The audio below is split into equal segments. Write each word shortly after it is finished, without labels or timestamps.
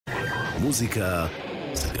מוזיקה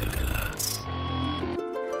זה גלגלצ.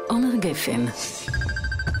 עומר גפן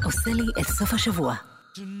עושה לי את סוף השבוע.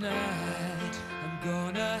 Tonight I'm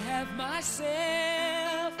gonna have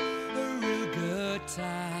myself a real good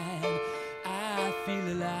time. I feel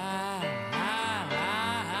alive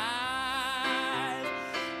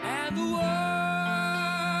and the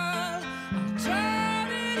world I'm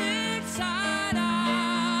turning inside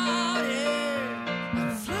out. Yeah.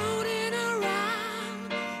 I'm floating around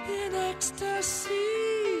in ecstasy,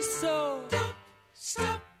 so don't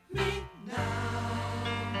stop me now.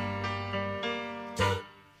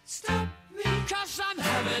 Stop me, 'cause I'm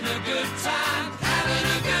having a good time, having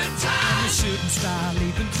a good time. I'm a shooting star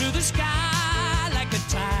leaping through the sky like a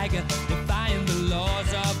tiger, defying the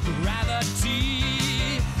laws of gravity.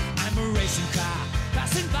 I'm a racing car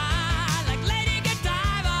passing by like Lady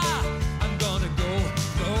Godiva. I'm gonna go,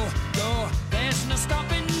 go, go. There's no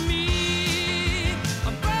stopping me.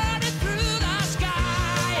 I'm burning through the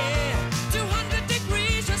sky, yeah. 200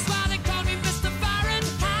 degrees, that's why they call me Mr.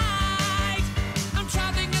 Fahrenheit. I'm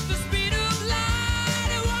traveling at the speed of light.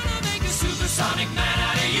 I wanna make a supersonic man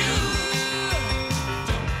out of you.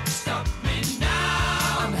 Don't stop me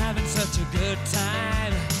now. I'm having such a good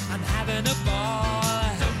time. I'm having a ball.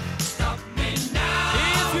 Don't stop me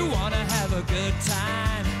now. If you wanna have a good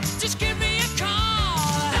time, just give me a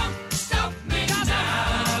call. Don't stop me now. 'Cause I'm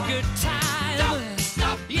having a good time. Don't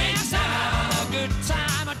stop me now. Yes, I'm having a good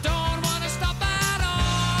time. I don't wanna stop at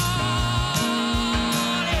all.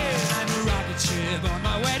 Yeah. I'm a rocket ship on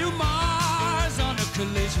my way to Mars on a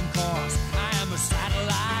collision course. I am a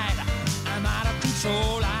satellite. I'm out of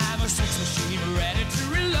control. I'm a sex machine ready to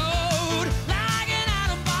reload like an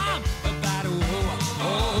atom bomb about to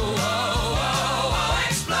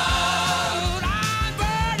explode. I'm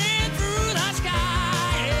burning through the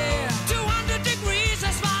sky, yeah. 200 degrees,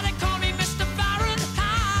 that's why they call me Mr.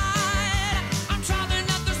 Fahrenheit. I'm traveling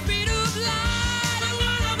at the speed of light. I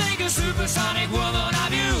wanna make a supersonic woman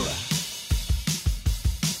of you.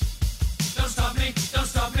 Don't stop me, don't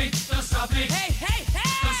stop me, don't stop me. Hey, hey,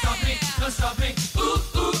 hey! Don't stop me, don't stop me. Ooh,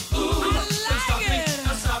 ooh, ooh. Don't stop me,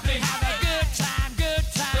 don't stop me. Have a good time, good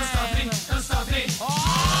time. Don't stop me, don't stop me. Oh!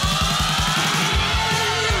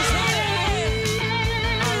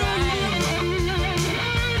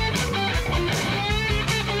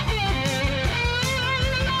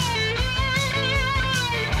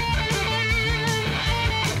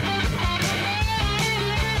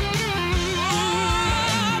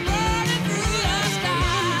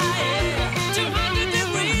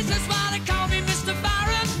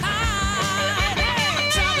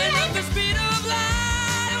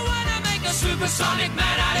 Supersonic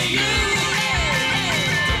man out of you.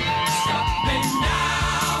 Don't stop me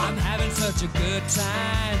now. I'm having such a good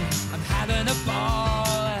time. I'm having a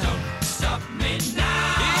ball. Don't stop me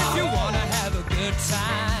now. If you wanna have a good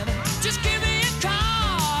time, just give me a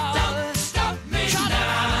call. Don't stop me now.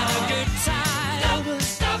 I'm having a good time. Don't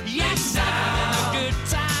stop me now. Yes, I'm having a good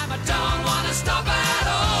time. I don't wanna stop at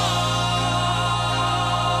all.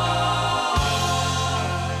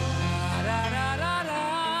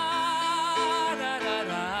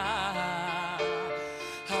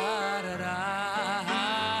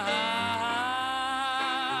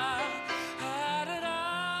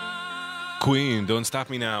 קווין, Don't Stop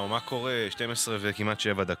Me Now, מה קורה? 12 וכמעט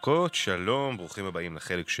 7 דקות, שלום, ברוכים הבאים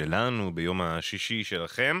לחלק שלנו ביום השישי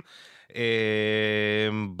שלכם.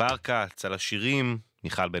 ברקת על השירים,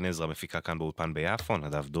 מיכל בן עזרא מפיקה כאן באולפן ביפו,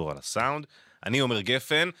 נדב דור על הסאונד. אני עומר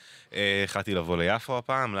גפן, החלטתי לבוא ליפו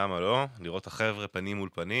הפעם, למה לא? לראות החבר'ה פנים מול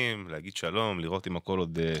פנים, להגיד שלום, לראות אם הכל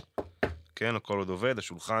עוד... כן, הכל עוד עובד,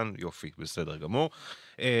 השולחן, יופי, בסדר גמור.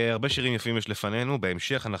 הרבה שירים יפים יש לפנינו,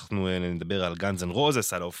 בהמשך אנחנו נדבר על גאנז אנד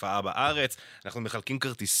רוזס, על ההופעה בארץ, אנחנו מחלקים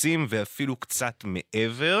כרטיסים ואפילו קצת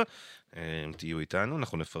מעבר, תהיו איתנו,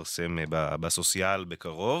 אנחנו נפרסם בסוציאל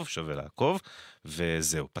בקרוב, שווה לעקוב,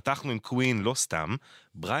 וזהו. פתחנו עם קווין, לא סתם,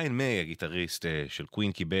 בריאן מיי, הגיטריסט של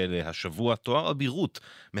קווין, קיבל השבוע תואר אבירות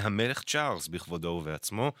מהמלך צ'ארלס בכבודו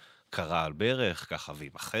ובעצמו, קרא על ברך, ככה ועם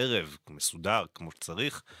החרב, מסודר, כמו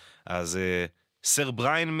שצריך. אז סר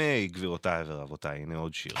בריאן מיי, גבירותיי ורבותיי, הנה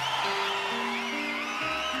עוד שיר.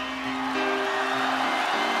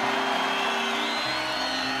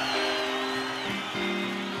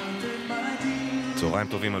 צהריים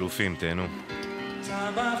טובים אלופים, תהנו.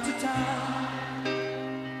 Time after time,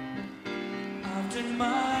 after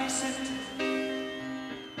my sentence,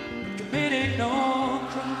 committed no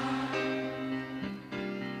crime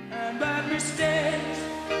and bad mistakes.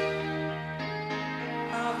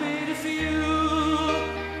 I've made a few.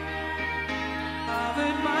 I've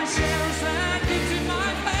hit my shells and kicked in my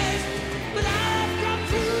face, but I've come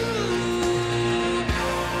through.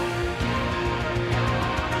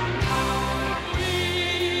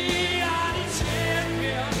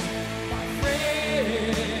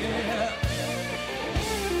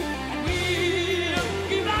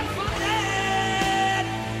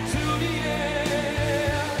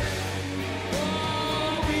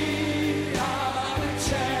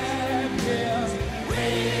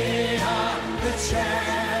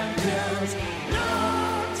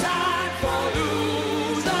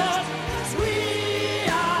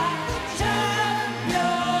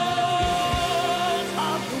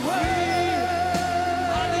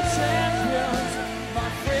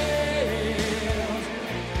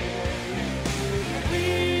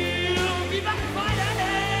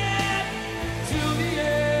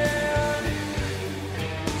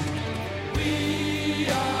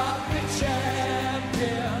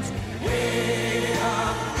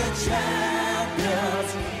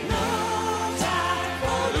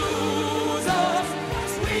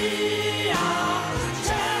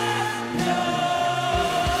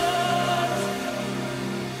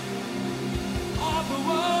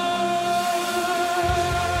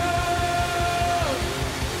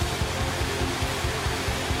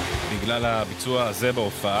 בגלל הביצוע הזה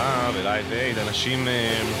בהופעה בלייב אייד, אנשים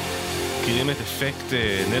מכירים את אפקט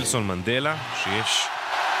נלסון מנדלה, שיש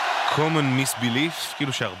common misbelief,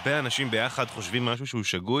 כאילו שהרבה אנשים ביחד חושבים משהו שהוא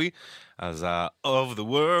שגוי. אז ה-of the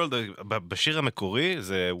world בשיר המקורי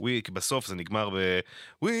זה בסוף זה נגמר ב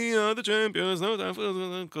We are the champions, no time for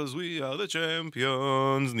because we are the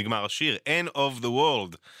champions, נגמר השיר, end of the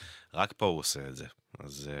world. רק פה הוא עושה את זה,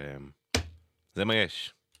 אז זה מה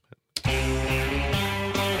יש.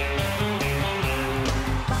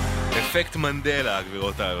 אפקט מנדלה,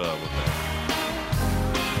 גבירותיי ורבותיי.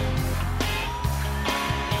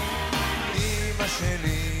 אמא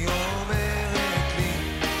שלי אומרת לי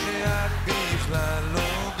שאת בכלל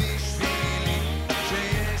לא בשבילי,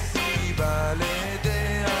 שיש סיבה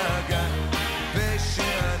לדאגה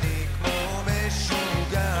ושאני כמו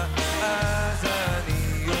משוגע, אז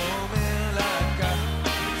אני אומר לה כך,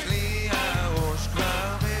 אצלי הראש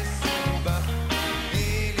כבר מסובך,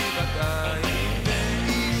 תני לי בתיים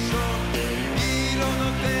ואישון, היא לא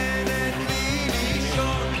נותנת לי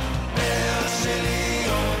לישון, פרח שלי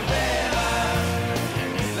אומר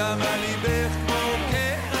למה ליבך כמו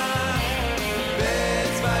קרח,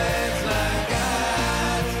 באצבע עץ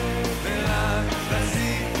לגעת, ורק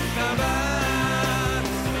לשים מבט,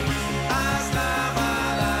 אז למה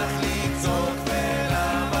לך לצעוק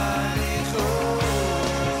ולמה לכעוס?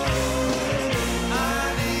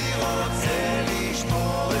 אני רוצה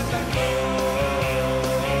לשמור את הכוס.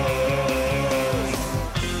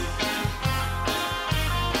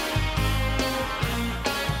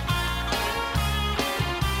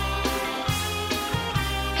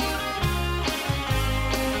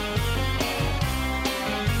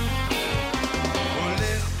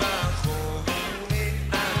 הולך ברחוב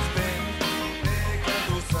ומתעצבן,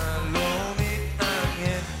 בכדורסל לא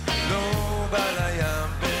מתעניין, לא בא לים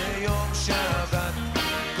ביום שבת,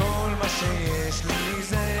 כל מה שיש לי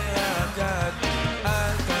זה רק את,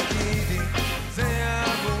 אל תגידי זה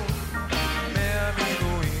עבור,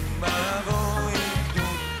 מהמילואים מבוא עם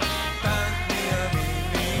גדוד, טנק מימין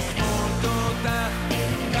משמאל תותח,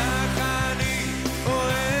 כך אני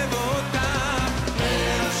אוהב אותך,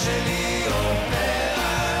 פרח שלי או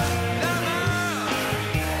פרח, למה?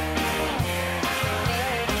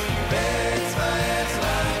 באצבע עץ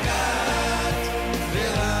לגעת,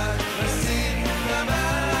 ורק לשים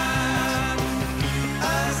מבט,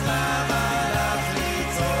 אז למה לך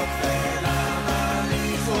לצעוק ולמה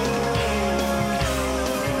לכעוס?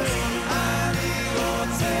 אני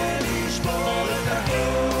רוצה לשבור את הכוס.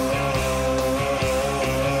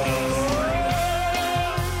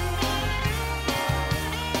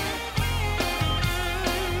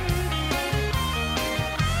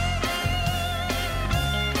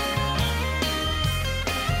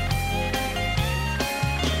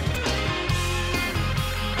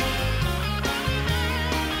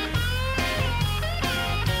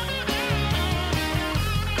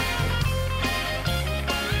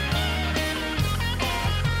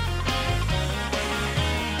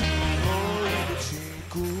 בואי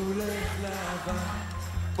בשיקולך לבן,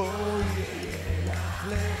 בואי יהיה לך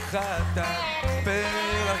לחתן,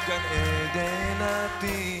 פרח גן עדן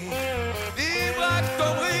עתיק, אם רק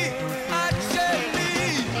תאמרי את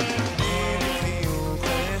שלי. תני לי חיוך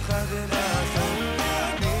אחד לעשות,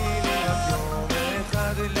 תני לי רק יום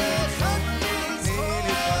אחד לחיות, תני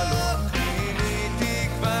לי חלום, תני לי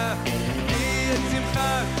תקווה, תני את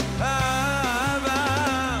שמחת האהבה.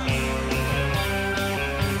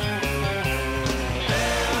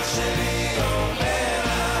 פרח שלי או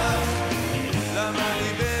פרח, למה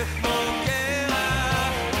ליבך כמו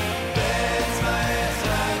קרח, באצבע עץ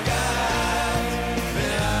לגעת,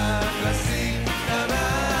 ורק לשים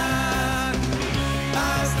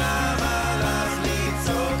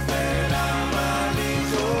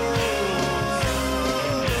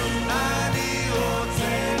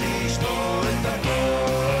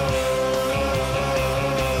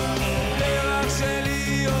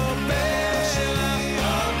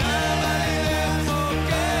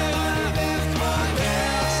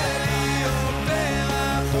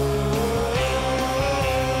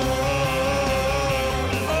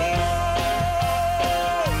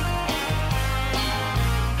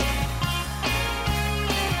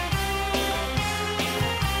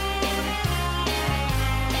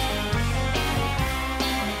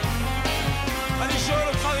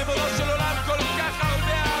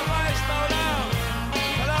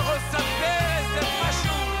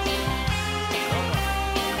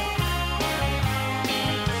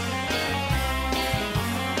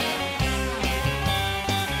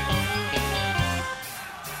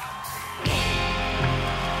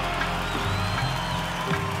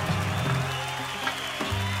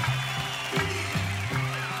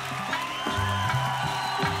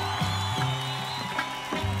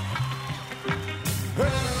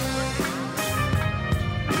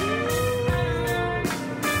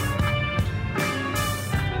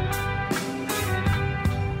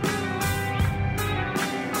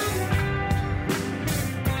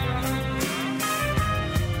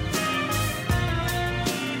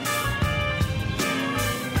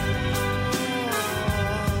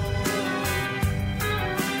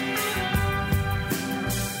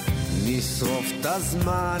נשרוף את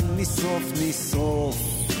הזמן, נשרוף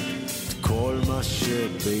את כל מה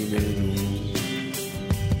שבינינו.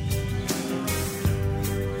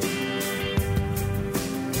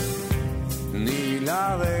 תני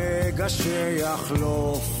לרגע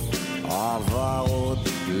שיחלוף, עבר עוד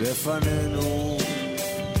לפנינו.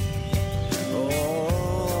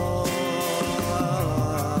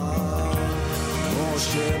 כמו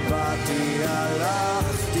שבאתי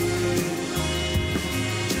הלכתי,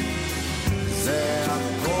 זה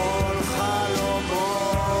הכל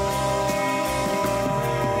חלומות,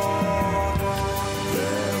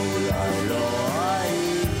 ואולי לא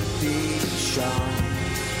הייתי שם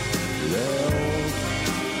לעוד,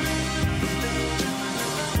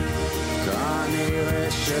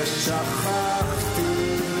 כנראה ששכחתי,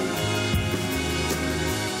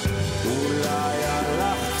 אולי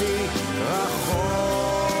הלכתי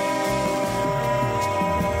רחוק,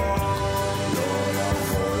 לא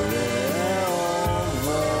יכול לאהוב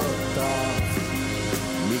אותך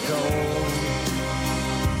מקרוב.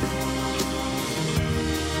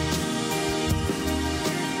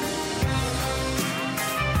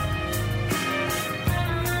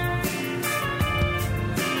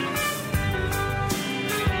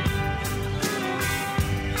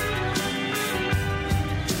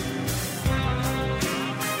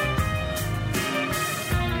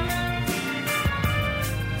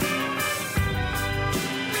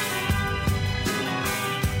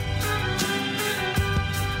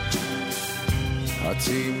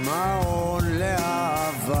 צמאון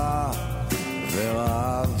לאהבה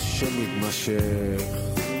ורעב שמתמשך,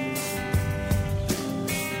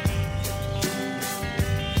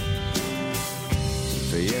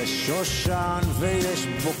 ויש שושן ויש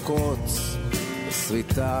בוקוץ,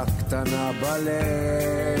 שריטה קטנה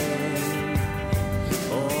בלב.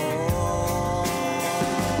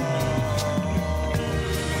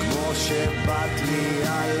 כמו שבאת לי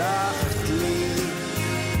הלכת לי,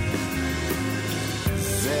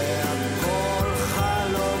 זה הכל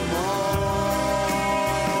חלומות,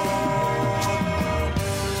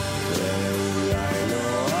 ואולי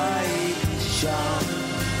לא הייתי שם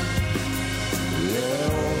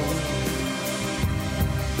לעוד,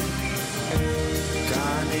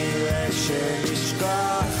 כנראה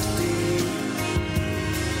שנשכחתי,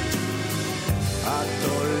 את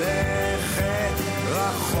הולכת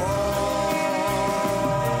רחוק,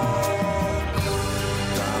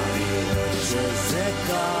 כנראה שזה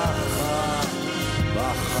ככה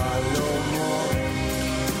בחלומות.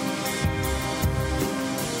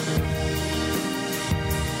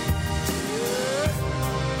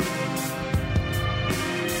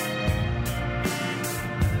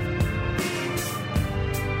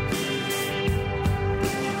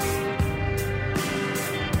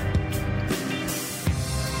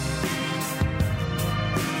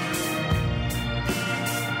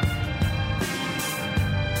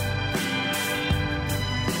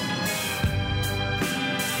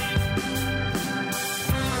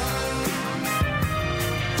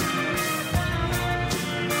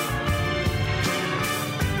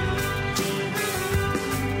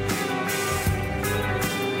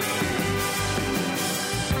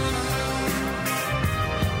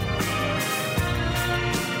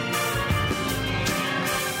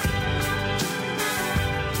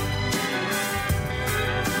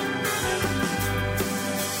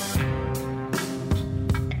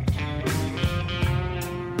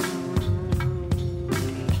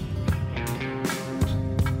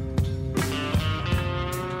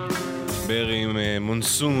 עם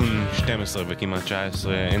מונסון 12 וכמעט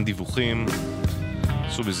 19, אין דיווחים,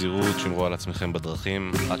 עשו בזהירות, שמרו על עצמכם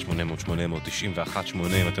בדרכים, 1-800-891-8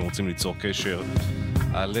 אם אתם רוצים ליצור קשר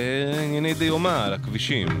על ענייני דיומה, על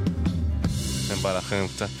הכבישים, אתם בא לכם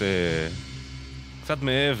קצת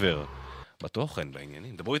מעבר בתוכן,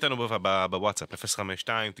 בעניינים. דברו איתנו בוואטסאפ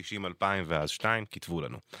 052-90-2000 ואז 2, כתבו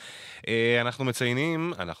לנו. אנחנו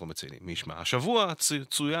מציינים, מי ישמע, השבוע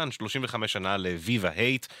צוין 35 שנה לוויבה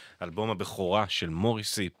הייט, אלבום הבכורה של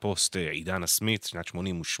מוריסי, פוסט עידן הסמית, שנת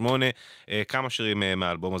 88. כמה שירים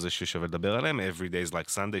מהאלבום הזה ששווה לדבר עליהם, Every Days Like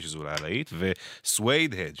Sunday, שזה אולי הלהיט,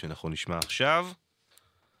 ו-Suede Head, שאנחנו נשמע עכשיו.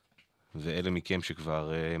 ואלה מכם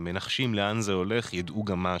שכבר מנחשים לאן זה הולך, ידעו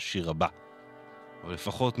גם מה השיר הבא. או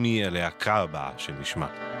לפחות מי הלהקה הבאה שנשמע.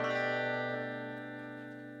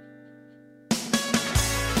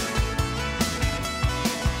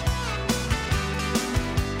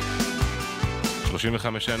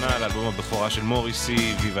 ו-35 שנה לאלבום הבכורה של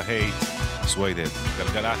מוריסי, ויבה הייט, סווייד הד.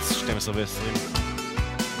 גלגלצ, 12 ו-20.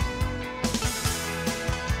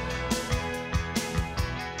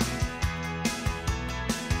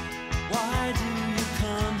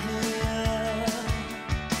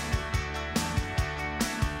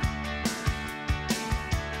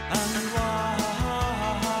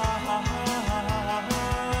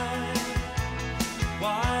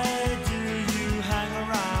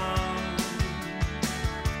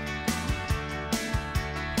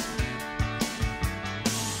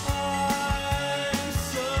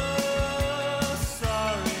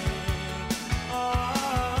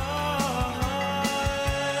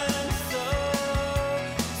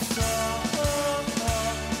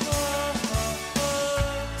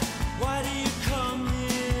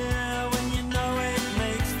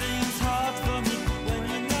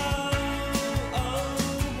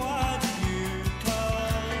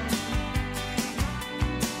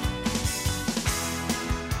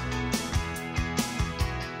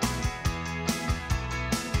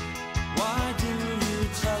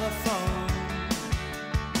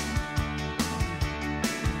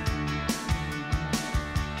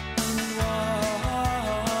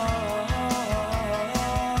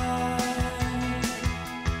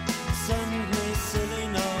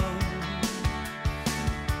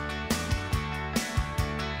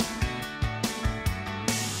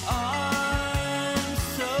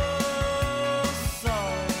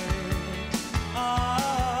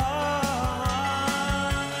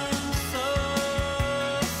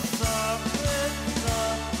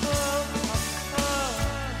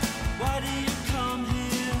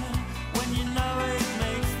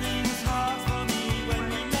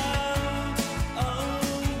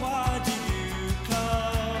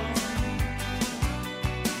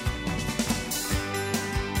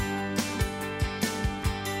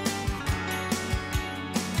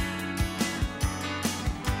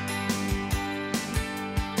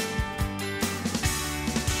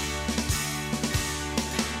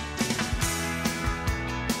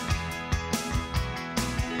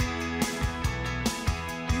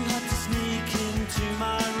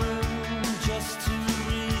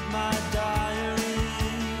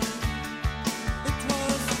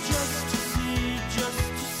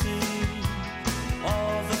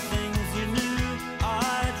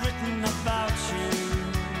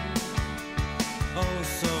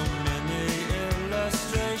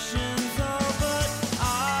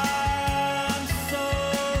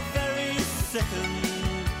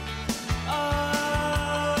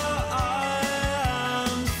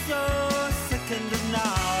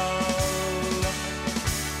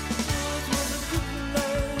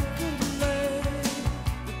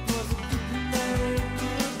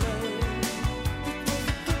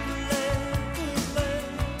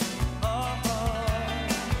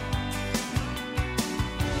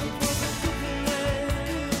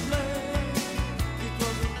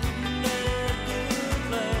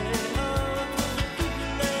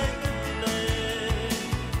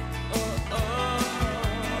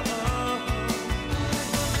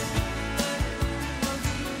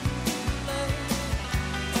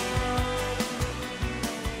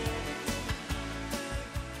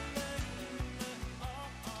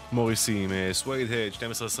 מוריסי עם סווייד הד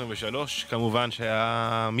 1223. כמובן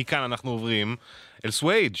שמכאן אנחנו עוברים אל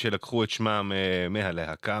סווייד, שלקחו את שמם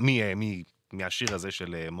מהלהקה, מהשיר הזה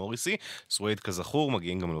של מוריסי. סווייד כזכור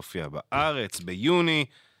מגיעים גם להופיע בארץ ביוני,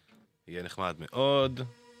 יהיה נחמד מאוד.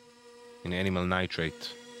 הנה אנימל נייטרייט.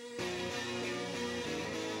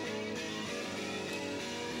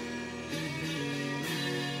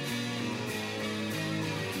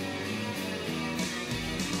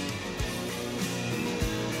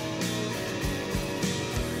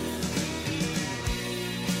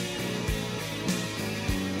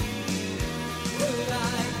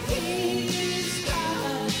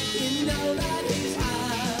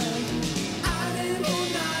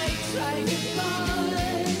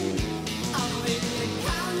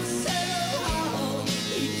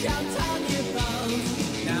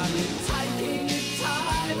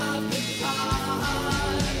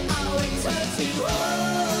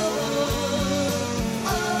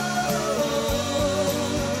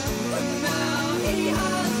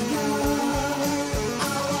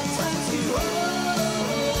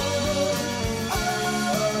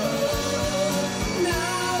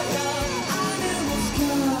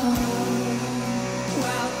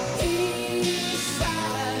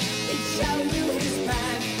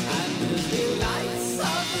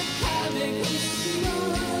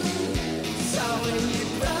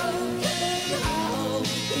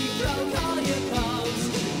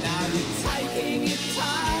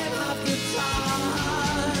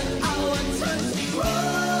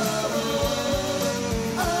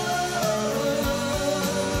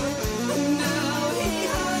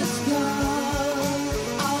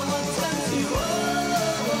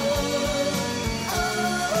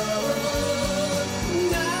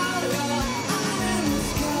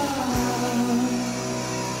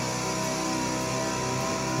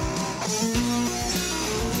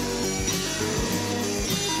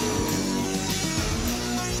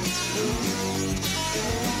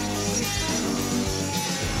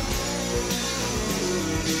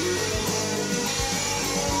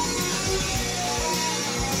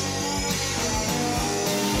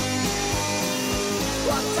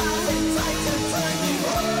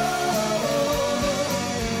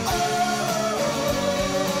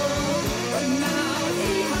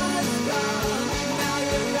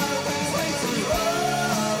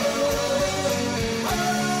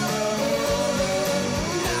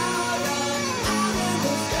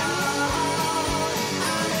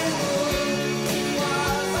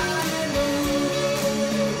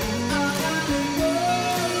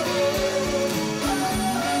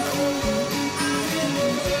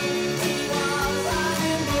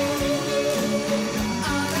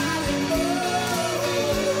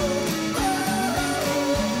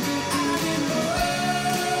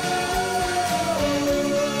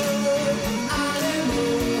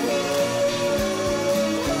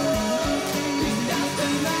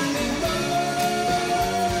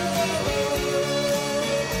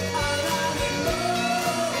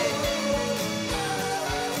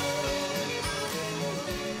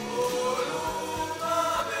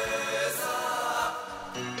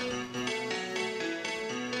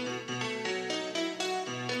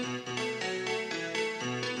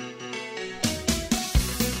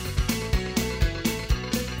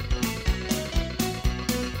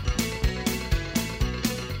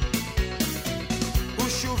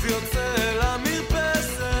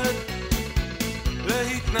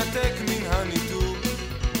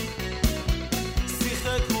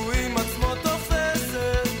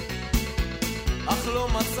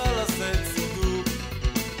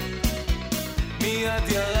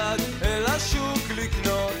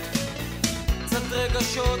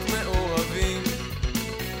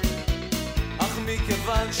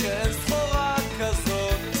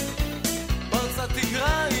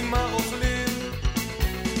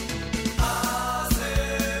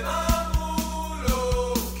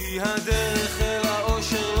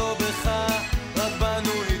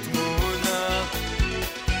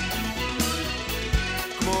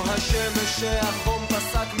 שהחום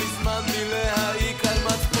פסק מזמן מלהעיק על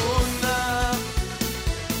מצפונה.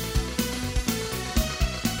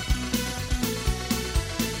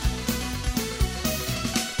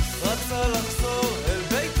 רצה לחזור אל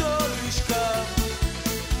ביתו לשכב,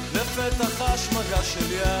 לפתח השמגה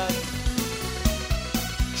של יד,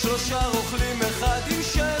 שלושה רוכלים אחד עם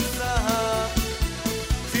של זהב,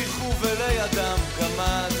 פיחו ולידם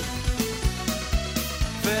גמד,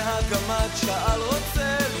 והגמד שאל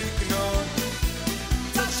רוצה לקנות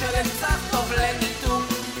צד שלג צח טוב לניתוק.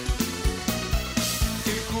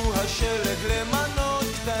 חילקו השלג למנות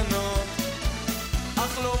קטנות,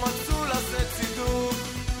 אך לא מצאו לזה צידוק.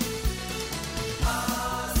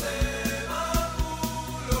 אז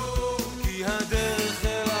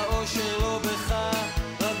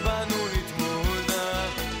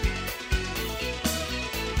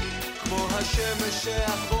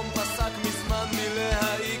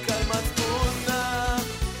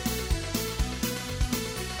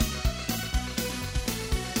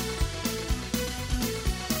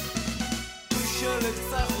שלג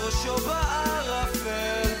צח ראשו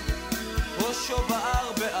בערפל, ראשו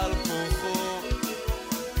בער בעל כוחו,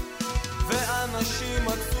 ואנשים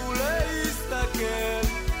מצאו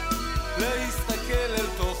להסתכל אל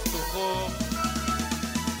תוך תוכו.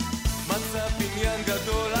 מצא בניין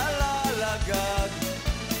גדול עלה לגג,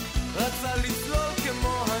 רצה לצלול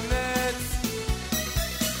כמו הנץ,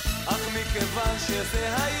 אך מכיוון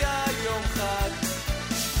שזה היה יום חג,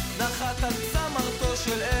 נחת על צמרתו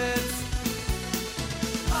של עץ.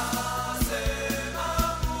 אז הם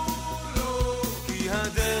אמרו לו, כי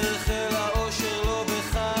הדרך אל האושר לא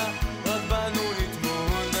בך, רק בנו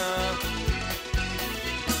נתמונה.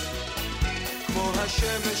 כמו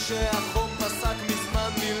השמש שהחום פסק מזמן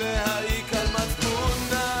מלהעיק על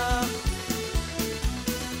מצפונה,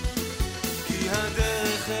 כי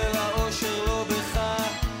הדרך אל האושר לא בך,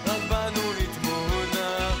 רק בנו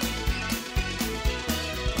נתמונה.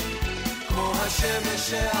 כמו השמש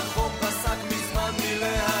שהחום פסק מזמן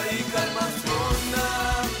מלהעיק על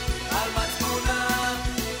מצפונה, על מצפונה,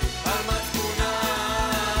 על מצפונה.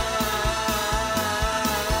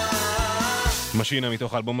 משינה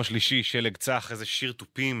מתוך האלבום השלישי, שלג צח, איזה שיר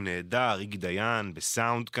טופים נהדר, איגי דיין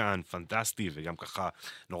בסאונד כאן, פנטסטי, וגם ככה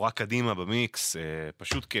נורא קדימה במיקס,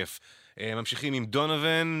 פשוט כיף. ממשיכים עם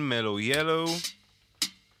דונובן, מלו ילו.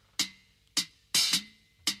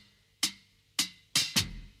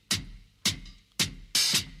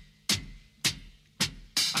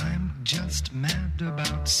 I'm just mad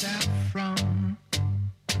about saffron.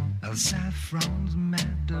 Saffron's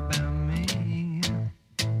mad about me.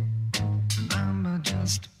 I'm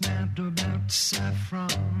just mad about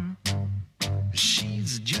saffron.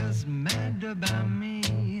 She's just mad about me.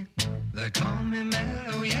 They call me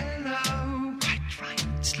mellow yellow, quite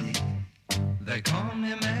rightly. They call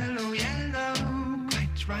me mellow yellow,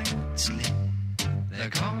 quite rightly. They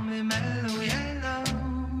call me mellow yellow.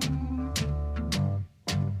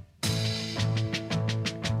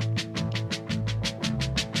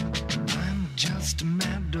 I'm just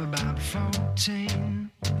mad about 14.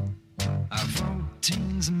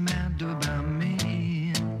 14's mad about me.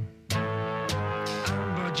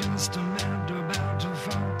 I'm just mad about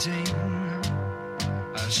 14.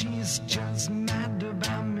 She's just mad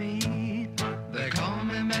about me. They call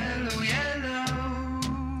me mellow yellow.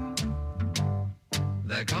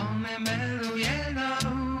 They call me mellow yellow,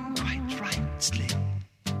 quite rightly.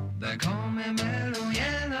 They call me mellow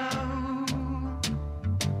yellow.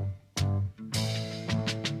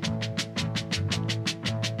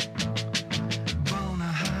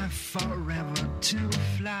 Forever to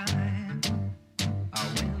fly, a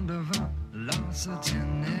wind of velocity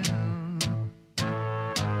nil.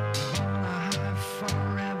 On a high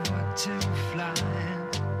forever to fly.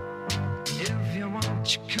 If you want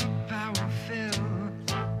your cup power fill,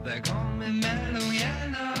 they call me mellow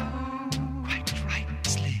yellow, quite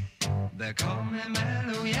rightly. They call me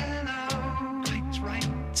mellow yellow, quite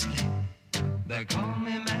rightly. They call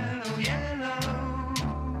me mellow yellow.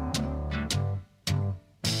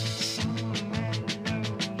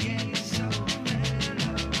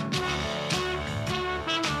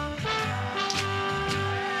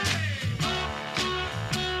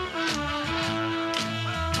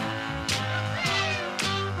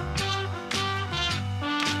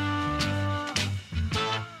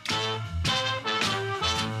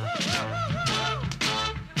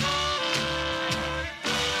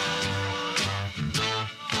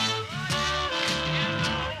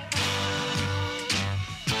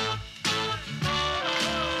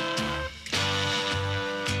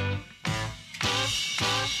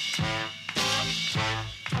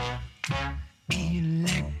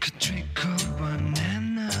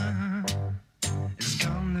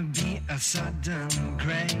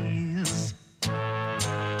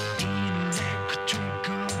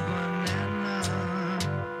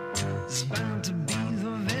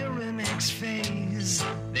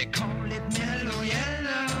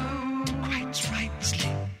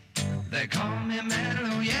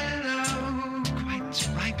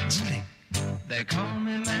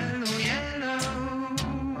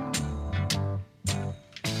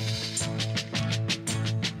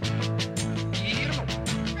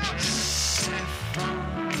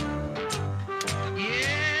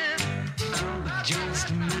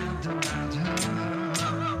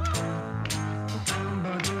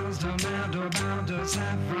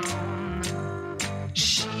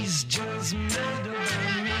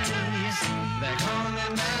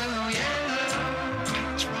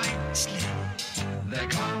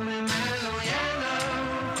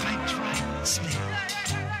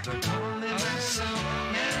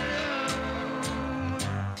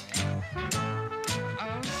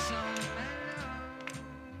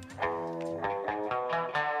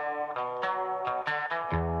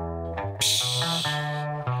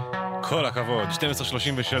 כל הכבוד,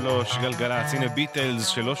 12:33 גלגלצ, הנה ביטלס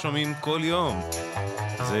שלא שומעים כל יום,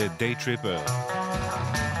 זה דיי טריפר.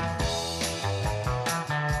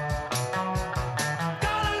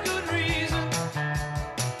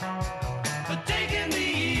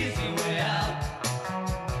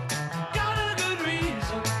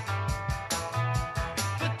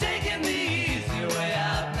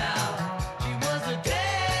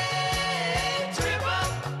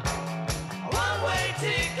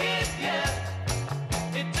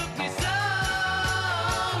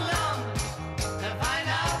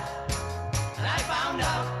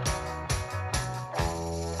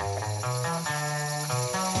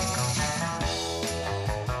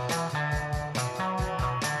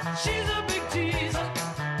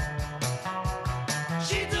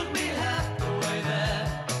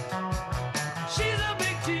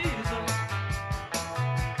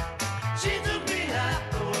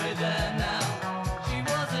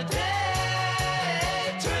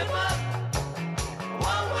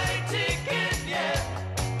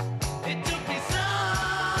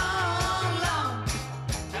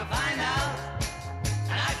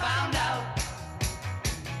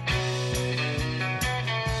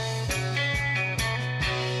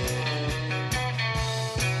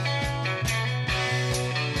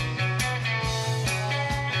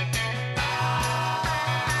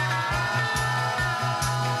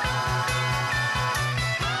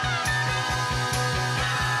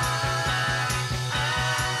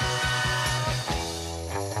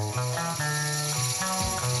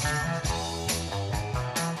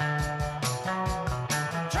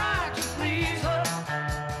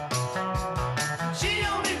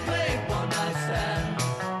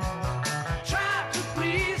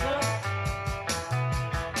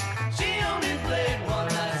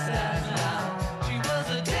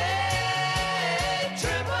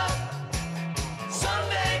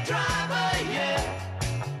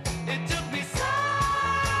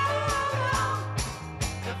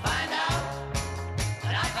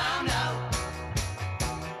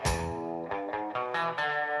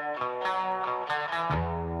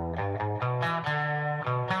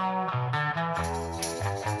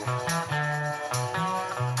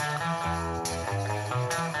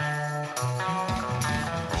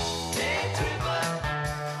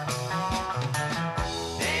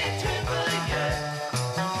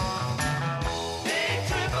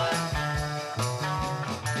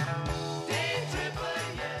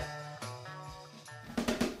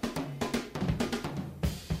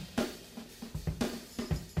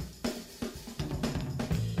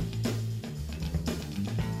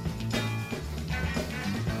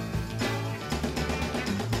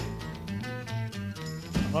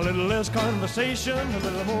 A little less conversation, a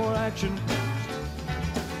little more action.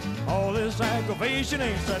 All this aggravation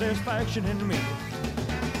ain't satisfaction in me.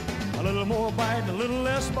 A little more bite, a little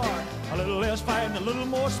less spark. A little less fight and a little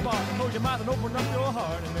more spark. Close your mouth and open up your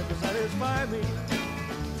heart and maybe satisfy me.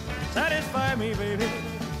 Satisfy me, baby.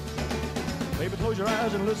 Baby, close your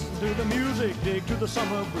eyes and listen to the music. Dig to the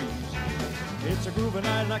summer breeze. It's a groovy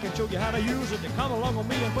night and I can show you how to use it. To come along with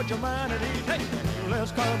me and put your mind at ease. Hey, a little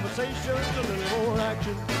less conversation, a little more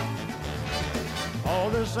action. All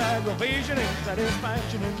this aggravation ain't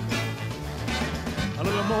satisfaction in me. A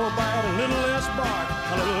little more bite, a little less bark.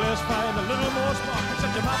 A little less fight, a little more spark.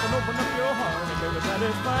 Shut your mouth and open up your heart and baby,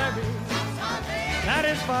 satisfy me.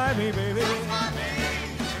 Satisfy me, baby.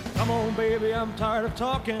 Come on, baby, I'm tired of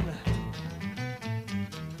talking.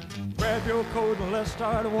 Grab your coat and let's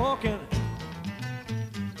start walking.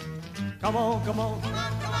 Come on, come on.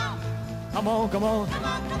 Come on, come on.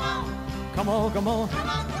 Come on, come on.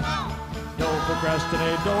 Don't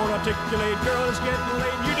procrastinate, don't articulate. Girl, it's getting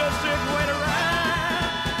late. You just sit and wait around.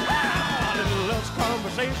 A little less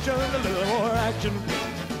conversation, a little more action.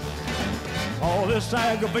 All this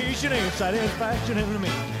aggravation ain't satisfaction in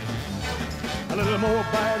me. A little more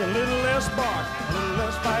bite, a little less bark. A little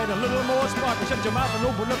less fight, a little more spark. Shut your mouth and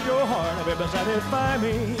open up your heart. Now, baby, satisfy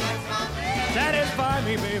me. Satisfy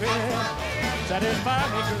me, baby. Satisfy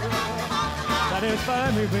me, girl. Satisfy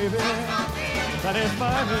me, baby.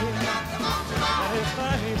 Satisfy me.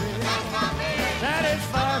 Satisfy me, baby.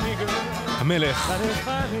 Satisfy me, girl. המלך,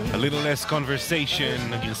 A Little Less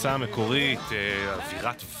Conversation, הגרסה המקורית,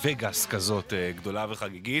 אווירת וגאס כזאת גדולה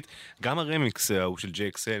וחגיגית. גם הרמיקס ההוא של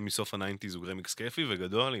JXL מסוף ה-90s הוא רמיקס כיפי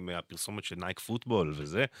וגדול, עם הפרסומת של נייק פוטבול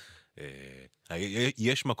וזה.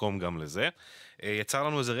 יש מקום גם לזה. יצר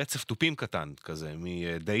לנו איזה רצף טופים קטן כזה,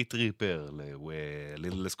 מ-Day Tripper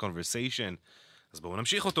ל-Little Less Conversation. אז בואו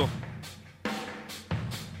נמשיך אותו.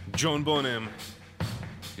 ג'ון בונם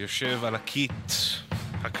יושב על הקיט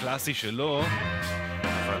הקלאסי שלו,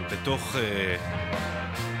 אבל בתוך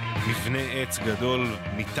מבנה עץ גדול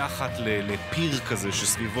מתחת לפיר כזה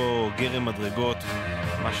שסביבו גרם מדרגות,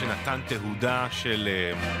 מה שנתן תהודה של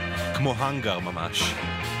כמו הנגר ממש.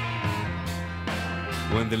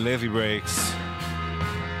 When the levee breaks,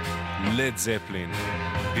 לד זפלין.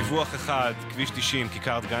 דיווח אחד, כביש 90,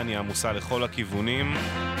 כיכר דגניה עמוסה לכל הכיוונים.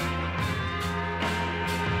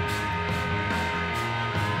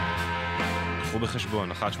 קחו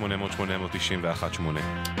בחשבון,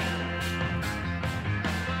 1-800-890-118.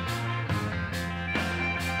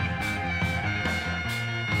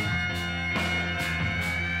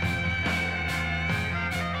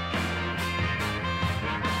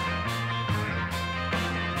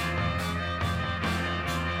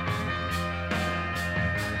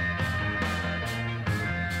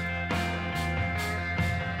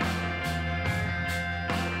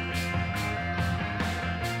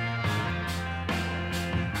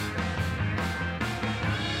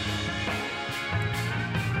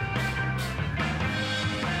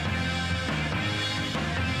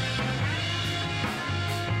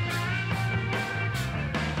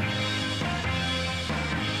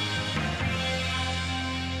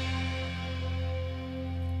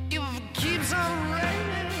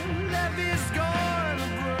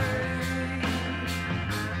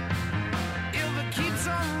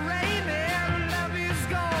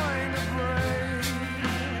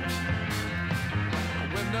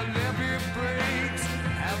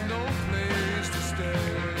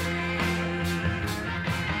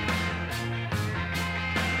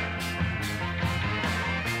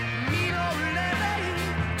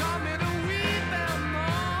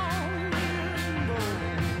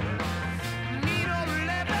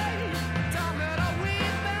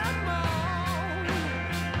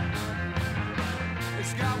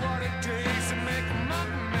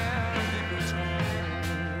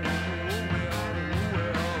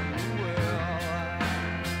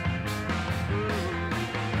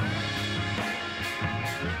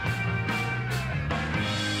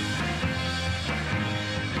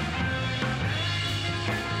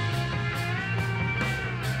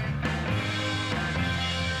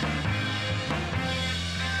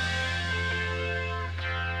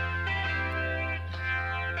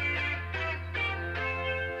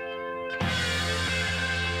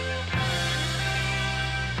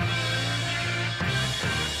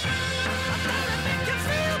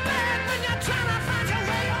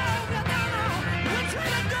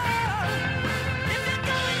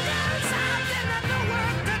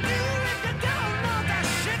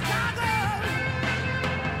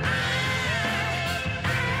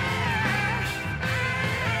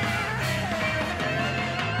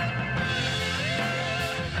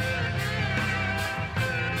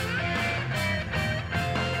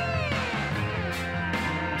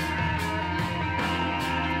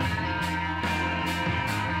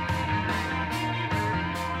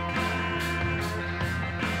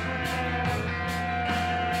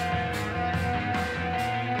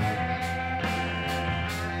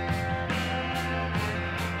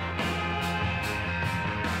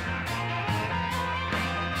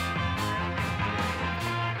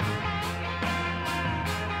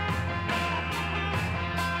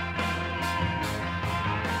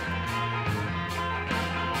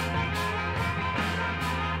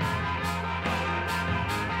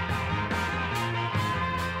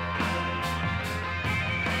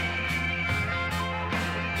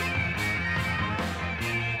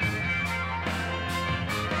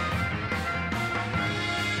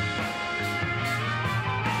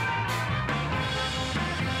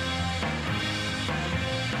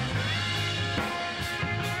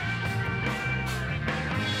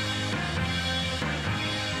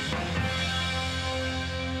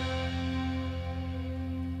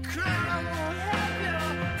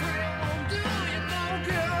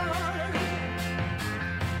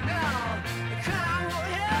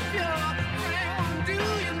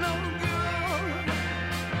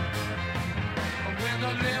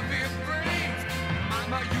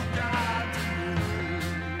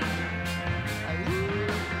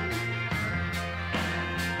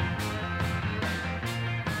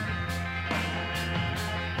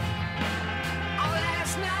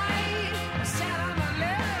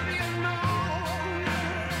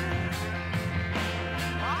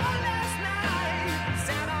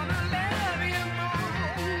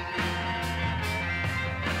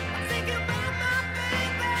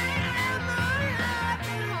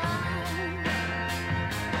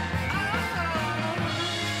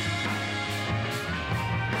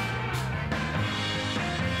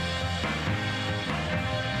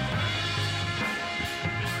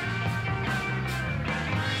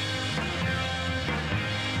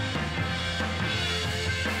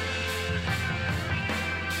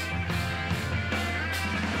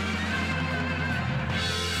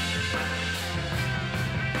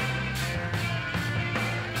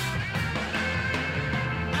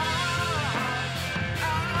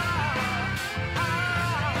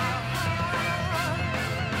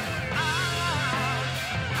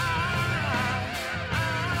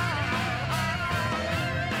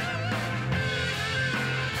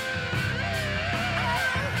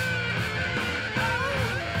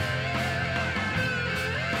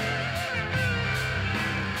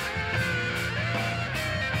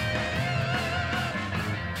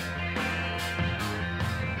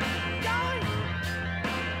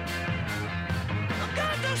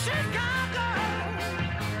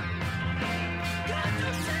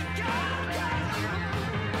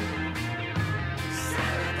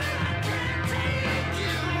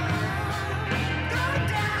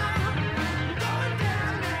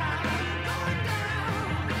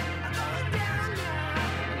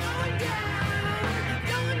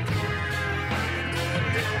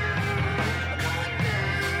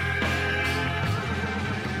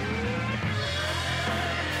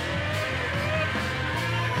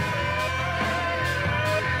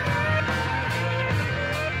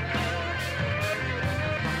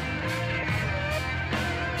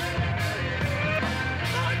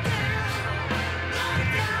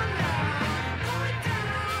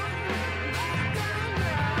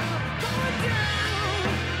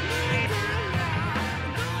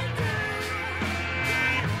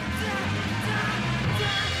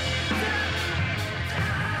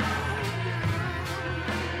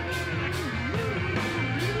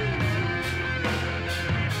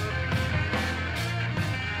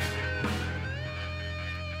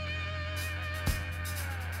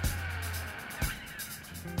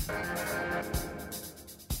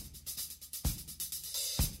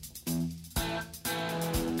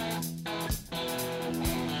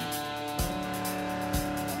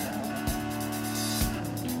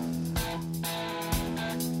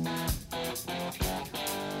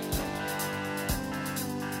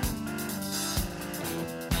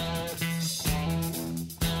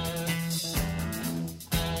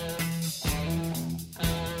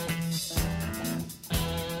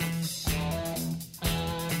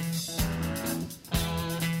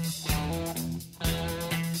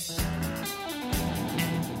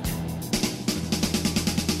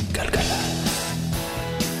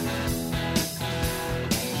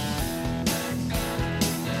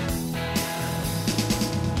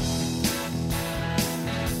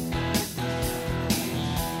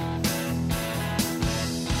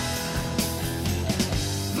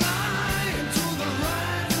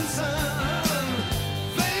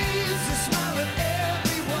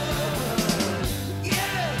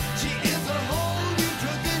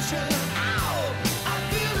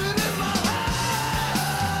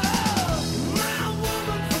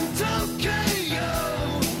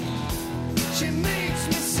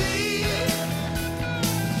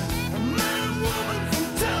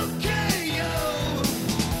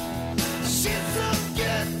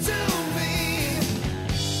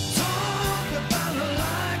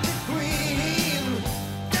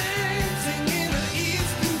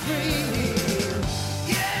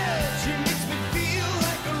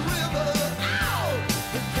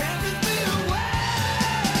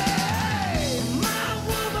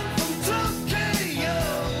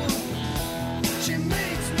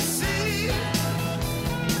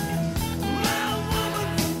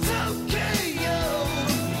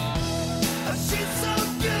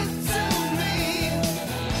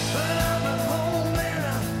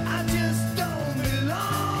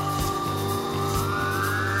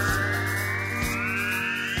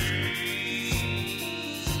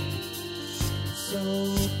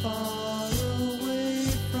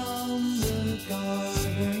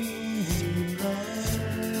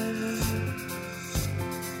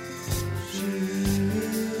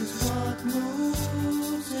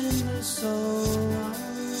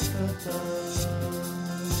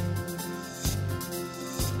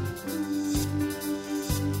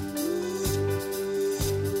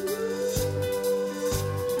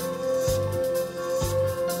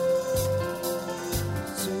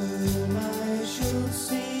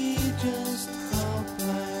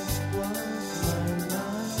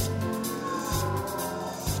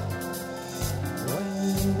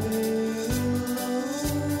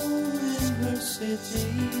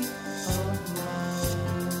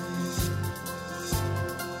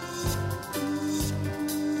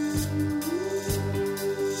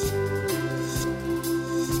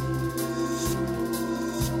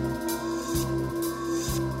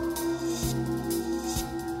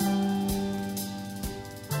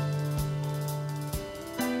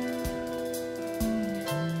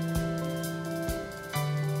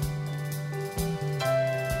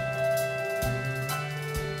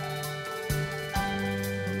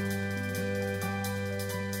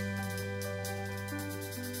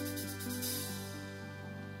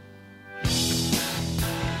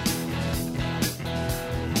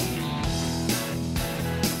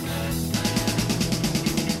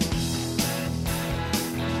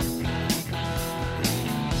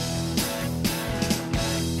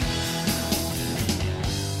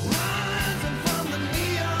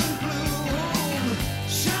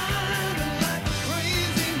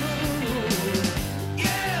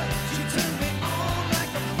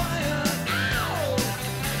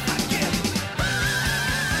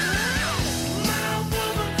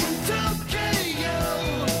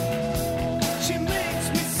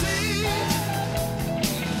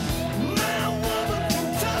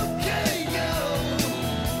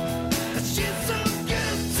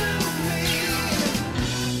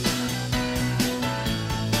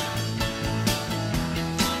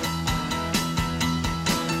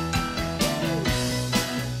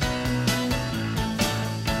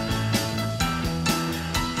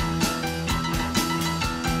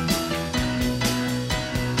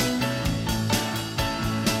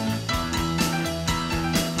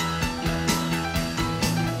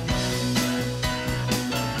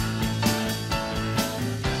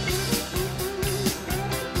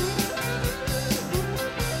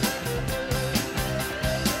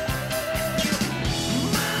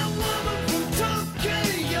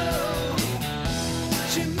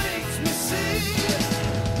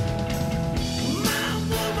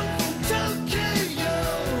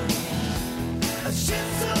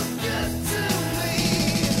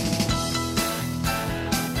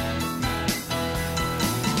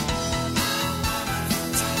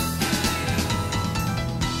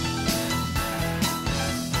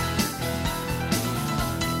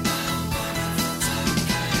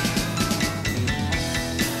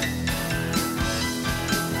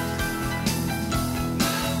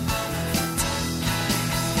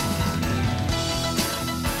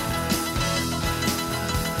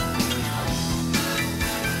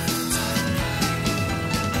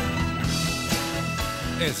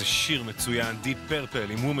 איזה שיר מצוין, Deep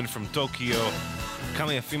Purple עם Woman from Tokyo.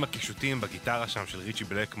 כמה יפים הקישוטים בגיטרה שם של ריצ'י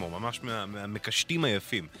בלקמור, ממש מהמקשטים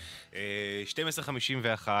היפים.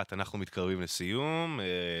 12:51, אנחנו מתקרבים לסיום.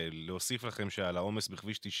 להוסיף לכם שעל העומס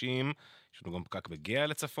בכביש 90, יש לנו גם פקק בגאה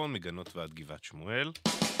לצפון, מגנות ועד גבעת שמואל.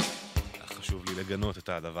 חשוב לי לגנות את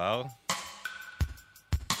הדבר.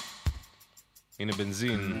 הנה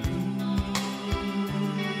בנזין.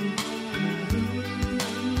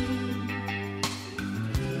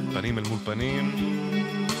 פנים אל מול פנים.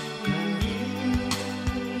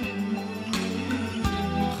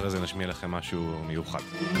 אחרי זה נשמיע לכם משהו מיוחד.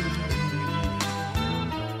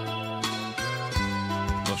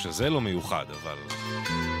 לא שזה לא מיוחד, אבל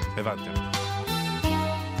הבנתם.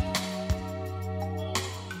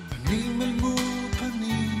 פנים אל מול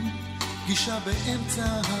פנים, פגישה באמצע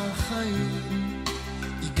החיים.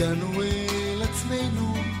 הגענו אל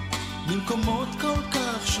עצמנו ממקומות כל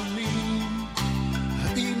כך שונים.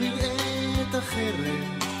 האם נראית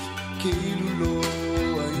אחרת, כאילו לא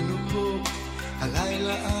היינו פה.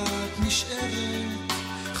 הלילה את נשארת,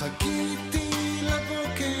 חכיתי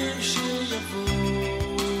לבוקר שיבוא.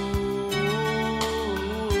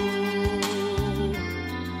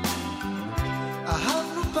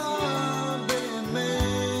 אהבנו פעם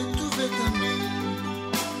באמת ובתמיד,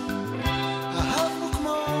 אהבנו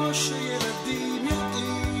כמו שילדים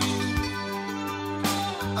יודעים.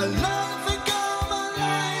 עליי וגם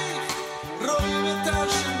עלייך רואים את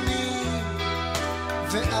השני,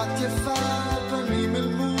 ואת יפה פנים אל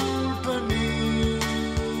מול פנים.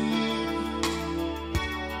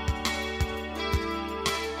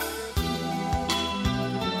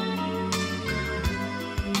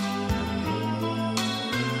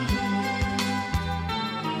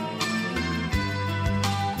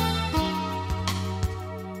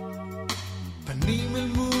 פנים אל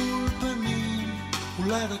מול פנים,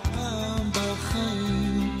 אולי רק פעם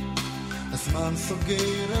בחיים. הזמן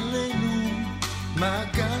סוגר עלינו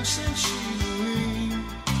מעגל של שינויים.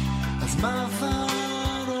 אז מה עבר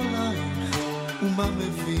עלייך ומה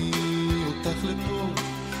מביא אותך לפה?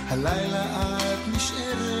 הלילה את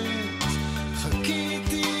נשארת,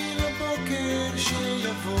 חכיתי לבוקר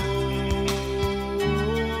שיבוא.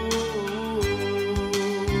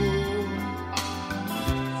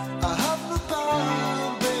 אהבנו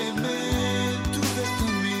פעם באמת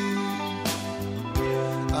ובתמיד,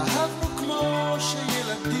 אהבנו כמו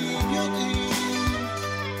שילדים יודעים.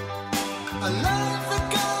 עליי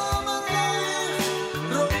וגם עלייך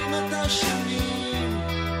רואים את השנים,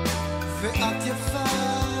 ואת יפה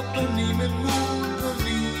פנים אל מול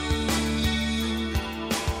פנים.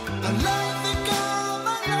 עליי וגם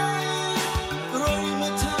עלייך רואים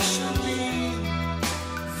את השנים,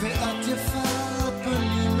 ואת יפה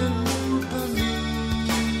פנים אל מול פנים.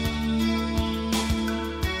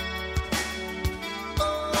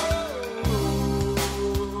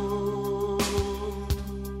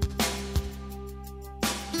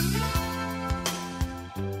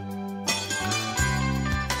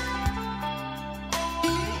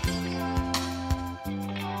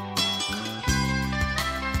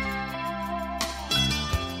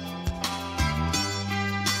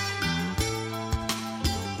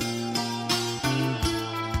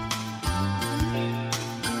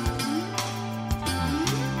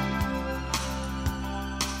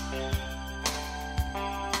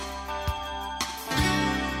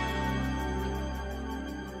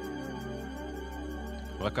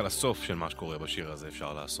 רק על הסוף של מה שקורה בשיר הזה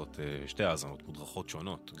אפשר לעשות שתי האזנות מודרכות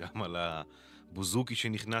שונות, גם על הבוזוקי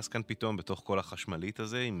שנכנס כאן פתאום בתוך כל החשמלית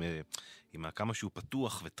הזה, עם כמה שהוא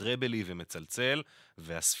פתוח וטרבלי ומצלצל,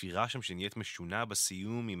 והספירה שם שנהיית משונה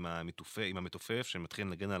בסיום עם המתופף שמתחיל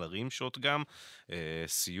לנגן על הרימשוט גם,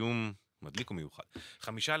 סיום מדליק ומיוחד. 12:55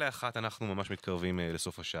 אנחנו ממש מתקרבים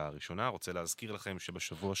לסוף השעה הראשונה. רוצה להזכיר לכם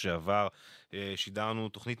שבשבוע שעבר שידרנו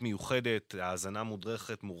תוכנית מיוחדת, האזנה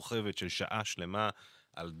מודרכת מורחבת של שעה שלמה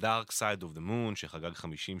על Dark Side of the Moon שחגג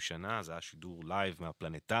 50 שנה. זה היה שידור לייב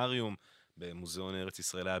מהפלנטריום במוזיאון ארץ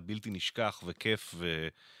ישראל, היה בלתי נשכח וכיף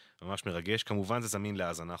וממש מרגש. כמובן זה זמין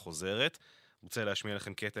להאזנה חוזרת. רוצה להשמיע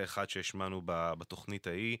לכם קטע אחד שהשמענו בתוכנית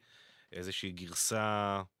ההיא, איזושהי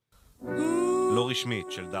גרסה לא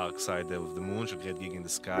רשמית של Dark Side of the Moon של Great Gig in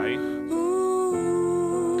the Sky.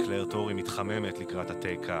 קלר טורי מתחממת לקראת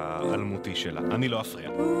הטייק האלמותי שלה. אני לא אפריע.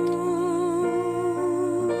 Oh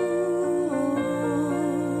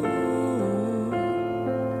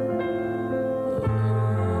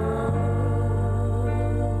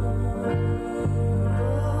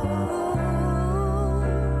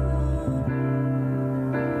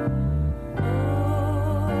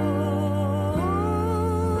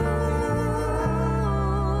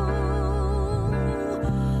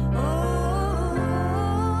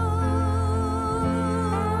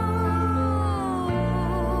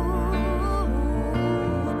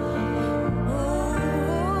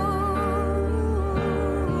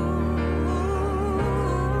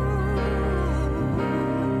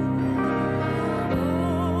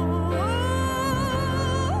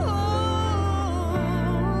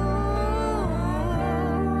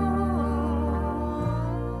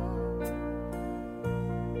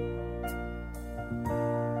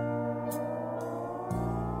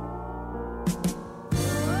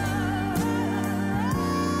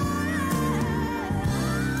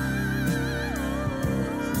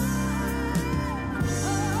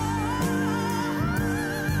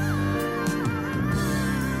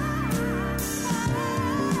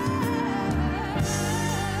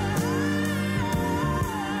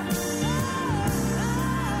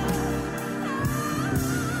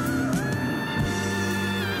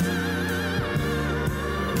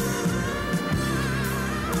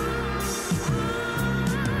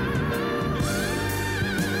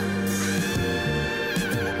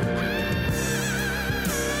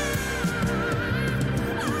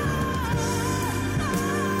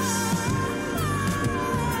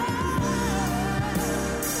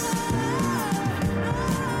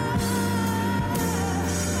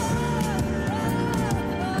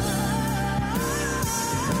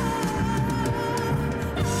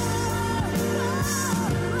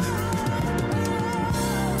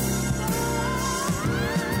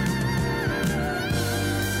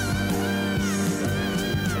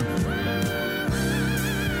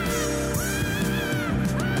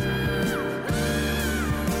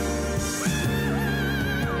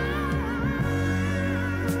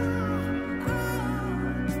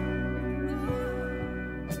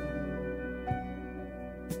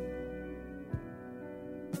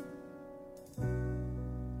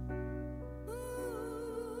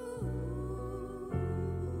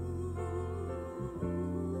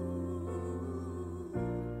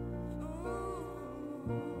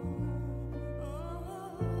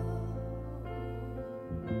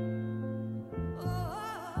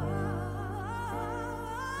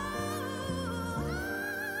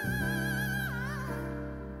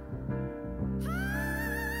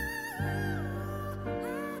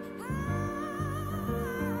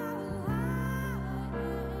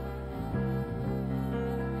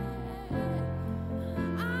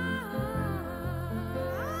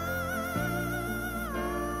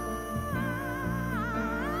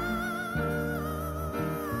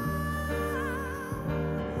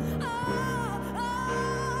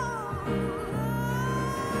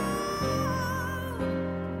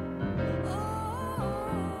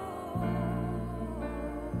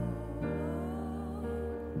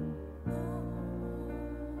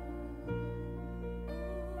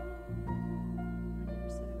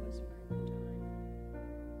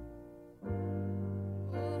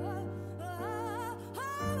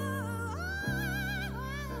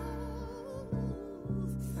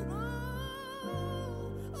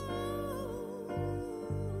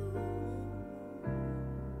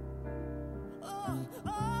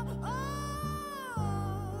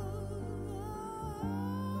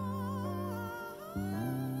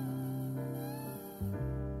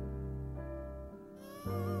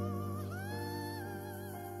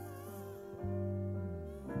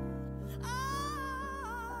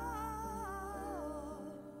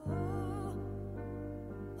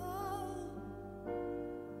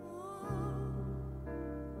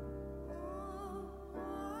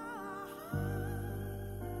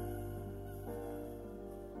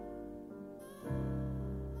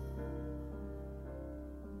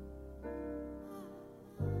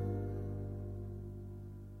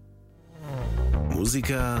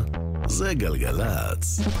מוזיקה זה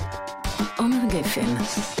גלגלץ. עומר גפן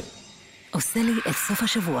עושה לי את סוף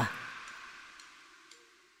השבוע.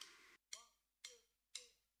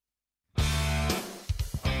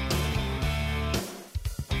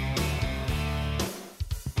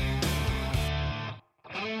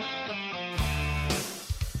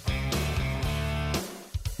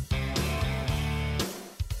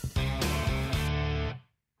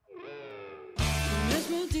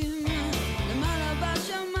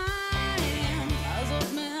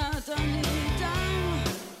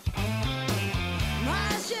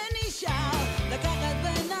 Jenny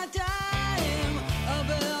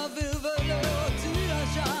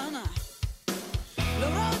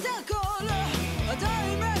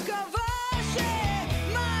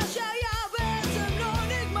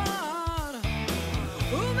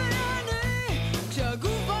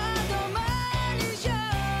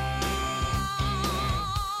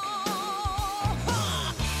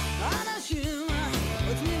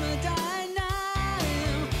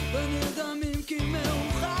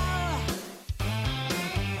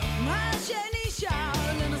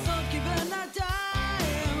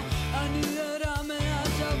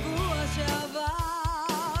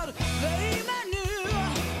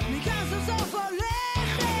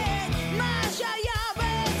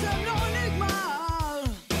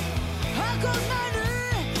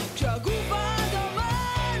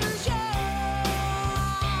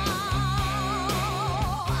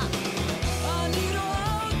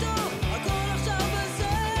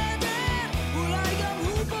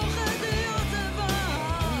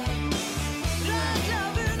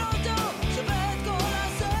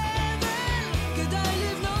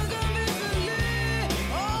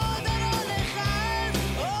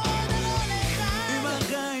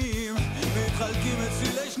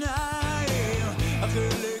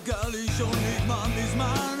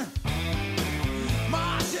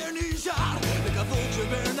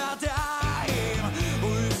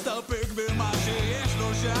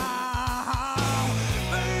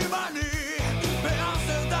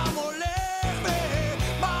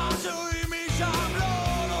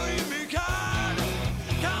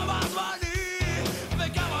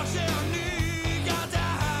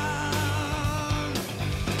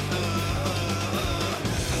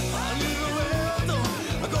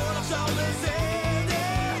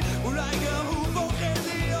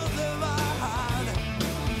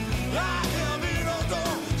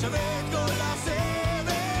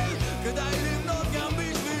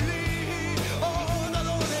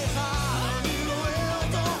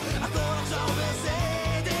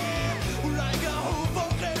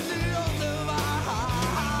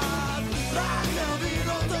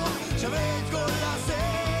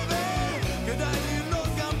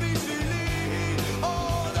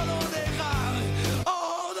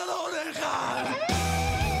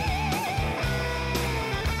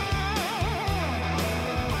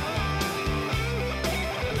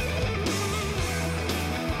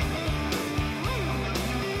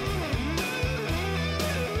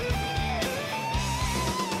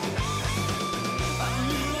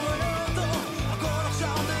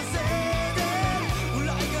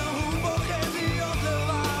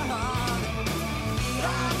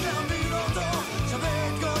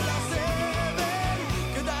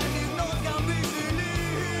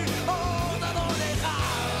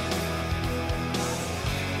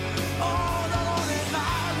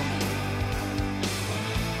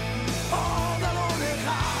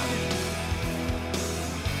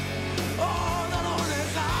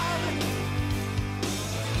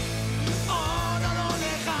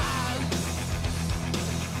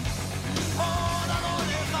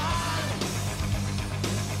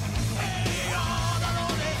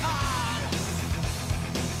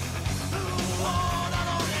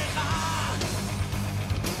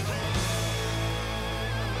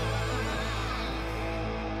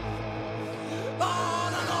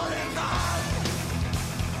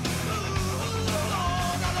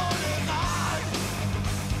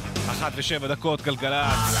 1:07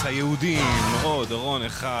 גלגלצ, היהודים, עוד אורון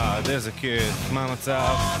אחד, איזה כיף, מה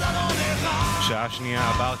המצב? שעה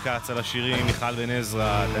שנייה, בר קץ על השירים, מיכל בן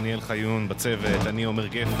עזרא, דניאל חיון בצוות, אני עומר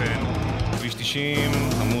גפן, כביש 90,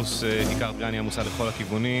 עמוס, כיכר דגני עמוסה לכל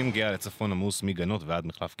הכיוונים, גאה לצפון עמוס מגנות ועד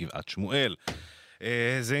מחלף גבעת שמואל.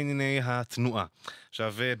 זה ענייני התנועה.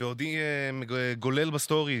 עכשיו, בעודי גולל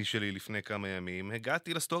בסטורי שלי לפני כמה ימים,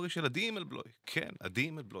 הגעתי לסטורי של עדי הימלבלוי. כן, עדי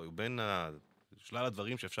הימלבלוי, הוא בין שלל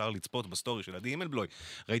הדברים שאפשר לצפות בסטורי של עדי הימלבלוי.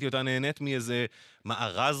 ראיתי אותה נהנית מאיזה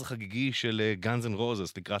מארז חגיגי של גאנז אנד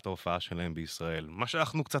רוזס לקראת ההופעה שלהם בישראל.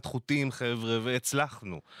 משכנו קצת חוטים, חבר'ה,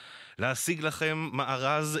 והצלחנו להשיג לכם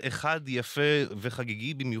מארז אחד יפה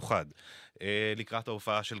וחגיגי במיוחד לקראת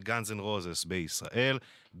ההופעה של גאנז אנד רוזס בישראל.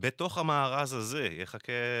 בתוך המארז הזה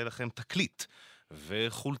יחכה לכם תקליט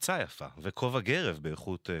וחולצה יפה וכובע גרב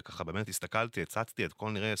באיכות, ככה באמת הסתכלתי, הצצתי את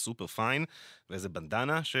כל נראה סופר פיין, ואיזה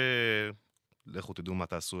בנדנה לכו תדעו מה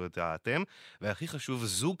תעשו אתם, והכי חשוב,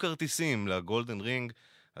 זוג כרטיסים לגולדן רינג.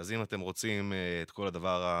 אז אם אתם רוצים את כל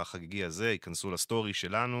הדבר החגיגי הזה, ייכנסו לסטורי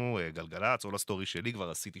שלנו, גלגלץ, או לסטורי שלי, כבר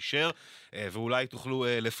עשיתי שייר, ואולי תוכלו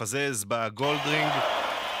לפזז בגולד רינג,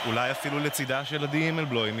 אולי אפילו לצידה של עדי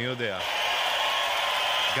הימלבלוי, מי יודע.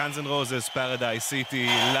 Guns N' Roses, Paradise City,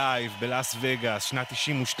 לייב בלאס וגאס, שנת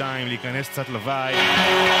 92, להיכנס קצת לוואי.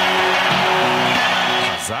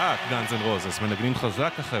 חזק, Guns N' Roses, מנגנים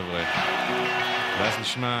חזק החבר'ה. ואז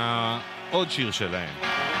נשמע עוד שיר שלהם.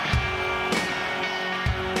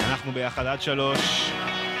 אנחנו ביחד עד 3.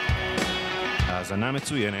 האזנה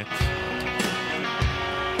מצוינת.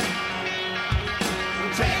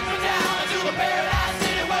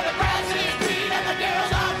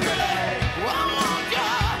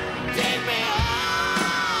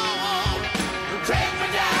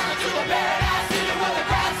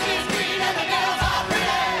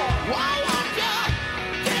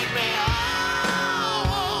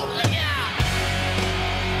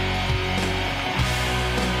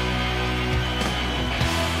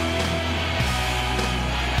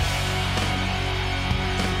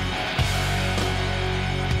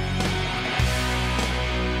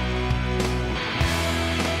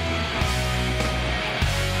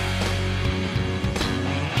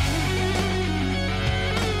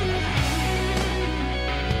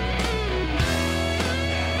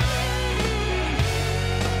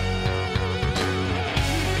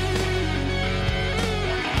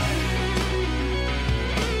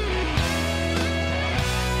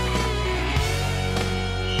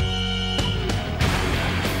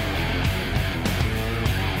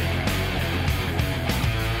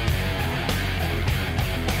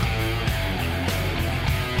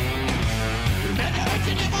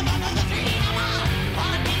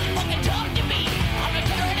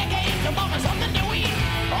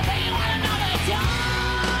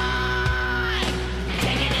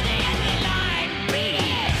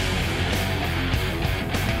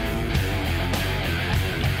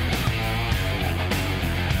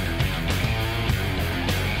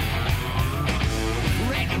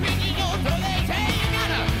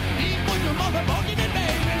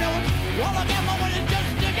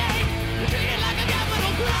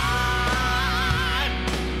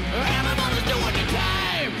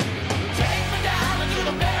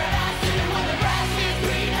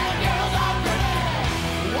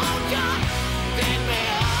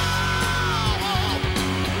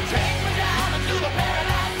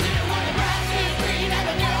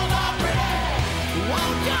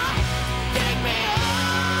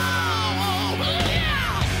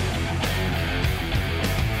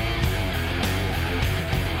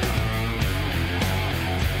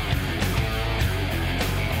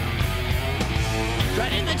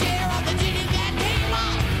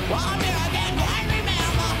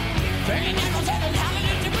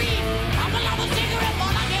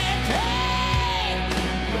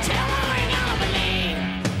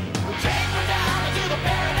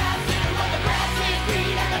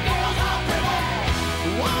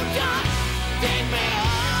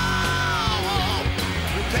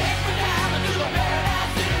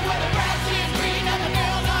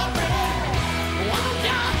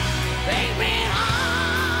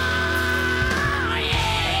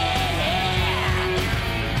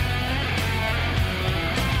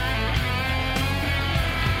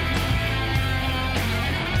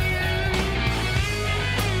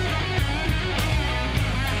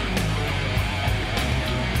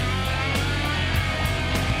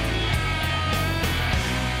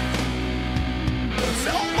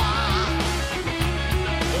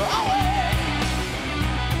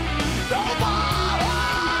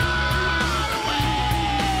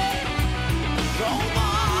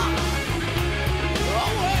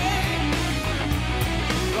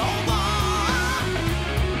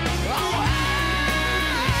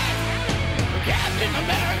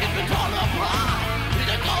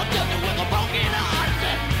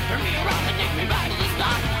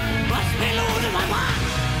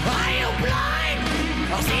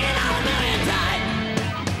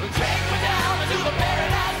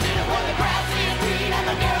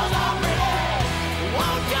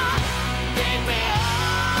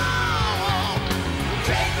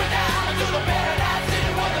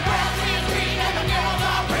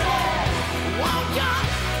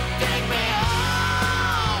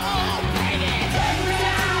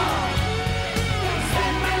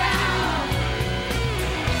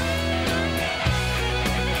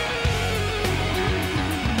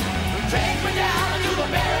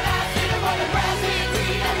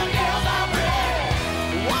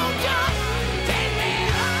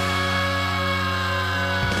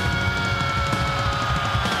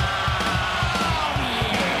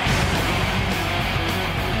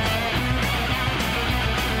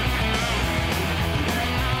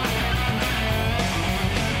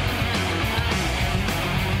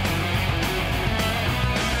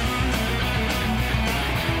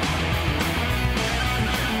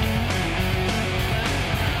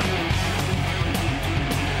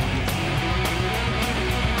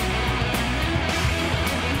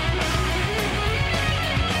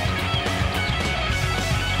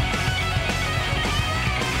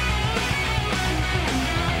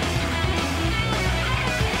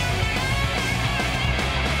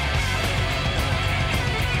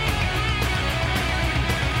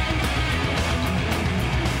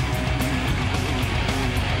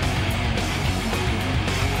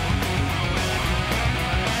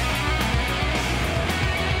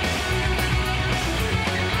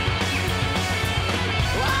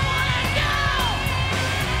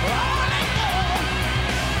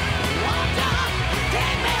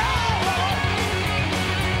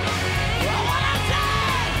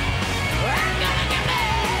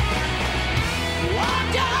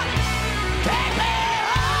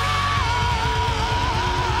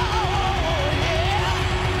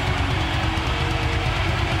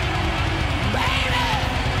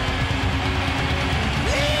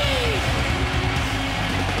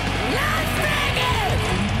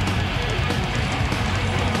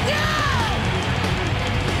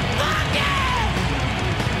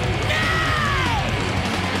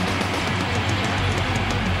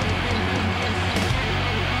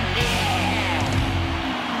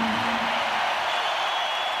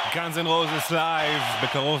 Guns N' Roses לייב,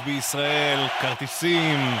 בקרוב בישראל,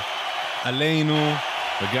 כרטיסים עלינו,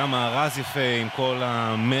 וגם הארז יפה עם כל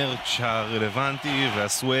המרץ' הרלוונטי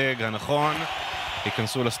והסווג הנכון.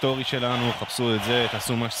 היכנסו לסטורי שלנו, חפשו את זה,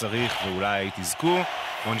 תעשו מה שצריך ואולי תזכו.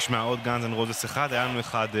 בואו נשמע עוד Guns N' Roses אחד, היה לנו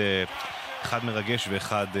אחד מרגש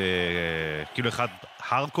ואחד, כאילו אחד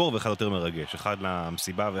הארדקור ואחד יותר מרגש, אחד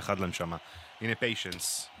למסיבה ואחד לנשמה. הנה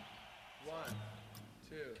Patience.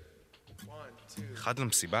 אחד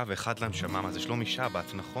למסיבה ואחד לנשמה, מה זה שלומי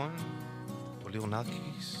שבת, נכון? פוליר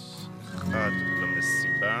נרקיס, אחד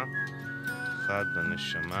למסיבה, אחד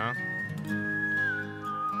לנשמה.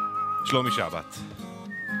 שלומי שבת,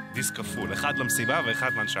 דיסק כפול, אחד למסיבה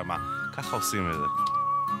ואחד לנשמה, ככה עושים את זה.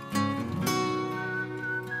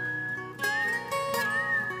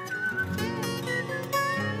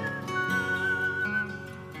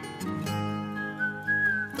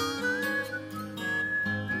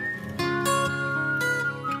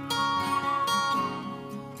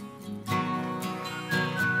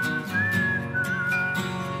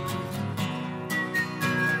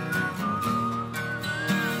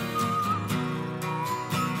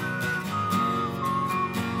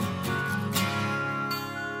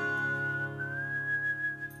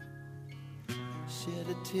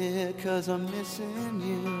 Cause I'm missing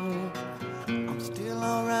you. I'm still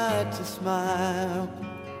alright to smile.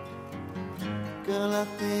 Girl, I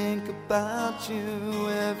think about you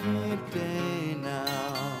every day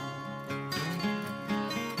now.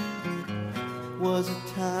 Was a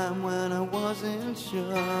time when I wasn't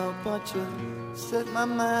sure, but you set my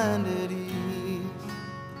mind at ease.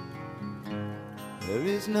 There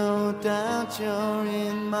is no doubt you're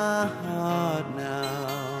in my heart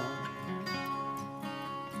now.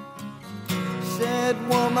 Said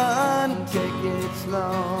woman, take it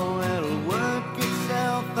slow, it'll work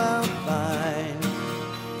itself out fine.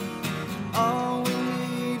 All we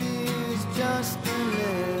need is just a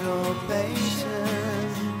little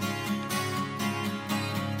patience.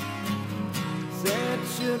 Said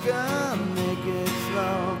sugar, make it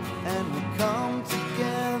slow, and we come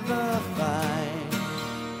together fine.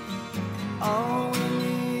 All we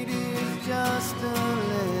need is just a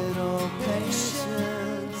little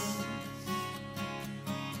patience.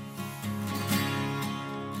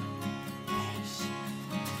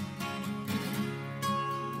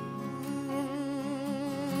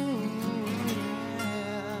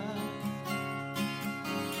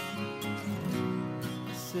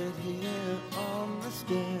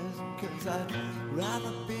 'cause I'd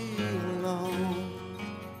rather be alone.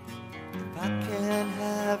 If I can't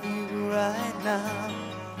have you right now,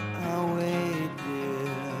 I'll wait,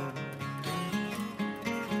 dear.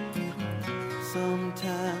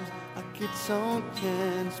 Sometimes I get so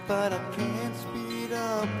tense, but I can't speed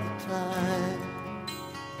up the time.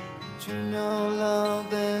 But you know, love,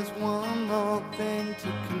 there's one more thing to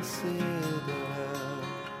consider.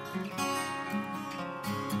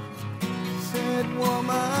 Said,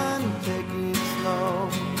 woman, take it slow,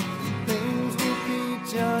 things will be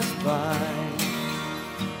just fine.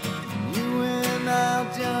 You and I'll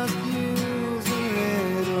just use a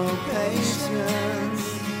little patience.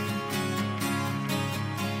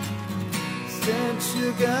 Said,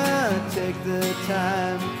 sugar, take the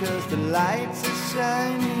time, 'cause the lights are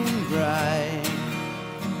shining bright.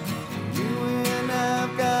 You and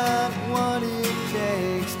I've got what it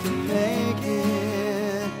takes to make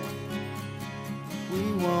it. We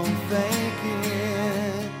won't fake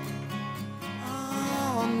it.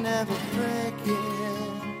 I'll never break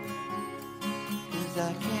it, 'cause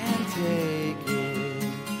I can't take it.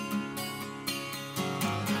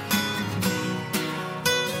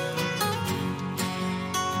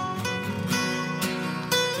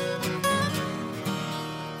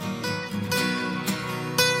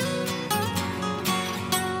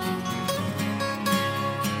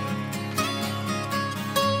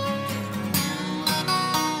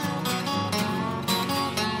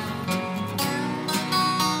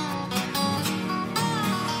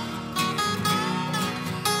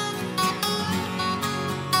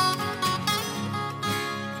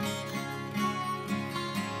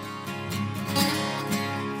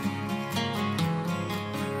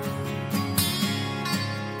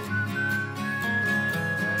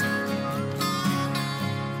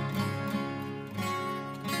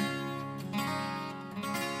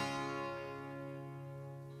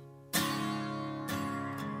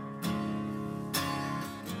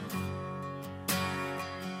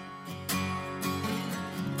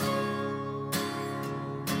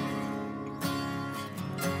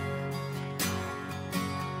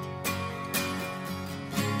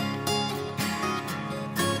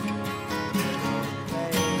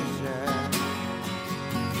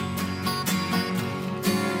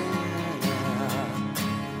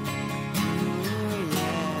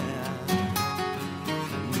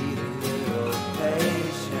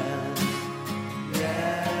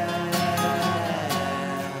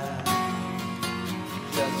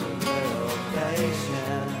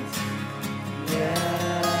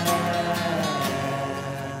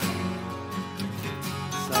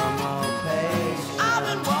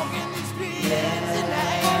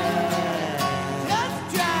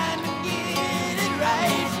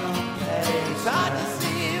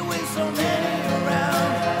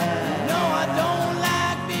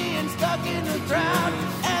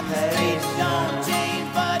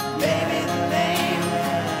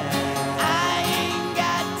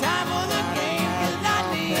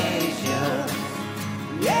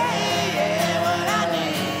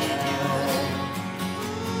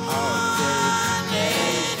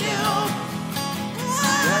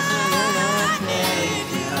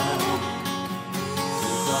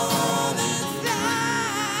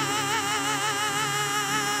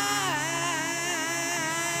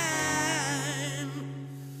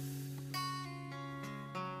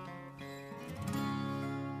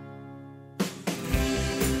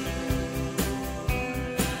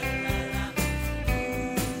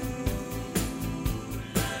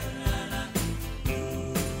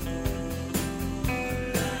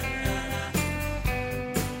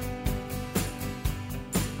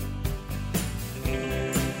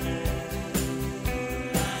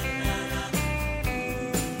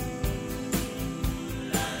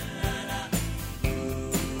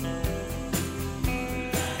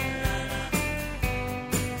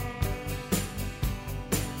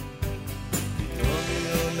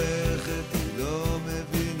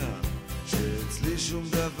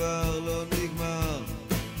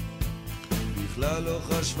 לא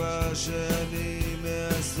חשבה שאני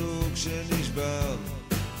מהסוג שנשבר.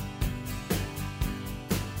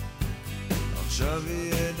 עכשיו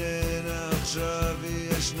היא איננה, עכשיו היא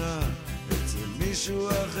ישנה, אצל מישהו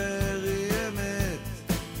אחר היא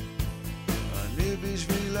אמת. אני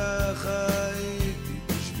בשבילה חייתי,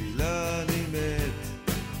 בשבילה אני מת.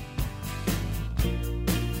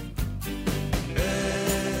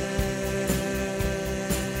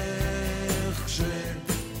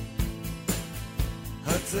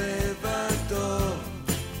 הצבע טוב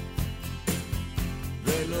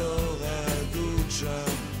ולא רדוד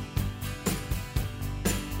שם,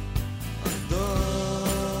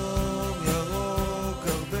 אדום ירוק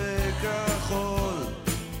הרבה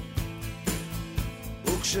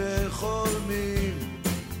וכשחולמים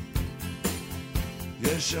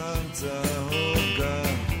יש שם צהוב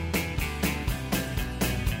גם.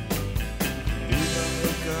 היא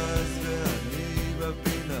במרכז ואני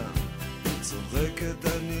בפינה, צוחקת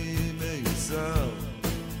אני מיוסר,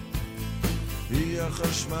 היא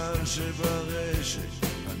החשמל שברשת,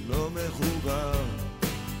 אני לא מחובר.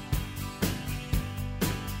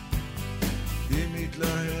 היא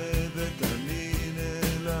מתלהבת, אני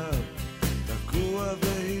נעלב, תקוע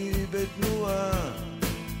והיא בתנועה,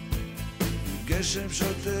 גשם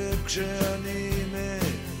שוטף כשאני מת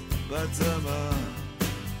בצמא.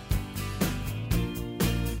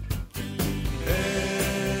 איך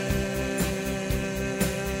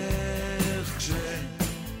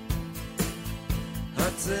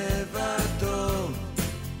כשהצבע טוב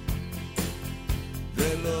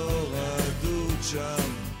ולא רדוד שם,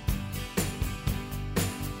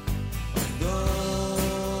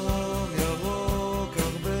 אדום ירוק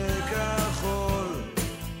הרבה כחול,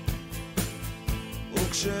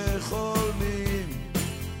 וכשחולמים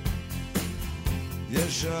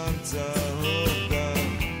יש שם צהוב גם.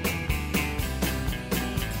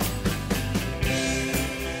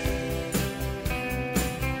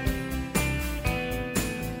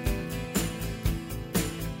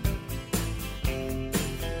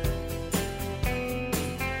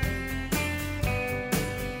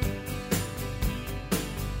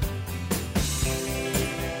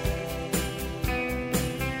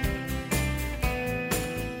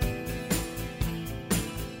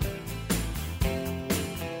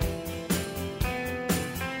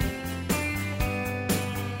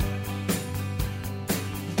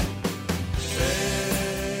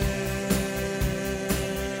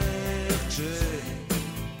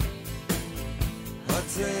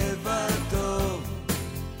 הצבע טוב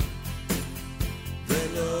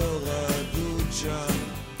ולא רדוד שם,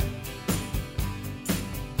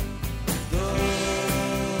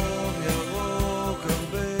 אדום ירוק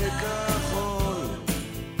הרבה כחול,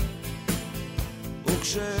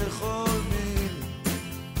 וכשחולמים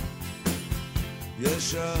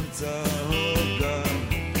יש שם צהוב גם.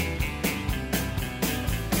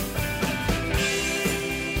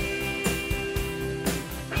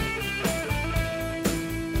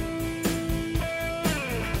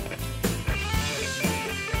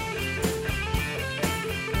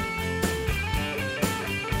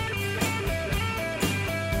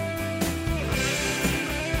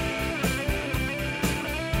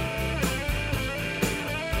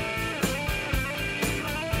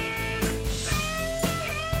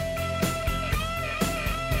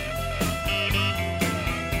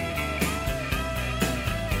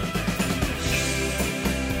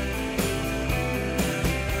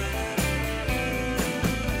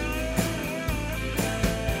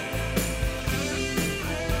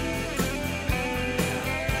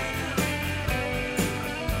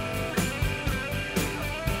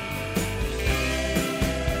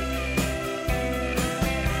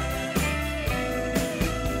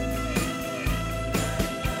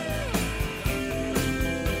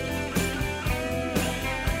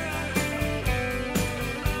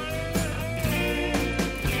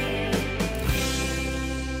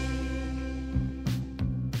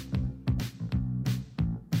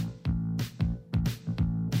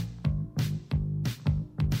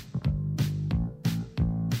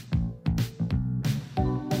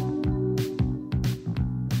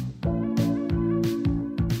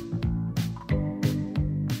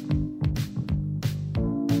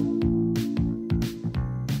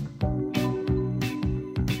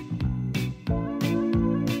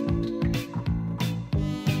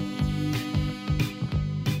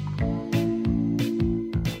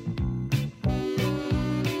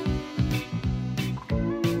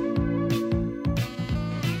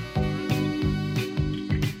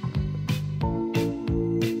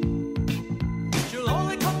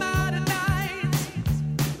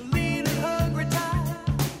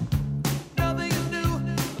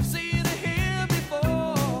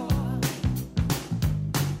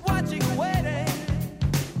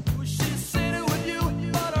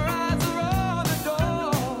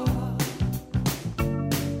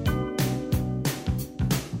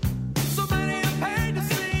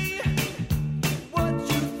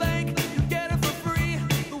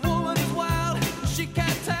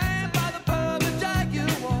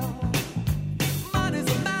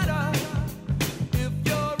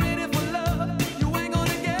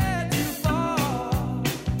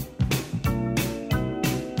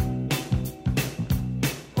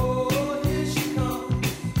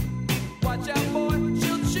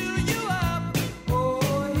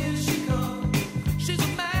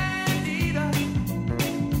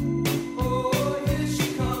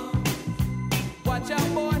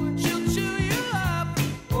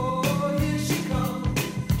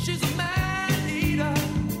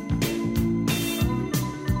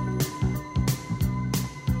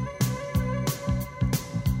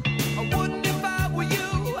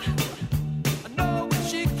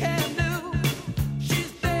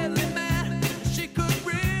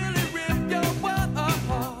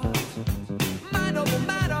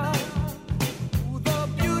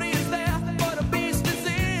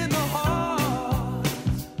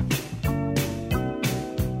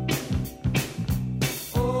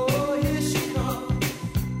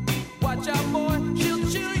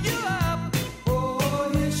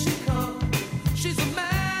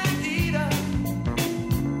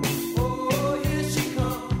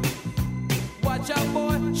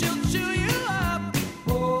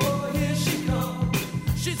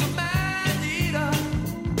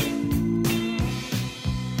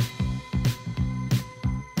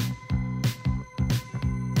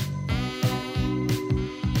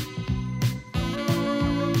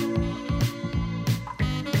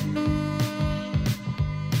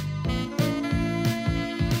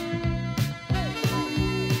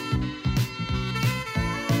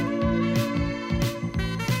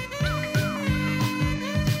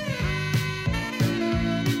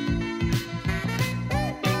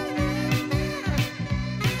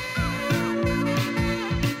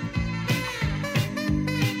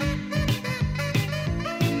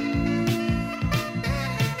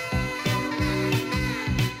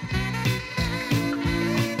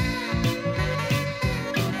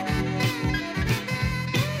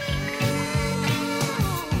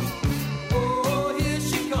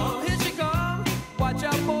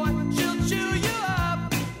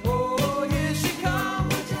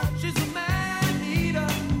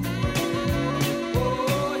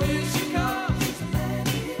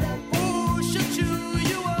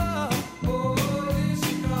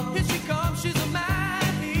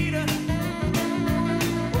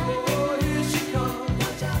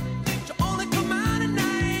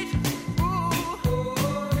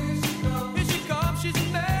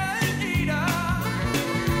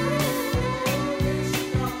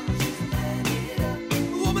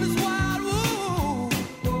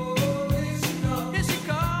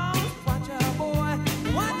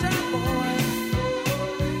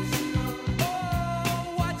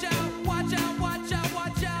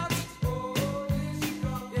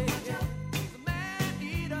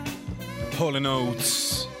 Hall &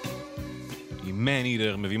 Oates עם Man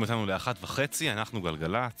Eater מביאים אותנו ל1:30, אנחנו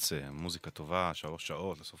גלגלץ, מוזיקה טובה,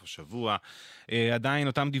 שעות לסוף השבוע. עדיין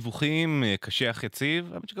אותם דיווחים, קשה אך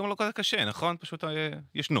יציב, אבל שגם לא כזה קשה, נכון? פשוט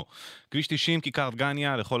ישנו. כביש 90, כיכר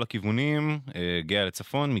דגניה, לכל הכיוונים, גאה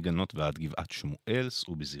לצפון, מגנות ועד גבעת שמואל,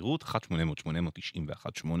 סעו בזהירות,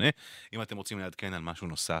 1-800-891-8, אם אתם רוצים לעדכן על משהו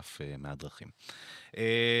נוסף מהדרכים.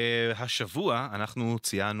 השבוע אנחנו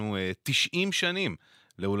ציינו 90 שנים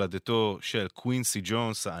להולדתו של קווינסי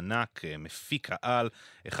ג'ונס הענק, מפיק העל,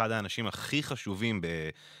 אחד האנשים הכי חשובים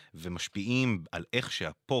ומשפיעים על איך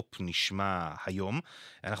שהפופ נשמע היום.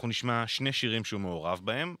 אנחנו נשמע שני שירים שהוא מעורב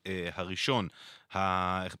בהם. הראשון,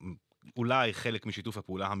 אולי חלק משיתוף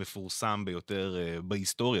הפעולה המפורסם ביותר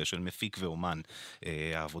בהיסטוריה של מפיק ואומן,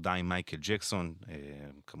 העבודה עם מייקל ג'קסון,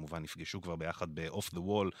 כמובן נפגשו כבר ביחד ב-Off the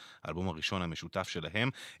Wall, האלבום הראשון המשותף שלהם.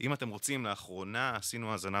 אם אתם רוצים, לאחרונה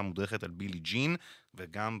עשינו האזנה מודרכת על בילי ג'ין,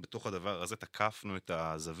 וגם בתוך הדבר הזה תקפנו את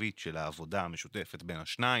הזווית של העבודה המשותפת בין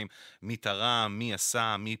השניים, מי תרם, מי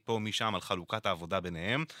עשה, מי פה, מי שם, על חלוקת העבודה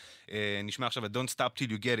ביניהם. נשמע עכשיו את Don't Stop Till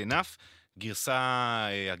You Get Enough,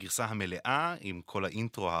 הגרסה המלאה עם כל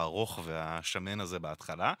האינטרו הארוך והשמן הזה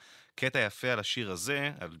בהתחלה. קטע יפה על השיר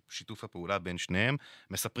הזה, על שיתוף הפעולה בין שניהם,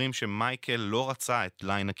 מספרים שמייקל לא רצה את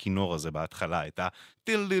ליין הכינור הזה בהתחלה, את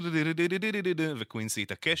וקווינסי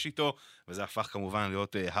התעקש איתו, וזה הפך כמובן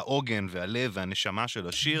להיות העוגן והלב והנשמה של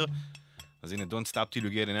השיר. אז הנה Don't Stop Till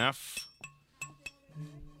You Get Enough.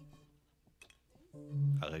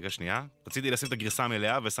 הרגע שנייה, רציתי לשים את הגרסה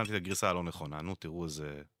המלאה ושמתי את הגרסה הלא נכונה. נו, תראו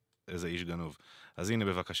איזה איש גנוב. אז הנה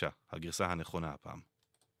בבקשה, הגרסה הנכונה הפעם.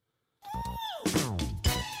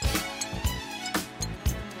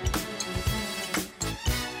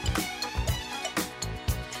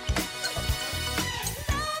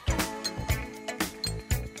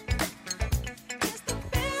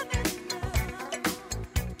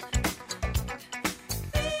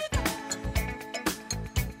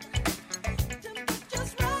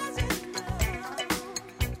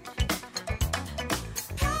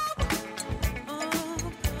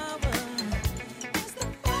 Oh, power is the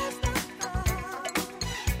first of all.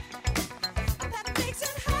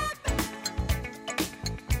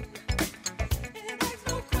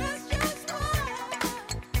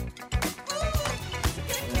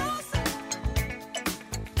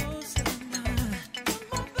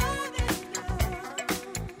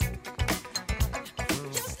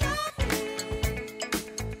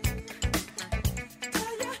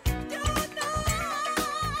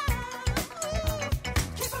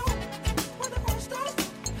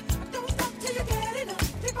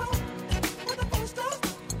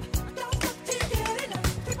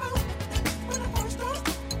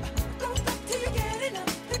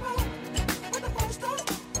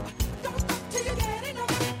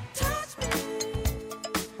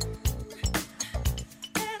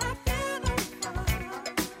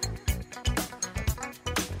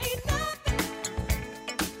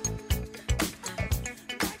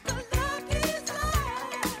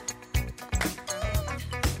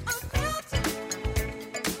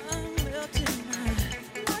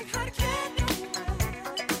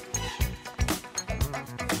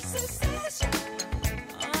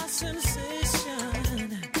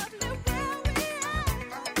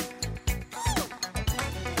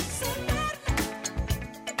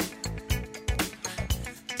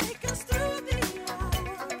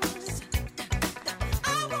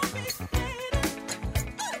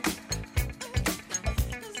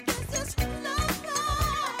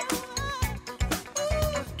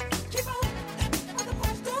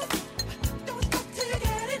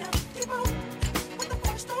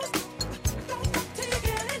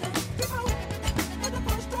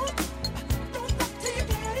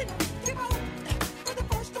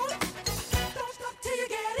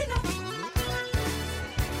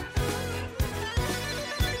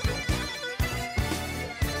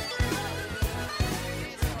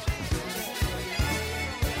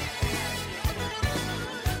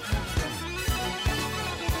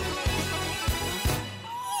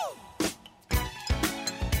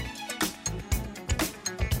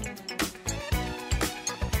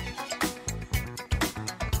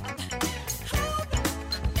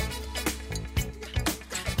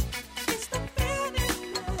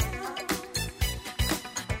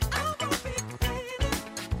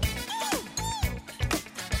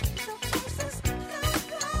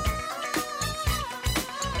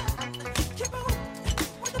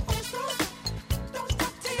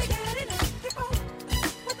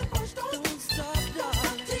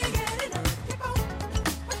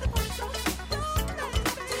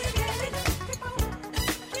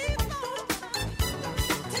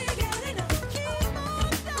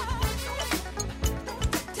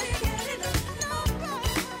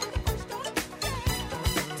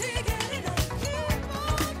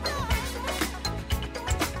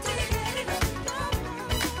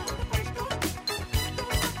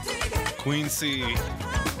 קווינסי,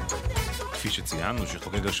 כפי שציינו,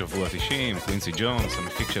 שחוגג השבוע 90, קווינסי ג'ונס,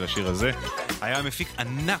 המפיק של השיר הזה, היה מפיק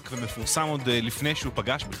ענק ומפורסם עוד לפני שהוא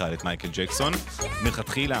פגש בכלל את מייקל ג'קסון.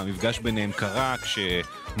 מלכתחילה המפגש ביניהם קרה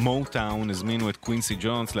כשמוטאון הזמינו את קווינסי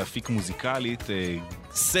ג'ונס להפיק מוזיקלית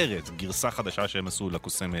סרט, גרסה חדשה שהם עשו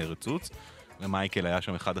לקוסם רצוץ, ומייקל היה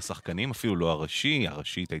שם אחד השחקנים, אפילו לא הראשי,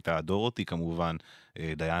 הראשית הייתה דורותי כמובן,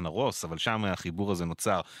 דיאנה רוס, אבל שם החיבור הזה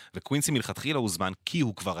נוצר, וקווינסי מלכתחילה הוזמן כי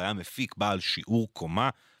הוא כבר היה מפיק בעל שיעור קומה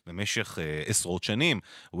במשך עשרות שנים.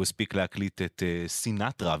 הוא הספיק להקליט את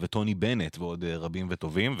סינטרה וטוני בנט ועוד רבים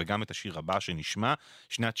וטובים, וגם את השיר הבא שנשמע,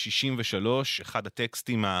 שנת 63, אחד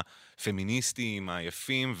הטקסטים הפמיניסטיים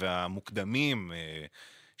היפים והמוקדמים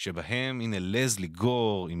שבהם, הנה לזלי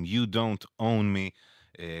גור עם You Don't Own Me,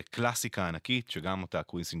 קלאסיקה ענקית שגם אותה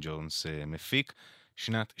קווינסי ג'ונס מפיק,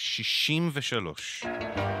 שנת 63.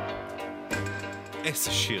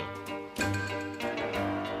 איזה שיר.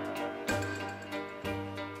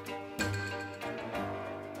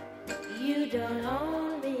 You don't own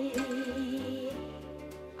me,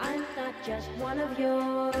 I'm not just one of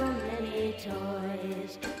your many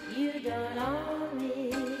toys. You don't own me,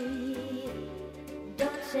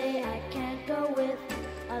 don't say I can't go with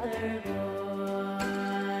other boys.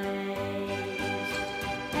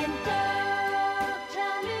 And don't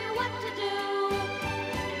tell me what to do,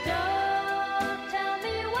 don't tell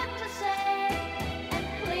me what to say. And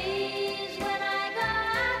please, when I go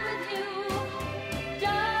out with you,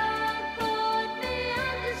 don't put me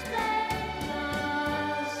on display,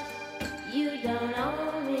 'cause you don't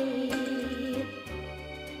own me.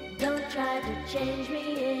 Don't try to change me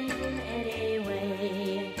in any way.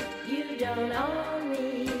 You don't own me.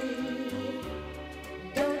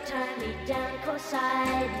 Don't tie me down, 'cause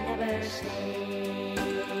I'd never stay.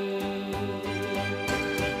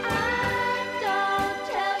 I don't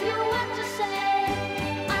tell you what to say,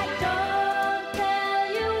 I don't tell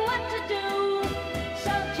you what to do,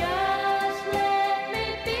 so just let me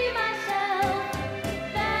be myself,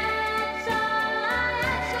 that's all I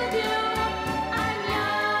ask of you. I'm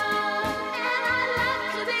young and I love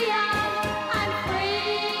to be young, I'm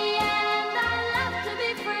free and I love to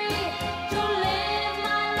be free, to live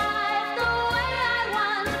my life the way I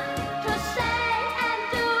want, to say and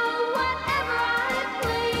do whatever I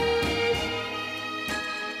please.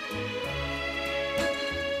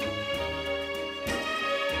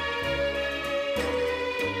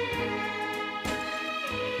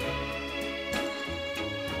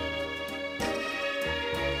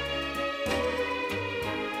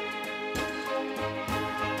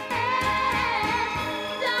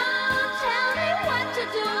 Don't tell me what to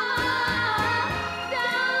do,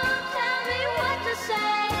 don't tell me what to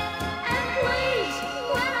say, and please,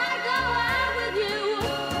 when I go out with you,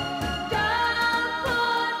 don't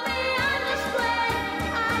put me on display.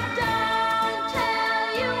 I don't tell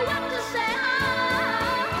you what to say,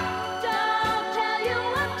 don't tell you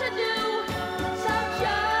what to do, so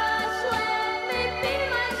just let me be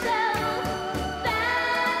myself,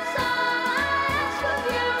 that's all I ask of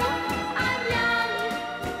you. I'm young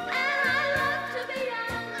and I love to be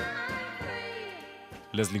young, I'm free.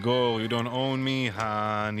 לזלי גור, You Don't Own Me,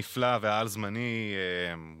 הנפלא והעל זמני,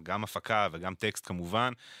 גם הפקה וגם טקסט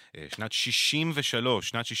כמובן, שנת 63,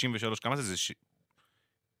 שנת 63, כמה זה?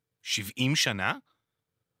 70 שנה?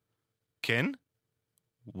 כן?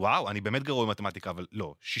 וואו, אני באמת גרוע במתמטיקה, אבל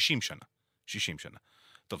לא, 60 שנה. 60 שנה.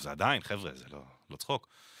 טוב, זה עדיין, חבר'ה, זה לא צחוק.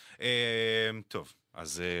 טוב,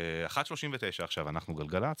 אז 1:39 עכשיו, אנחנו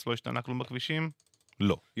גלגלץ, לא השתנה כלום בכבישים?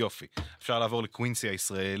 לא, יופי. אפשר לעבור לקווינסי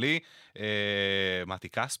הישראלי, מתי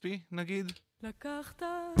כספי נגיד? לקחת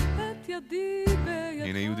את ידי בידך,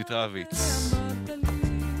 הנה יהודית רביץ. ואמרת לי,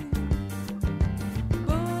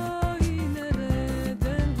 בואי נרד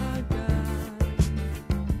אל הגן.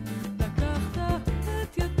 לקחת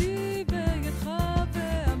את ידי בידך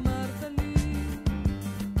ואמרת לי,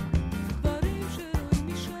 דברים שרואים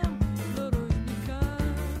משם לא רואים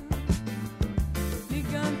מכאן.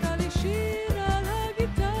 ניגנת לי שיר על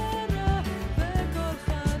הגיטרה וקולך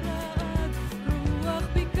רעד, רוח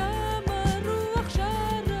בי כמה רוח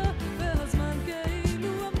שרה, והזמן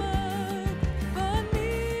כאילו עמד, ואני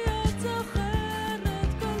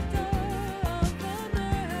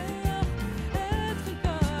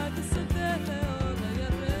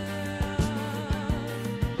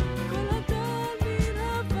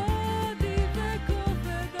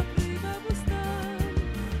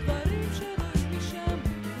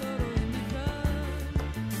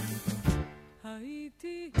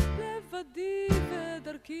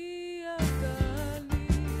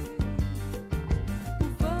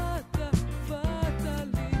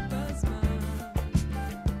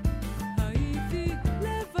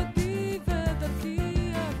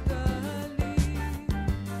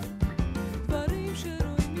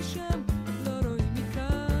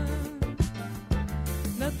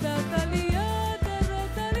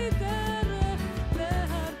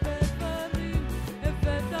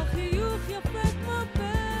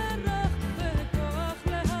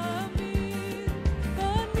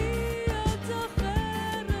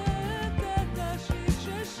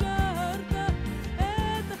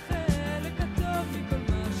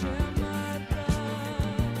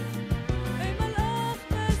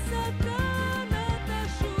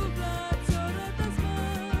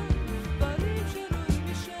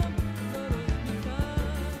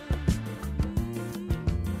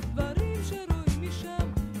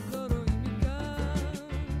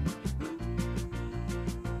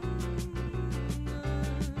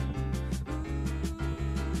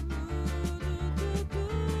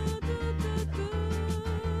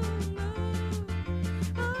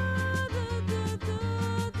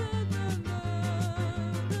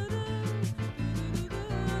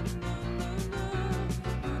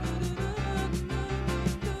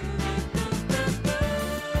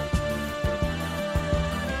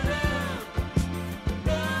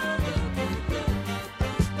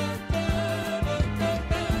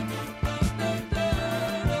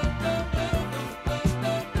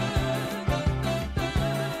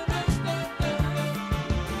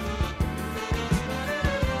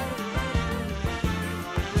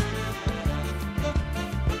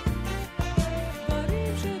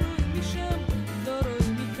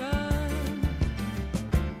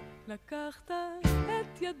לקחת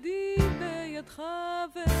את ידי בידך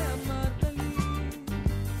ואמרת לי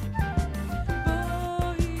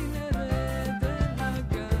בואי נרד אל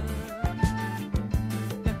הגן.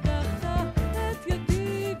 לקחת את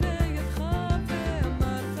ידי בידך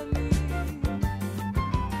ואמרת לי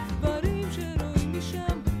דברים שרואים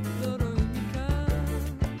משם לא רואים מכאן.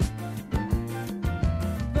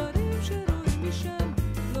 דברים שרואים משם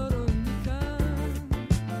לא רואים מכאן.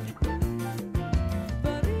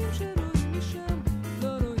 דברים שרואים משם לא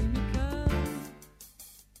רואים מכאן.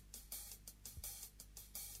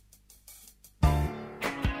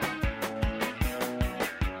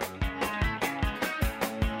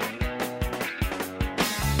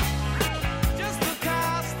 Just a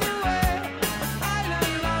castaway, an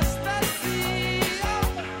island lost at sea.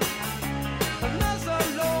 Another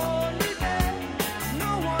lonely day,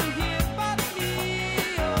 no one here but me.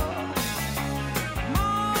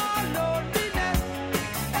 More loneliness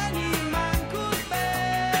any man could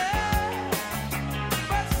bear.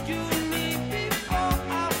 Rescue me before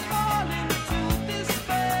I fall into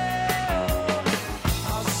despair.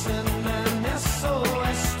 I'll send an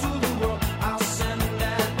SOS to the world. I'll send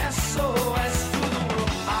an SOS to the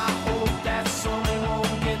world. I hope that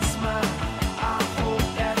someone gets mine. I hope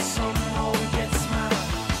that someone gets mine.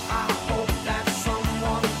 I hope that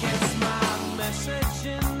someone gets my message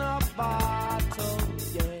in a bottle,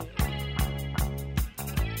 yeah.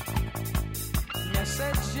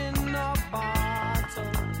 Message in a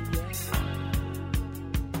bottle, yeah.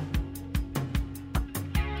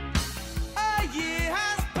 A year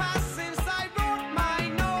has passed since I wrote my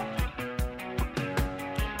note.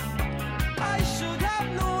 I should have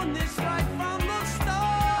known this right from the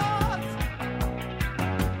start.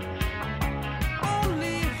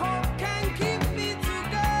 Only hope can keep me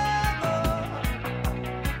together.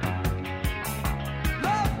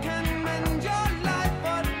 Love can mend your life,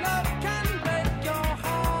 but love can break your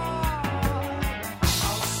heart.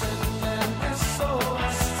 I'll send an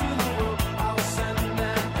SOS to the world. I'll send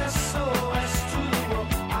an SOS to the world.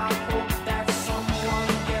 I hope that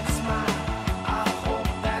someone gets mine. I hope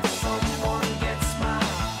that someone gets mine.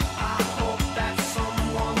 I hope that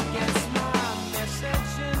someone gets my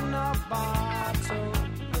message in a bottle.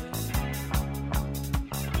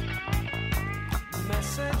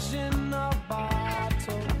 Message in a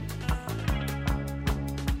bottle.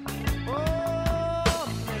 Oh,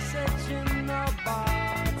 message in a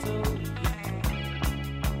bottle.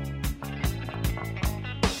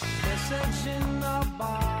 Message in a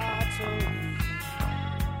bottle.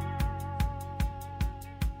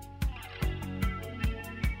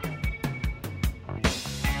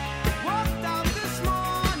 Walked out this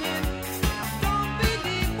morning, don't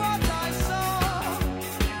believe what I saw.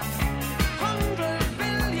 100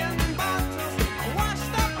 billion bottles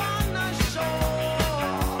washed up on the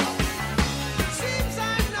shore. Seems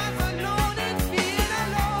I'm not alone in being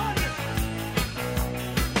alone.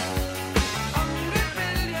 100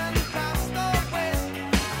 billion castaways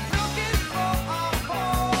looking for a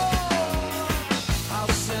home.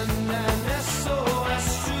 I'll send an SOS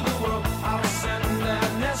to the world. I'll send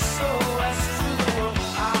an SOS to the world.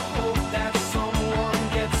 I hope that someone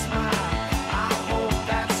gets mine. I hope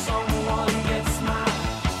that someone gets mine.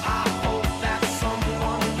 I hope that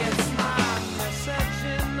someone gets mine. Message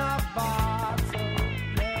in a bottle,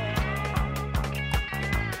 yeah.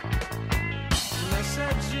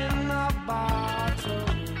 Message in a bottle.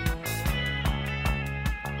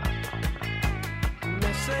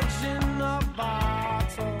 Message in a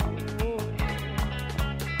bottle.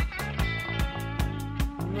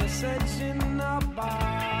 Message in a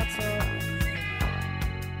bottle.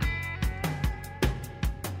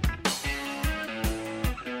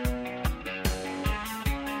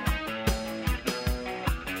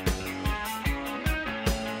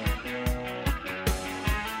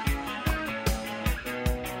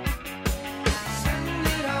 Send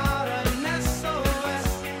it out an SOS.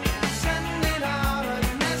 Send it out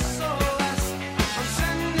an SOS. I'm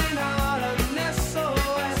sending out an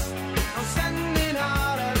SOS. I'm sending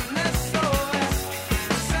out an SOS.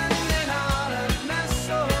 Sending out an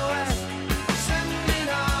SOS. Sending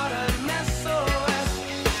out an SOS. Sending out an SOS.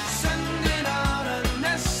 Sending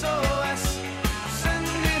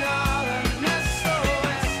out an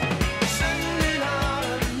SOS. Sending out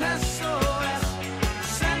an SOS.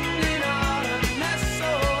 Sending out an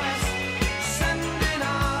SOS. Sending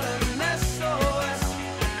out an SOS.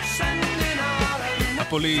 Sending out an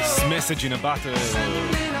הפוליס, Message in a Bottle,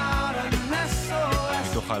 Sending out an SOS.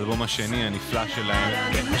 מתוך האלבום השני הנפלא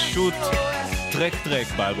שלהם, פשוט טרק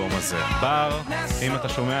באלבום הזה. בר, אם אתה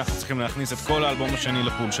שומע, אנחנו צריכים להכניס את כל האלבום השני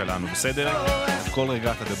לפול שלנו, בסדר? כל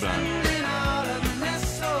רגע אתה דבלן. Sending out an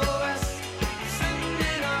SOS.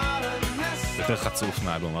 יותר חצוף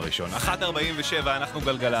מהאלבום הראשון. 1:47, אנחנו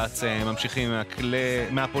גלגלצ, ממשיכים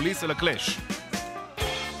מהפוליס אל הקלאש.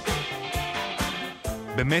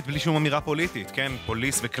 באמת בלי שום אמירה פוליטית, כן?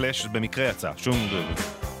 פוליס וקלאש במקרה יצא, שום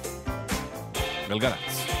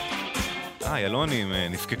גלגלצ. ילונים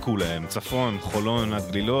נפקקו להם, צפון, חולון,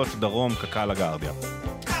 עד גלילות, דרום, קק"ל הגרדיה.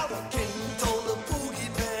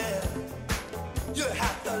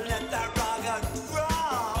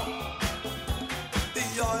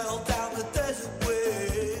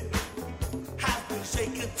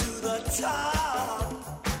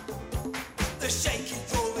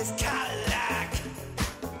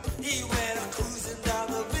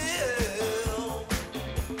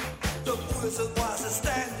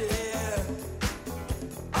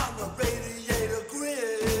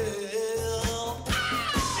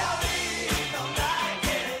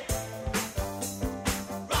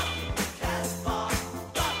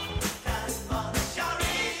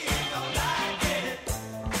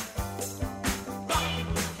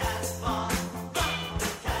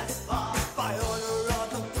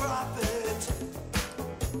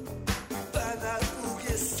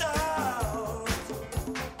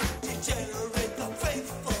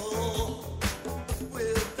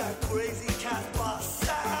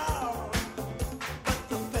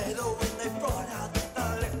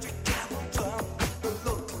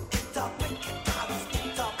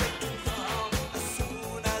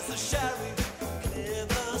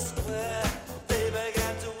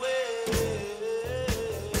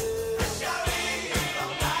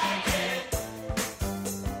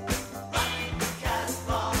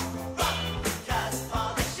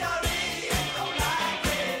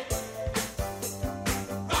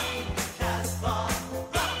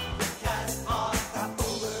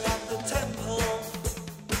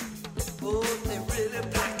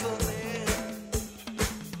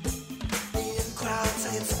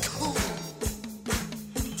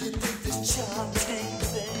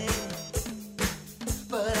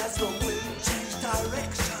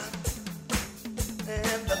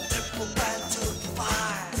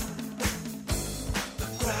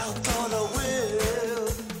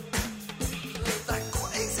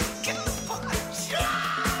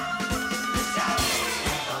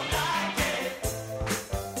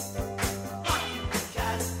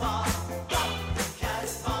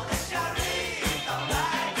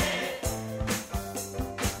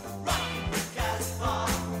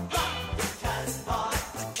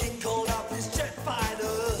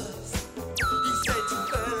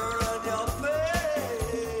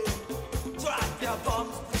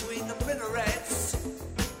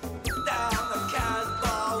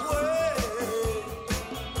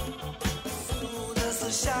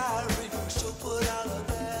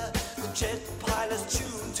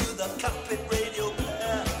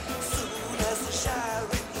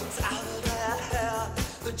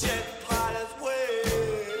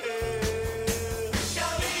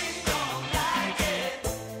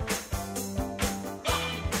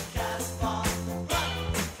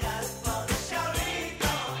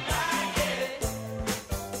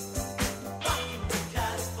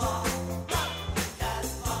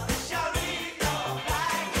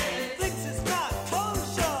 Thinks it's not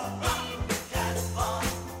kosher.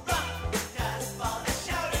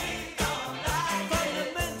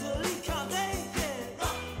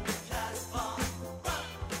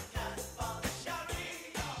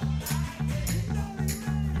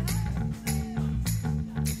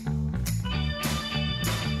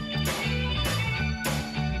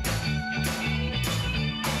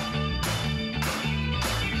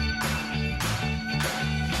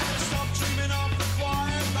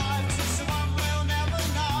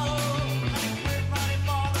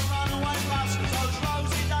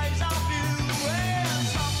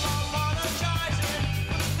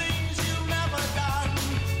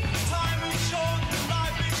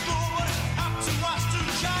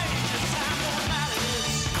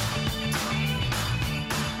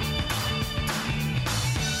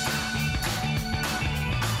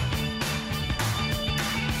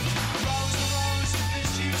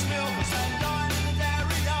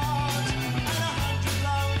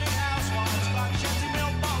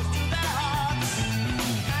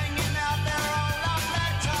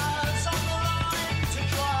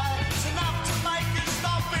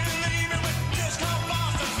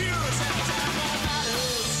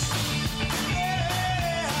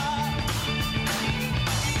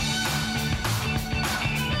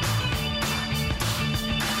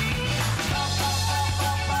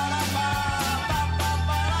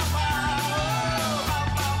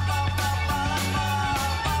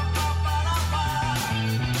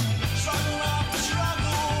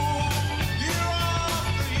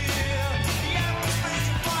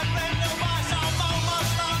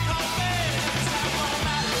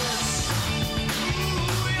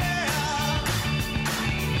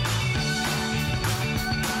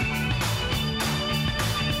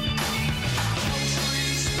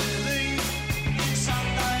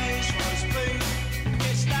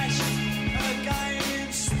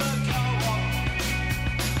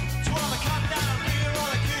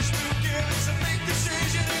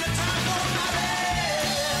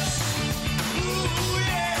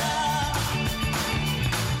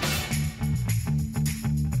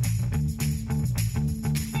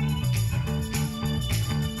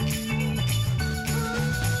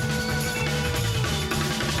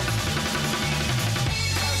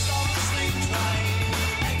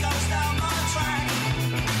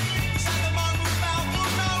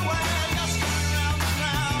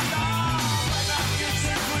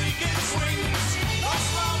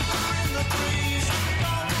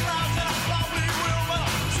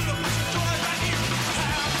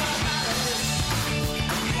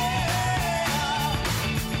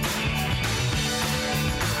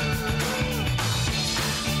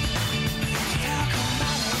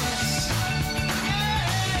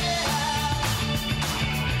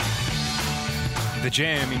 The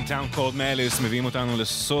Jam עם Town Called Malice מביאים אותנו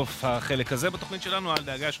לסוף החלק הזה בתוכנית שלנו. על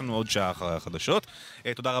דאגה, יש לנו עוד שעה אחרי החדשות.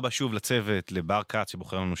 תודה רבה שוב לצוות, לבר קאץ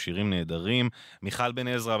שבוחר לנו שירים נהדרים, מיכל בן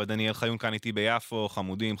עזרא ודניאל חיון כאן איתי ביפו,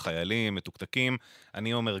 חמודים, חיילים, מתוקתקים.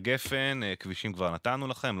 אני עומר גפן, כבישים כבר נתנו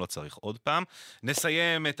לכם, לא צריך עוד פעם.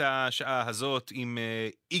 נסיים את השעה הזאת עם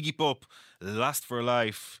איגי פופ, Last for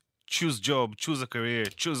Life, Choose Job, Choose a Career,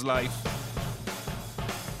 Choose Life.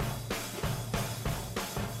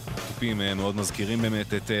 מאוד מזכירים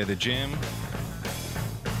באמת את The Jam,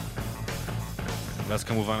 ואז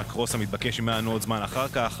כמובן הקרוס המתבקש שמענו עוד זמן אחר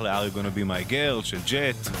כך ל-Are You Gonna Be My Girl של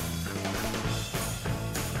ג'ט.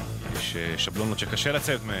 יש שבלונות שקשה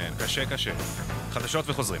לצאת מהן, קשה. חדשות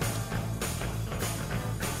וחוזרים.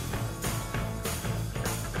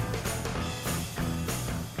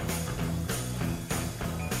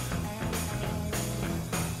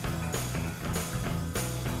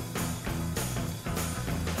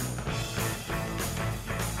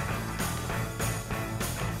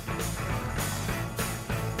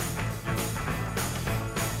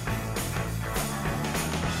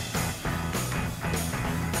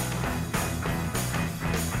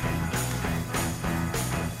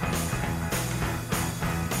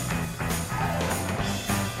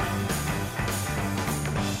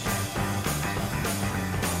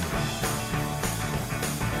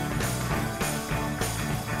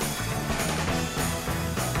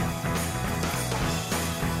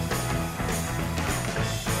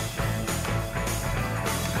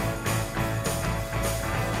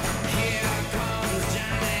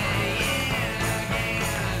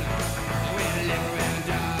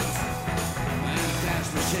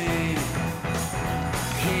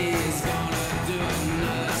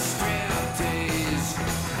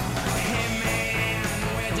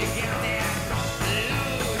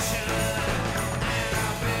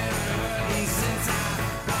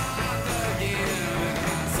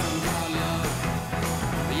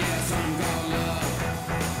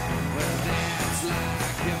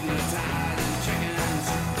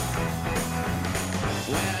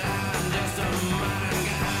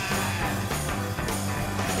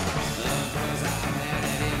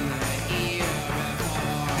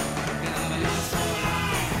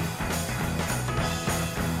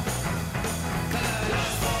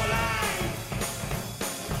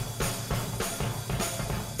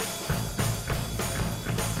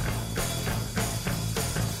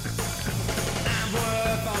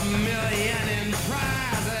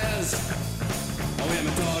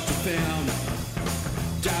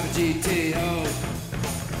 GTO,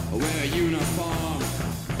 wear a uniform,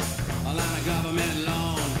 a line of government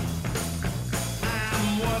loan. I'm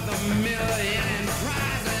worth $1 million in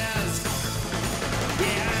prizes.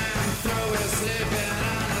 Yeah, I'm through with sleeping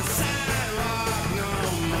on the sidewalk. No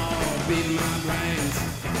more beating my brains.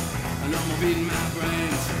 No more beating my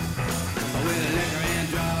brains. With liquor and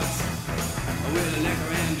drugs. With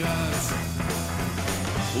liquor and drugs.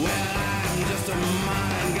 Well, I'm just a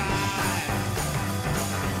modern guy.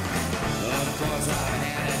 Of course I've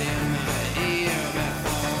had it in my ear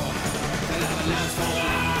before. Could have a lust for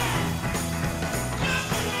life.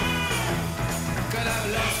 Could have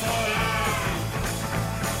a lust for life.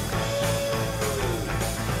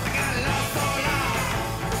 I got a lust for life.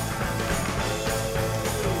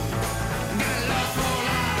 I got a lust for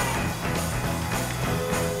life.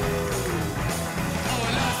 Oh,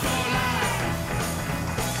 a lust for life.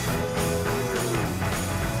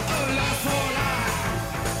 Oh, a lust for life.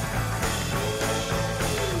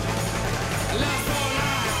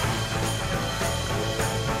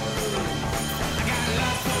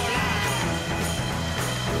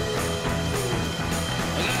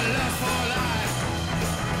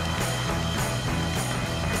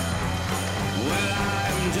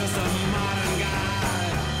 Just a modern guy.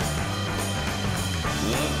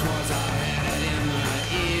 Of course I've had it in my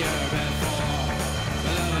ear before.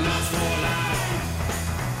 Could have a lust for life.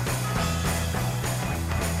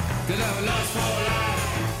 Could have a lust for life.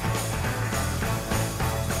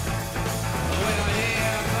 Well,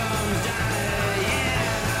 here comes Johnny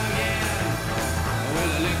again. With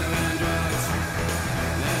the liquor and drugs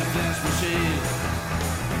and a flesh machine.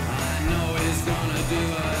 I know he's gonna do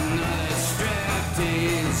another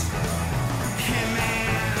striptease. Hey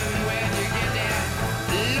man, where'd you get that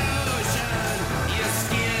lotion? Your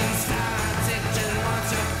skin starts itching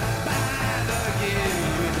once you buy the gear.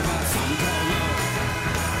 With about some called love.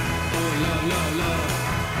 Oh, love, love,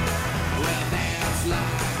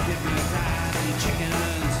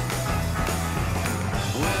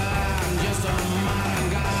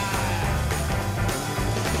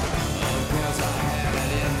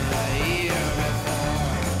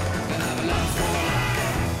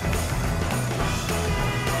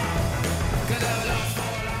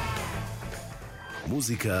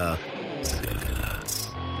 מוזיקה זה גלגלצ.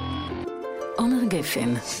 עומר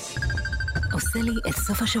גפן עושה לי את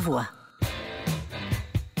סוף השבוע.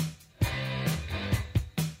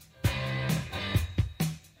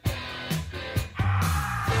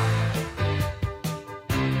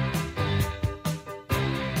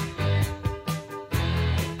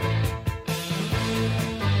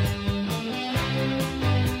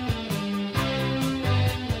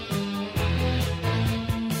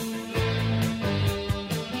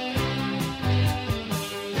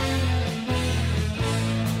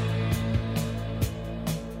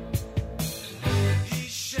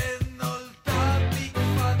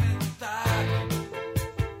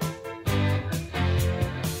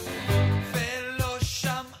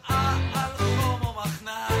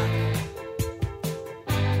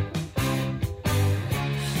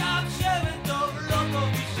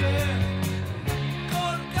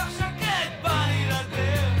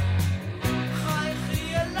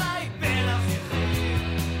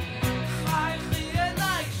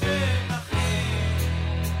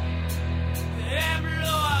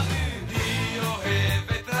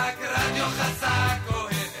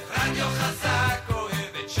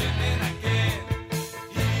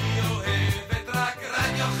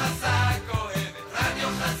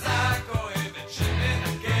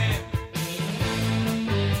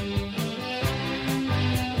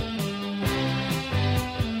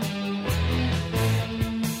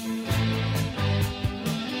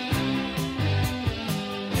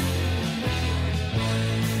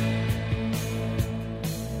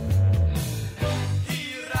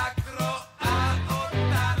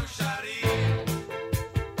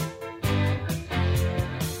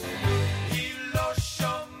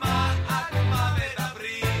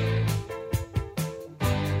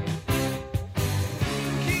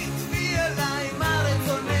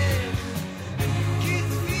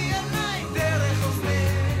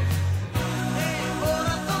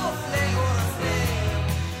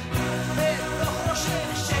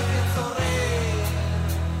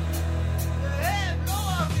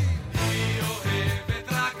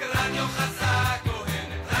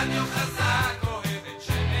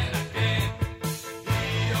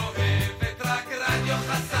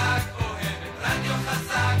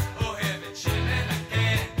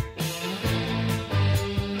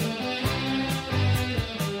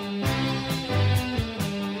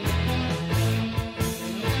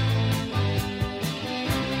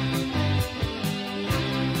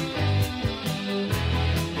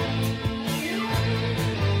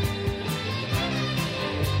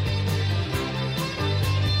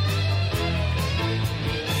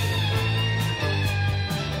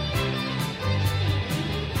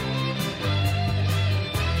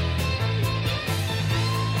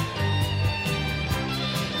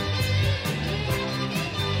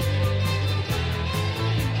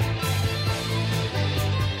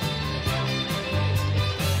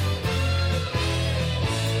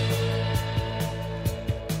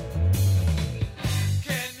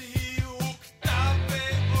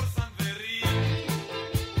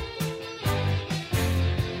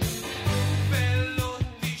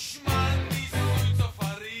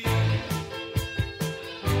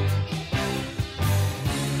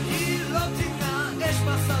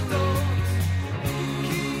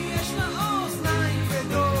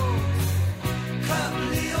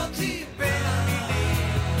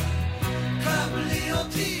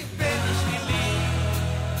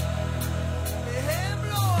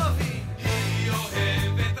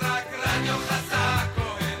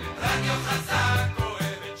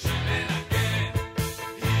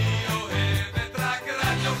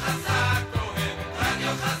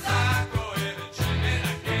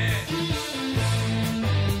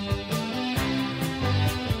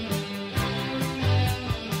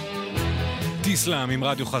 איסלאם עם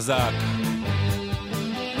רדיו חזק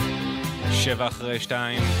 7:02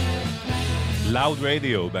 Loud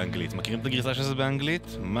Radio באנגלית. מכירים את הגרסה שזה באנגלית?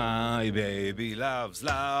 My baby loves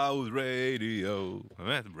loud radio.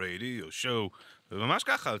 באמת, radio show. וממש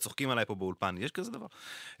ככה, צוחקים עליי פה באולפן. יש כזה דבר.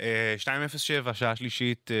 2:07, שעה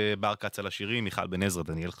שלישית, בר קץ על השירים, מיכל בן עזרא,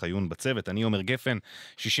 דניאל חיון בצוות. אני עומר גפן,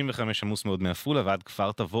 65 עמוס מאוד מעפולה ועד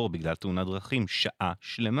כפר תבור בגלל תאונת דרכים. שעה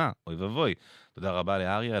שלמה. אוי ובוי. תודה רבה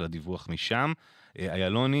לאריה על הדיווח משם.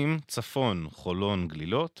 איילונים, צפון, חולון,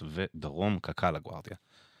 גלילות ודרום קק"ל הגוארדיה.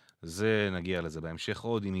 זה נגיע לזה בהמשך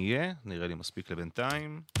עוד אם יהיה, נראה לי מספיק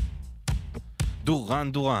לבינתיים.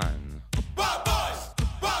 דורן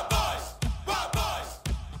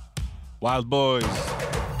ווילד בויז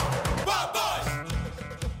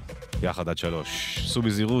יחד עד 3. סעו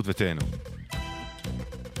בזהירות ותהנו.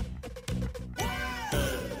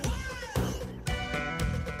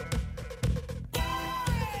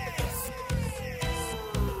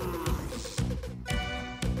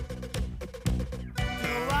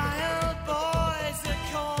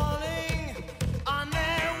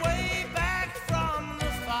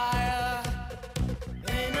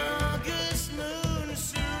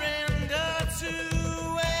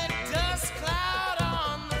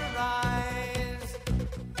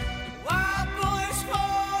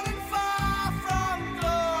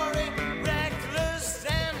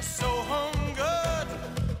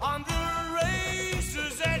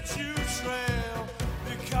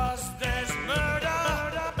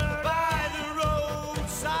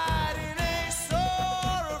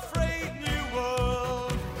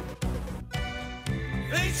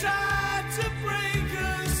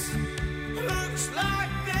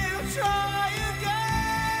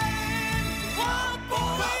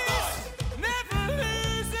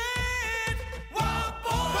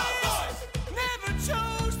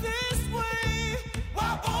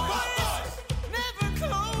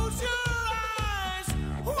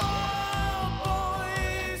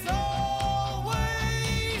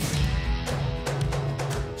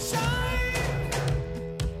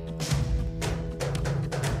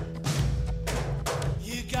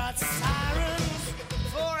 got sirens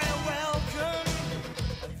for a welcome.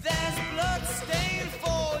 There's blood stain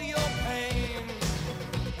for your pain,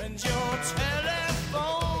 and your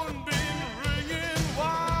telephone been ringing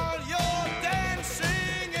while you're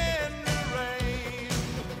dancing in the rain.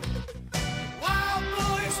 Wild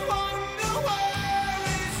boys wonder where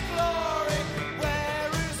is glory,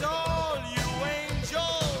 where is all you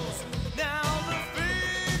angels? Now the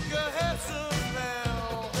figureheads of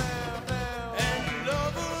hell, and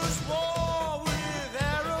lovers war with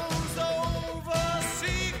arrows over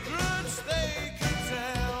secrets they could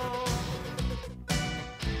tell.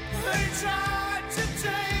 They tried to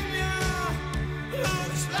tame you,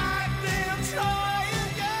 looks like they'll try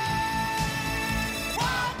again.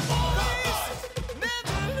 Wild boys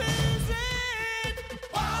never lose it.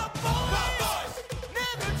 Wild boys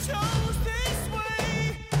never chose this way.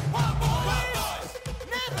 Wild boys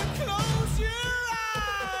never close your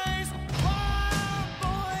eyes. Wild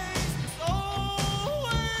boys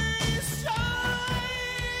always shine.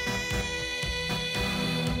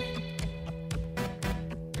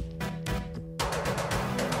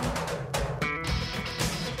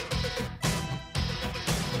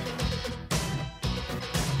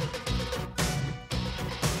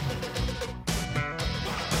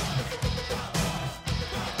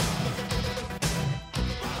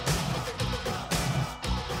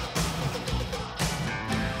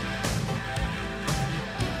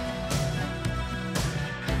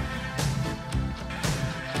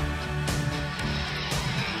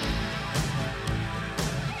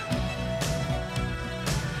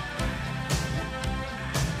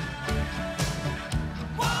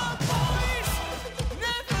 Wild boys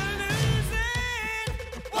never lose it.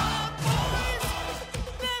 Wild boys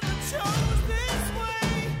never chose this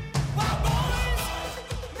way. Wild boys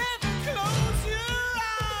never close your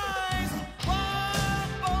eyes.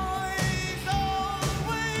 Wild boys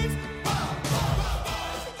always. Wild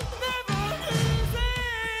boys never lose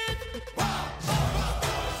it. Wild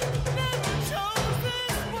boys never chose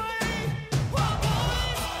this way. Wild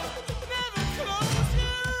boys never close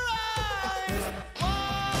your eyes.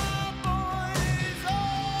 Wild boys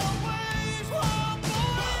always. Wild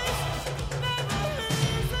boys never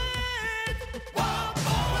lose it. Wild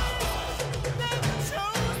boys never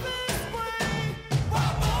chose this way.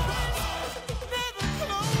 Wild boys never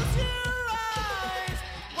close your eyes.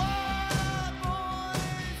 Wild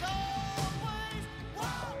boys always.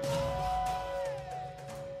 Wild boys.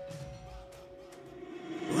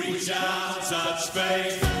 Reach out, touch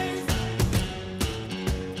faith.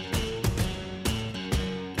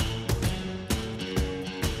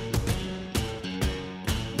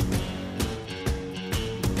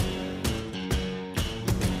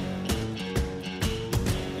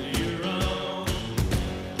 Your own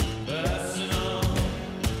personal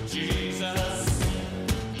Jesus.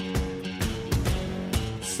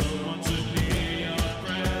 Someone to hear your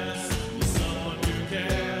prayers, someone who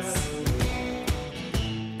cares.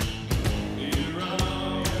 Your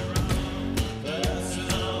own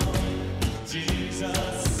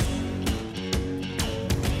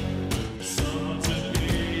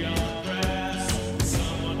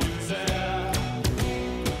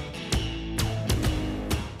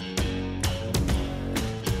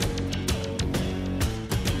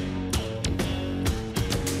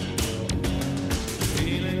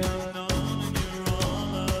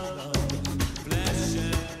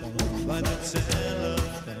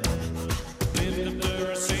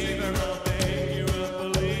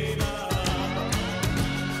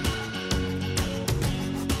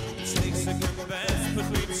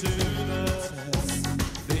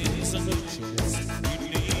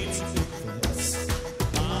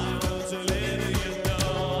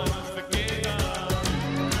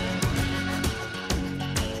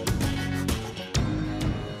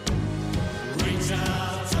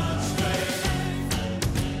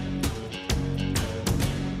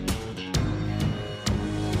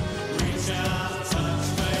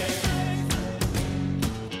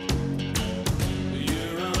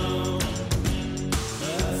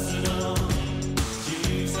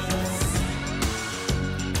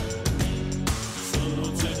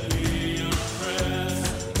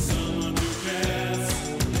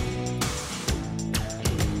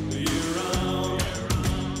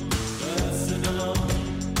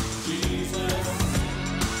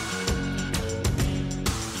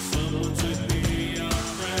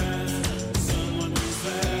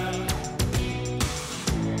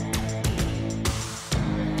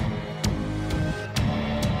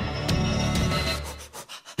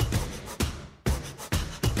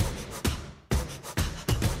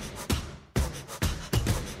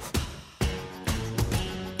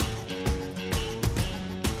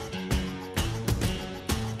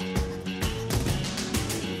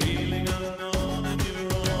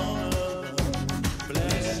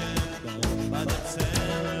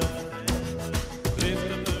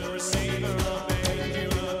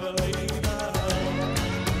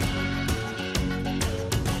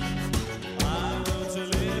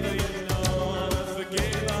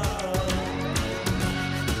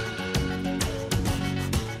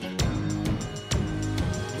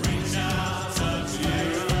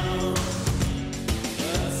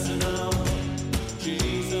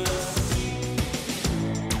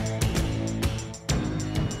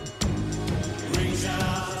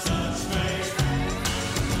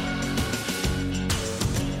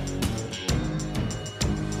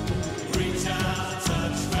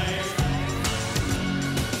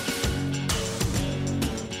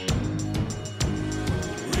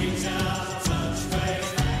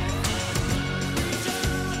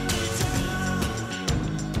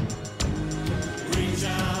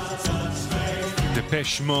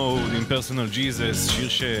דפש מוד עם פרסונל ג'יזוס, שיר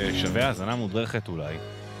ששווה האזנה מודרכת אולי.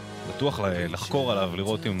 בטוח לחקור עליו,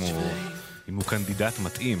 לראות אם הוא קנדידט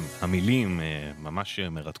מתאים. המילים ממש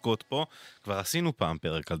מרתקות פה. כבר עשינו פעם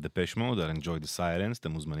פרק על דפש מוד, על Enjoy the Silence,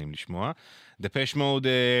 אתם מוזמנים לשמוע. דפש מוד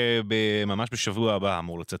ממש בשבוע הבא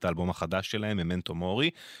אמור לצאת האלבום החדש שלהם, ממנטו מורי.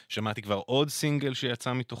 שמעתי כבר עוד סינגל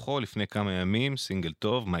שיצא מתוכו לפני כמה ימים, סינגל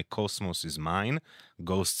טוב, My Cosmos is Mine,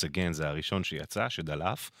 Ghosts Again זה הראשון שיצא,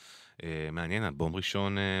 שדלף. מעניין, אלבום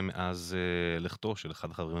ראשון מאז לכתו של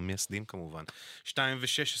אחד החברים המייסדים כמובן. 2:16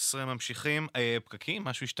 ממשיכים. פקקים,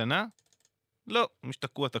 משהו השתנה? לא, מי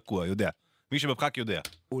שתקוע, יודע. מי שבפקק יודע.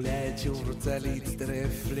 אולי את שוב רוצה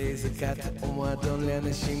להצטרף לאיזה קאט או מועדון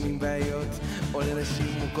לאנשים עם בעיות או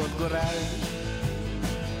לנשים מוכות גורל,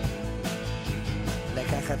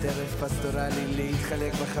 לקחת ערב פסטורלי,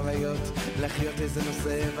 להתחלק בחוויות, לחיות איזה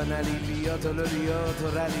נושא בנאלי, להיות או לא להיות,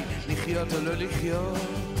 הורה לי לחיות או לא לחיות.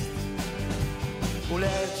 אולי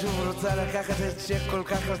את שוב רוצה לקחת את שכל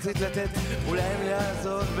כך רצית לתת, אולי המילה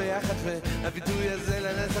הזאת ביחד והביטוי הזה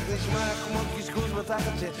לנצח נשמע כמו קשקוש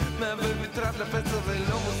בתחת שמהווה מטרד לפצע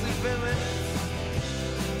ולא מוסיף באמת.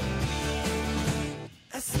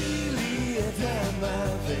 עשי לי את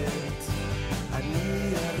המוות,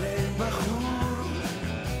 אני הרי בחור,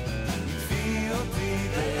 תפי אותי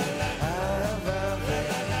באהבה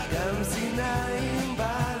וגם סיניים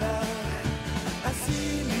בלך.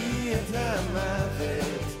 עשי לי את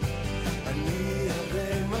המוות, אני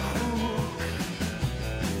הרי מחוק,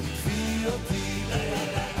 תפי אותי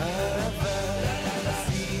באהבה,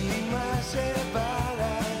 עשי לי מה שבא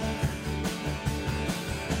לך.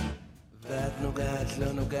 ואת נוגעת,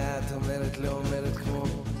 לא נוגעת, אומרת, לא אומרת, כמו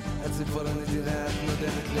הציפור הנדירה, את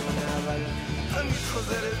נודדת לעונה, אבל תמיד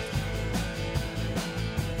חוזרת.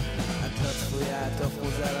 את לא צפויה, טוב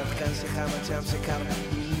מוזר, את כאן שחם, את שם שקר,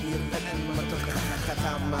 אני מתוק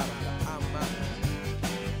ככה אמר.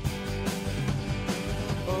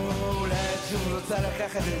 אולי את שוב רוצה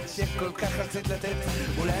לקחת את שכל כך רצית לתת,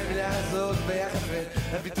 אולי המילה הזאת ביחד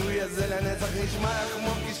והביטוי הזה לנצח נשמע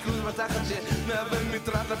כמו קשקוש בתחת שמהווה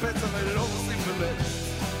מטרד לפצע ולא עושים באמת.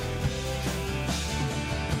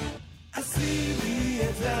 עשי לי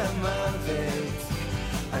את המוות,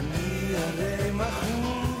 אני הרי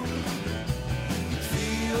מחור,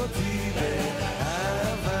 תפי אותי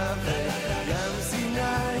באהבה וגם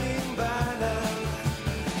סיניים בלך.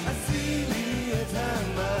 עשי לי את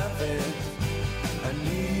המוות,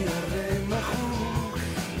 אני הרי מחור,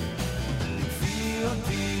 תפי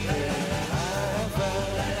אותי באהבה,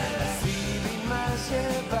 עשי לי מה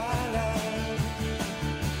שבא לך,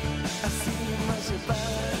 עשי לי מה שבא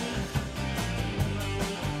לך.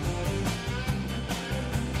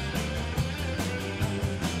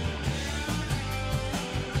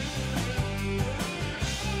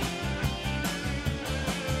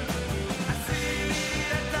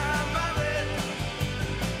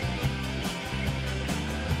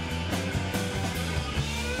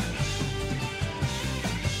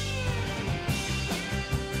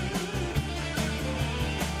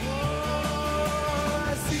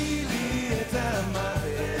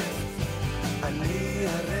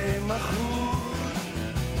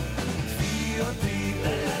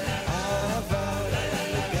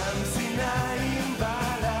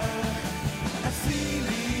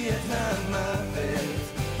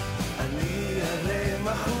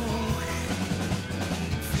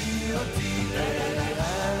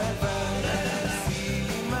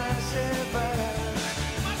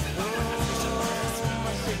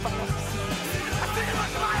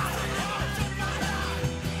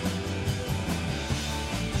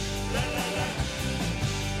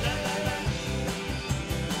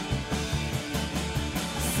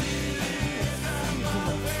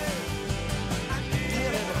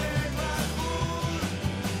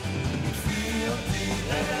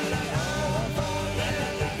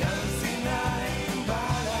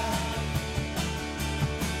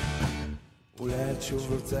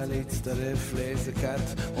 שוב רוצה להצטרף לאיזה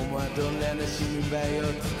קאט או מועדון לאנשים עם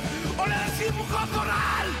בעיות או לאנשים מוכות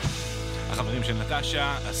גורל. החברים של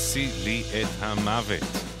נטשה, עשי לי את המוות.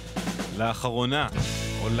 לאחרונה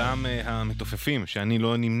עולם המתופפים שאני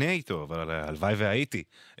לא נמנה איתו, אבל הלוואי והייתי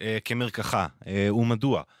כמרקחה.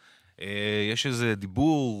 ומדוע? יש איזה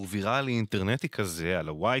דיבור ויראלי אינטרנטי כזה על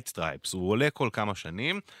ה-White Stripes, הוא עולה כל כמה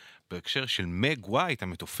שנים. בהקשר של מג ווייט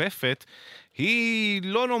המתופפת, היא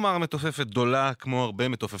לא נאמר מתופפת גדולה כמו הרבה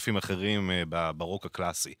מתופפים אחרים ברוק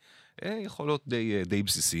הקלאסי. יכולות די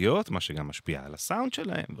בסיסיות, מה שגם משפיע על הסאונד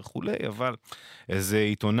שלהם וכולי, אבל איזה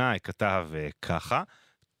עיתונאי כתב ככה,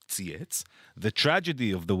 צייץ, The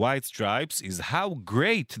tragedy of the white stripes is how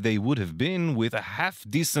great they would have been with a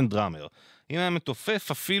half-decent drummer. אם היה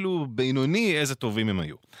מתופף אפילו בינוני, איזה טובים הם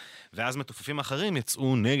היו. ואז מתופפים אחרים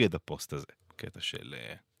יצאו נגד הפוסט הזה. קטע של...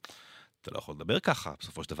 אתה לא יכול לדבר ככה,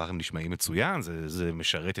 בסופו של דבר הם נשמעים מצוין, זה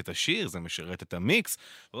משרת את השיר, זה משרת את המיקס.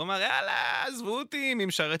 הוא אמר, יאללה, עזבו אותי, מי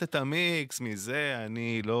משרת את המיקס, מזה,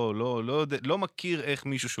 אני לא מכיר איך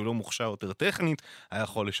מישהו שהוא לא מוכשר יותר טכנית, היה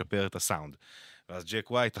יכול לשפר את הסאונד. ואז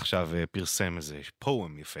ג'ק ווייט עכשיו פרסם איזה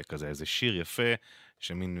פואם יפה כזה, איזה שיר יפה,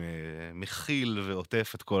 שמין מכיל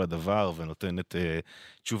ועוטף את כל הדבר, ונותן את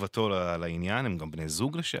תשובתו לעניין. הם גם בני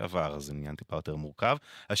זוג לשעבר, אז זה עניין טיפה יותר מורכב.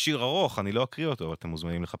 השיר ארוך, אני לא אקריא אותו, אבל אתם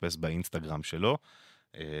מוזמנים לחפש באינסטגרם שלו.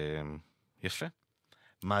 יפה.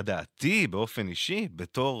 מה דעתי באופן אישי,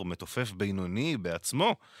 בתור מתופף בינוני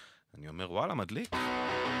בעצמו? אני אומר, וואלה, מדליק.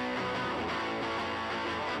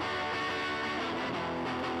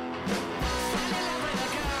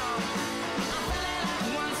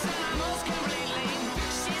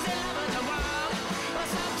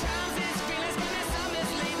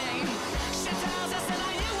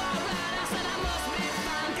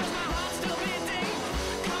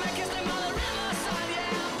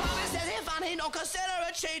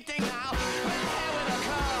 Cheating now, red hair with a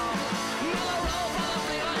curl, mellow roll full of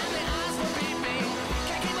flavor and the eyes were beeping.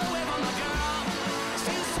 Can't keep away from the girl.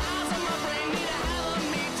 Still sounds in my brain, need to have a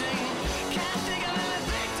meeting. Can't think of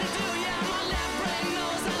anything to do, yeah, my left brain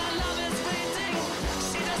knows that our love is fleeting.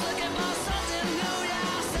 She just looking for something new,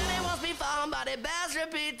 yeah, I said it won't be fun, but it bears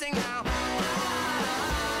repeating now.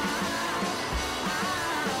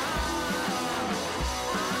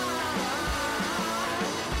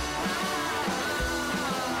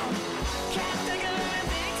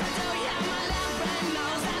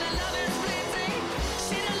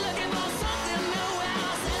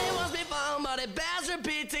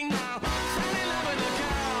 Repeating now, fell in love with a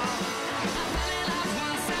girl. I fell in love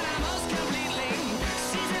once and I most completely.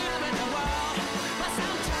 She's in love with the world, but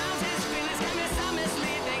sometimes his feelings can be so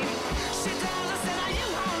misleading. She tells us that are you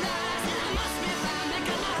alright? I said I must be fine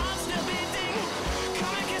because my heart's still beating.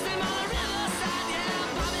 Come and kiss him on the riverside,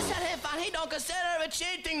 yeah. Bobby said hey fine, he don't consider it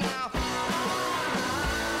cheating now.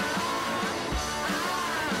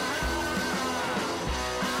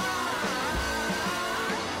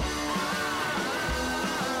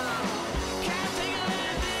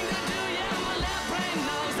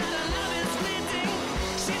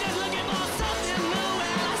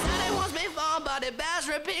 It bears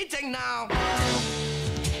repeating now.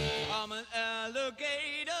 I'm an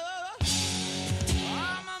alligator.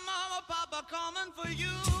 I'm a mama, papa coming for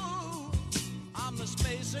you. I'm the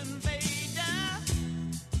space invader.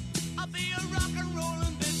 I'll be a rock and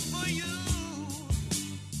rollin' bitch for you.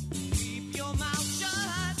 Keep your mouth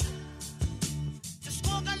shut. Just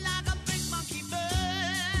smoking like a big monkey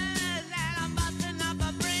bird. And I'm busting up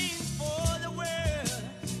a brain for the world.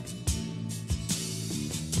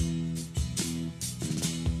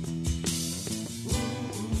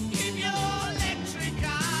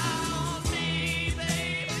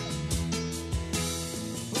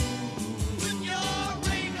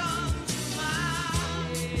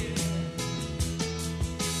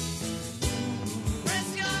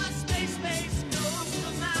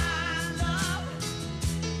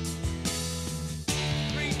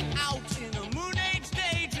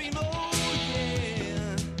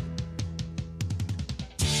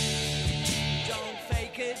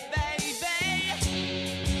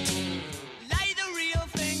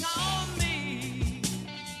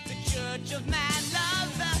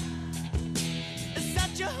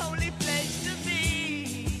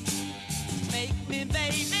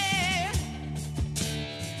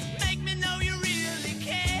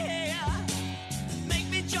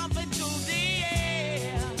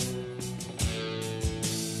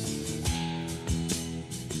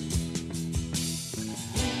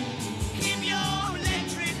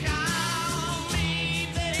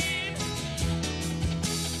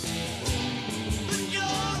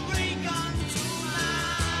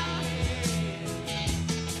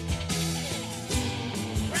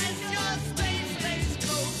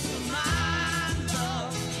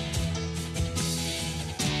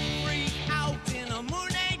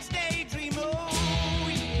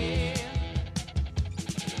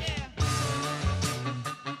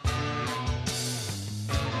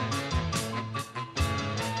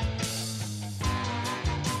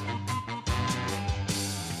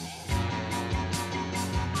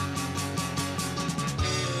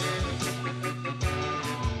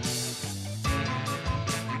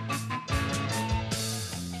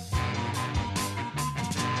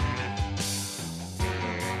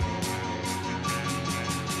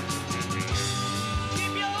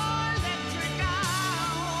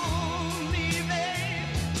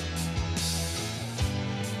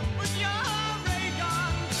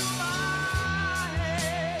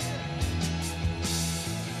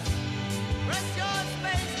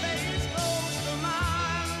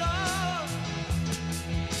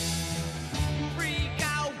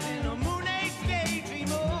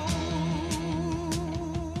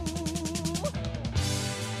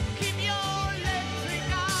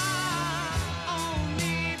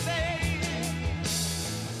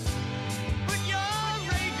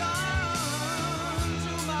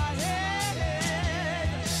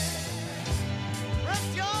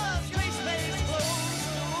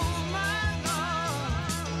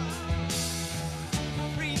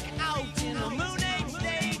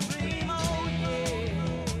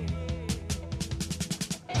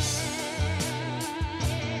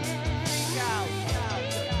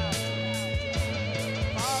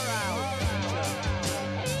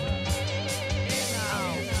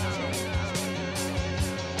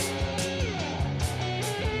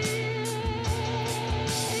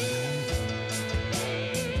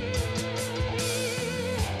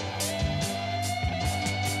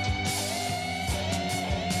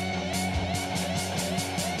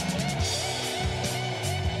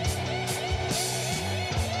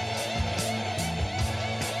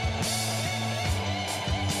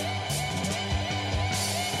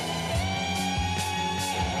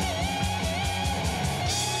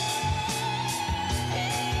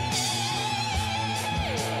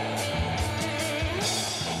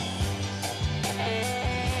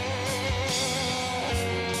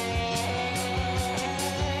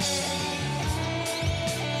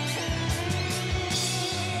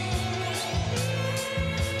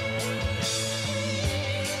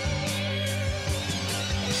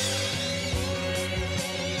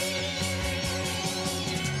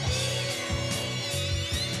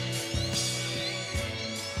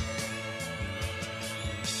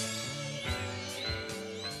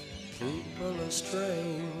 People are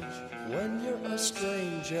strange when you're a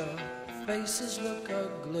stranger. Faces look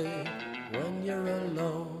ugly when you're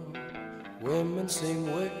alone. Women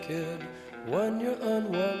seem wicked when you're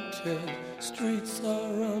unwanted. Streets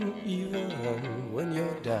are uneven when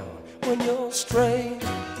you're down. When you're strange,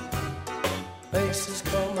 faces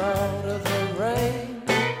come out of the rain.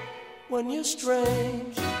 When you're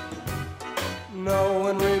strange, no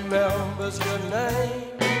one remembers your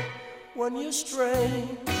name. When you're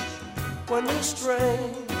strange, when you're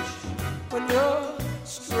strange, when you're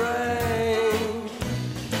strange.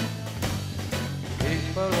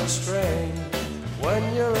 People are strange when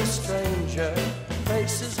you're a stranger.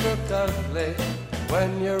 Faces look ugly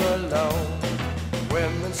when you're alone.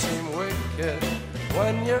 Women seem wicked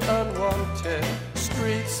when you're unwanted.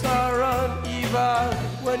 Streets are uneven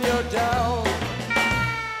when you're down.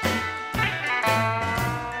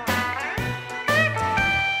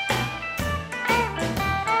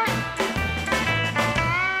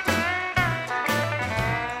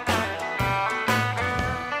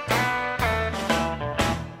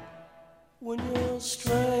 When you're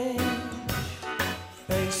strange,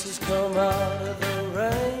 faces come out of the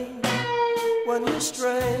rain. When you're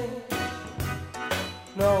strange,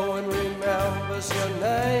 no one remembers your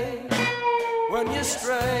name. When you're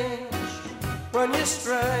strange, when you're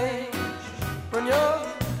strange, when you're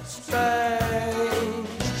strange.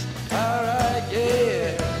 Alright,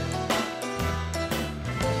 yeah.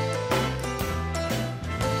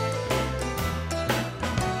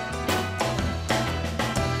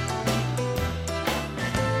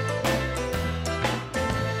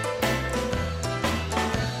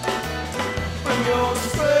 When you're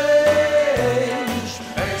strange,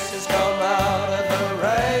 faces come out of the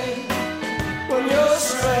rain. When you're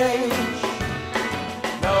strange,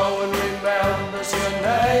 no one remembers your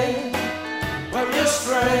name. When you're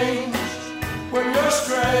strange, when you're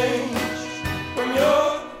strange, when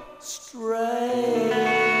you're strange.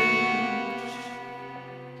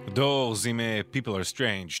 דורס עם People are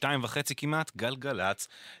Strange, 2.5 כמעט, גלגלץ.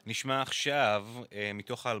 נשמע עכשיו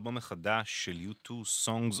מתוך האלבום החדש של U2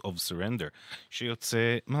 Songs of Surrender,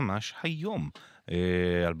 שיוצא ממש היום.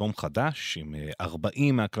 אלבום חדש עם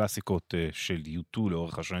 40 מהקלאסיקות של U2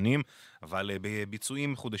 לאורך השנים, אבל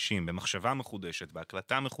בביצועים מחודשים, במחשבה מחודשת,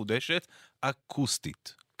 בהקלטה מחודשת,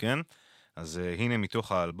 אקוסטית, כן? אז הנה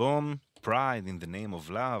מתוך האלבום Pride in the Name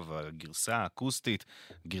of Love, הגרסה האקוסטית,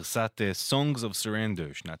 גרסת Songs of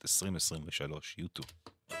Surrender, שנת 2023, U2.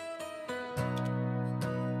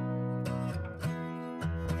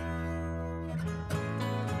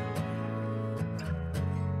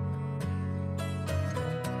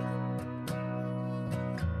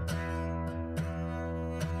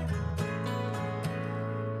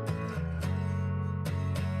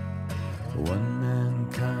 One man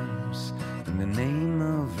comes in the name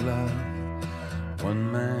of love, one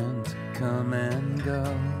man to come and go.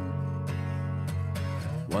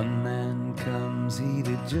 One man comes, he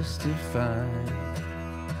to justify,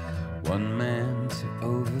 one man to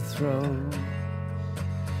overthrow.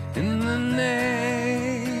 In the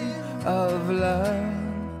name of love,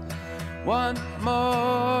 one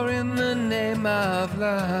more in the name of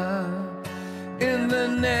love. In the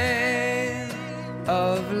name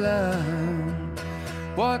of love,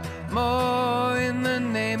 what more in the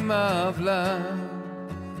name of love?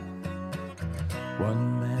 One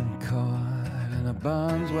man caught in a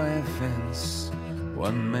barbed wire fence,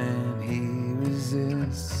 one man he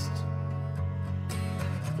resists.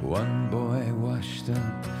 One boy washed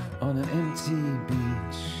up on an empty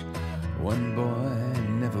beach, one boy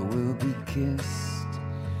never will be kissed.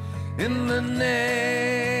 In the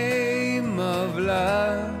name of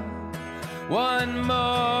love, one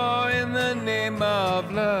more in the name of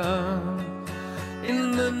love.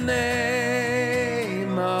 In the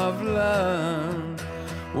name of love,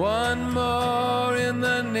 one more in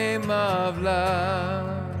the name of love.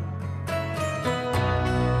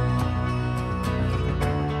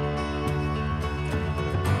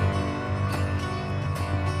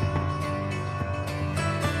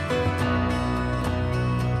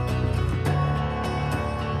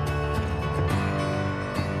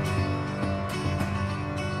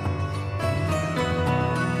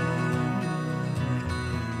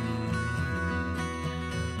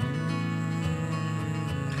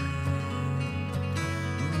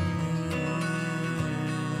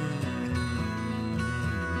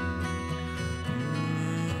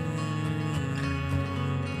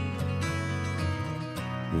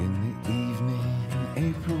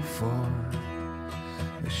 April 4,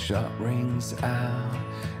 the shot rings out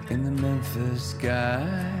in the Memphis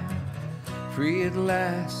sky. Free at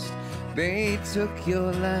last, they took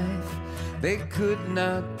your life, they could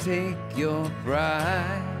not take your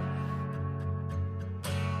pride.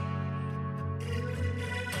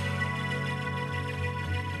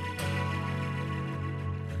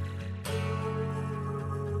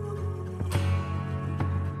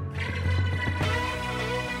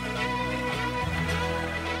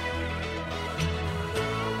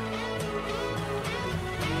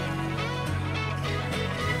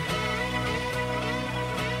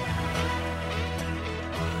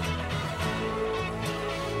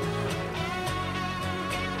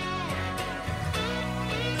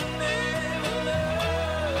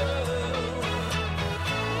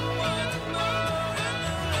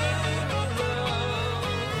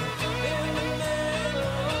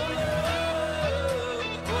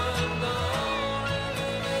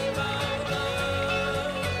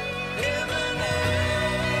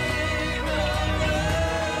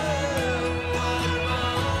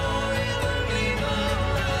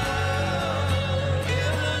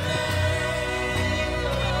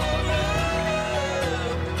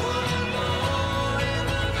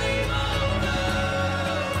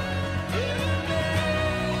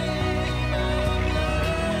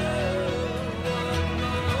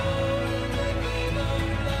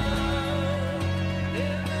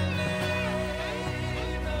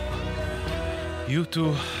 U2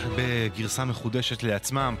 בגרסה מחודשת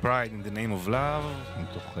לעצמם, Pride in the Name of Love,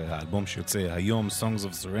 מתוך האלבום שיוצא היום, Songs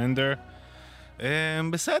of Surrender.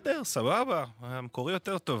 בסדר, סבבה, המקורי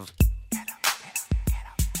יותר טוב.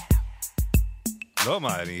 לא,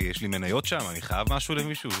 מה, יש לי מניות שם, אני חייב משהו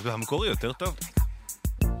למישהו, המקורי יותר טוב.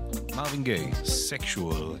 מרווין גיי,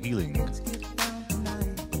 Sexual Healing.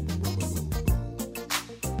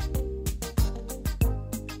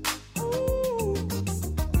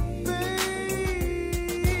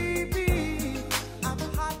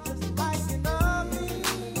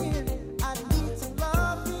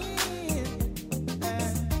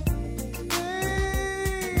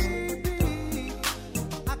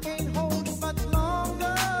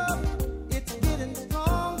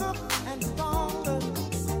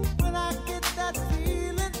 When I get that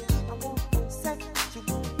feeling, I want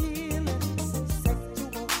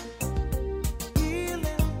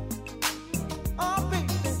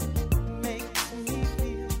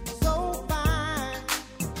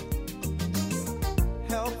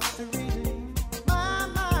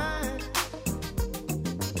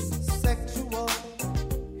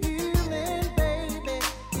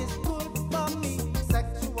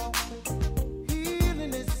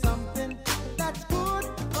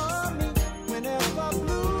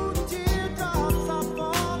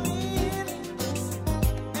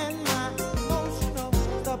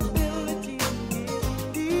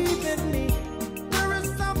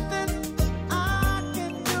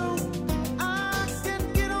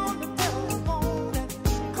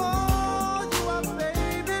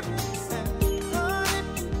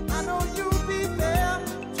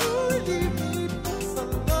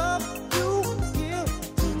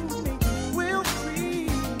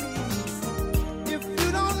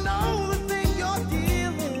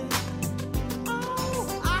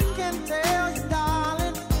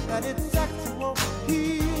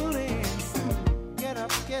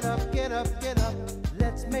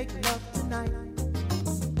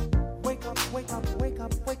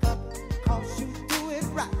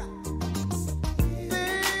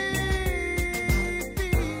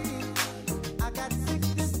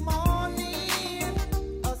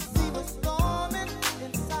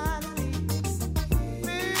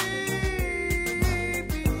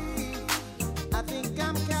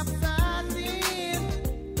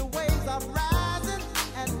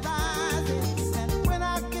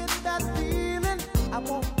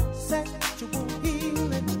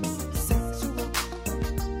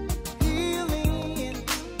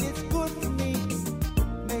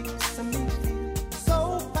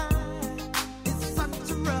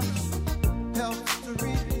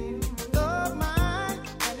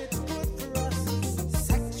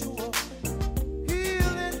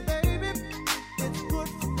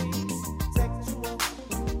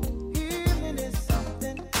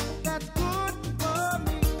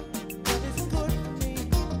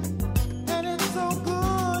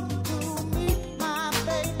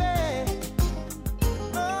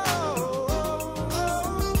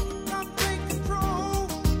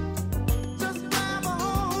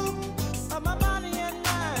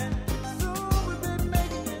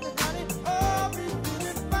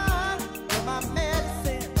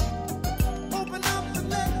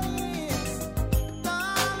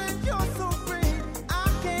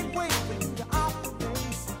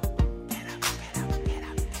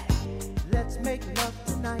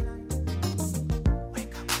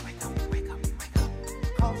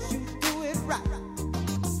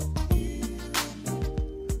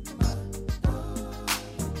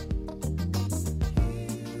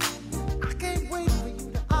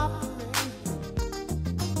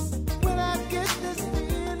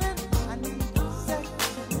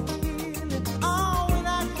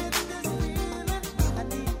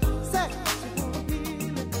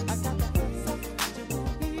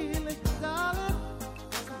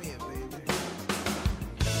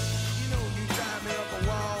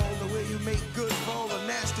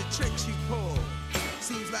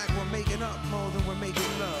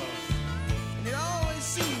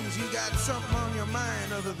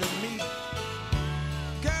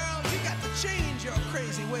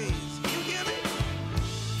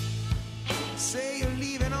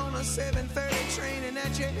 7:30 train and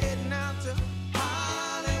that you're heading out to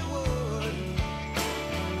Hollywood.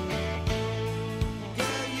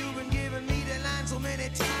 Girl, you've been giving me the line so many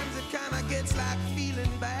times it kinda gets like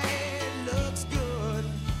feeling bad looks good.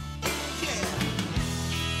 Yeah,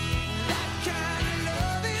 that kind of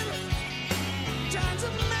loving turns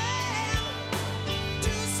a man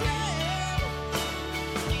to slave.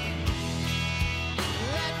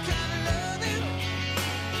 That kind of loving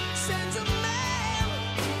sends a man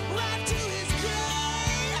right to his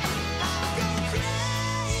grave. I go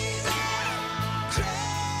crazy,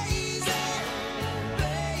 crazy,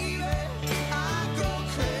 baby. I go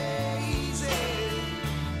crazy.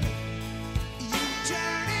 You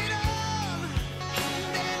turn it on,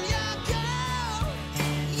 then you go.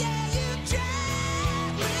 Yeah, you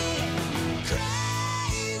drive me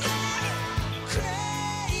crazy,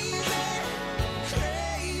 crazy,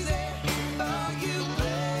 crazy for you,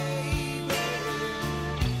 baby.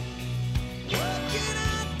 What can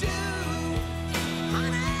I do,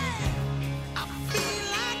 honey? I feel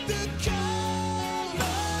like the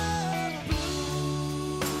color blue.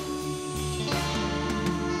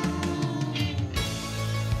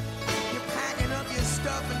 You're packing up your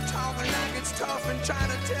stuff and talking like it's tough and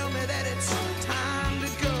trying to tell me that it's time to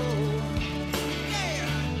go. Yeah,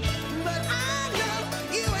 but I know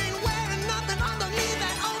you ain't wearing nothing underneath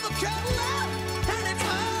that overcoat, and it's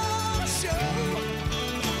all show.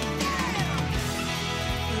 Yeah,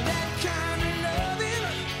 that kind of loving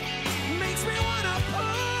makes me wanna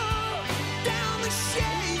pull down the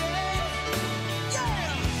shade. Yeah,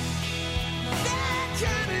 that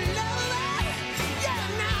kind of loving. Yeah,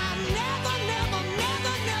 now I'm never, never,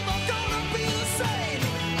 never, never gonna be the same.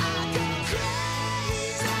 I go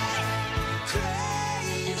crazy,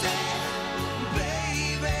 crazy,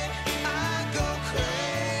 baby. I go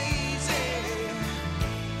crazy.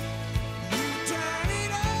 You turn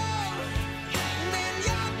it on, then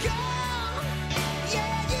you're gone.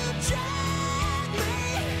 Yeah, you drive me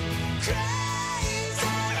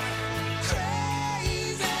crazy,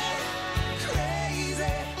 crazy,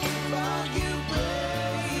 crazy for you,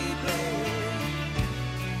 baby.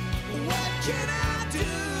 What can I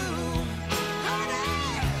do, honey?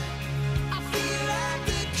 I feel like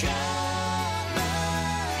the color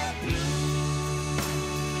blue.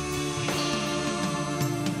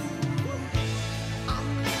 I'm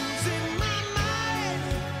losing my mind,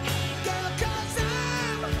 girl, 'cause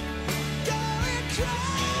I'm going crazy.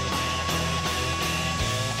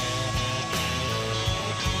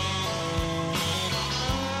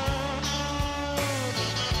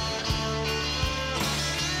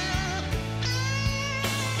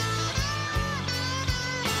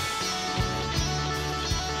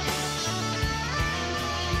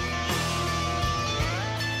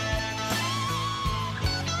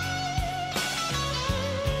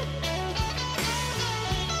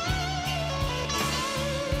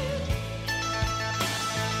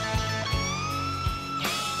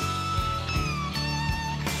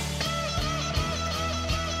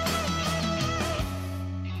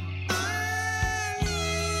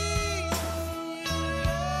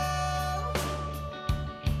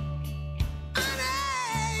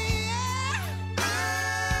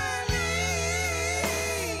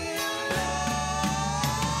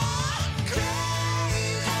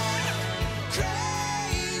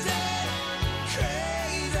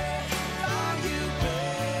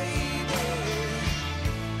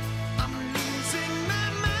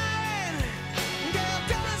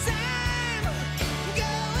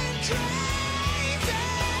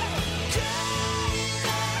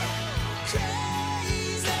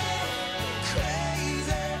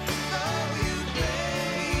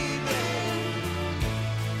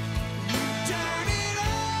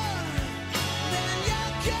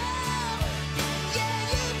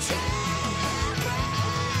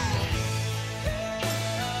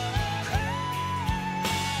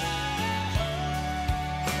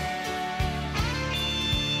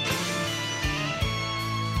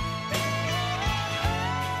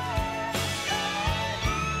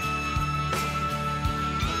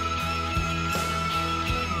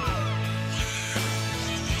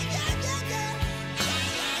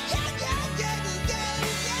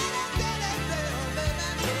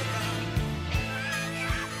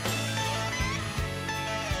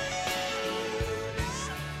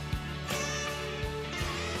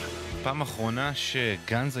 פעם אחרונה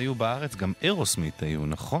שגאנז היו בארץ, גם אירוסמית היו,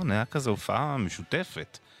 נכון? היה כזה הופעה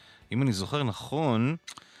משותפת. אם אני זוכר נכון,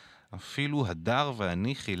 אפילו הדר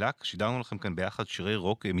ואני שידרנו לכם כאן ביחד שירי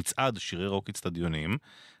רוק, מצעד שירי רוק אצטדיונים,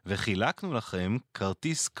 וחילקנו לכם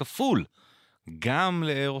כרטיס כפול, גם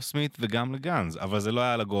לאירוסמית וגם לגאנז, אבל זה לא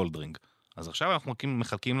היה לגולדרינג. אז עכשיו אנחנו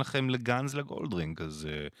מחלקים לכם לגנז לגולדרינג, אז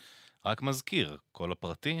רק מזכיר, כל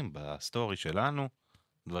הפרטים בסטורי שלנו,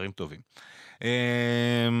 דברים טובים.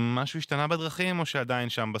 משהו השתנה בדרכים, או שעדיין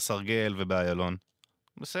שם בסרגל ובאיילון?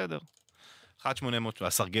 בסדר. 1-800,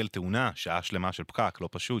 הסרגל תאונה, שעה שלמה של פקק, לא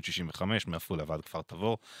פשוט, 65, מעפולה ועד כפר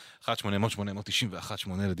תבור, 1-800-891-8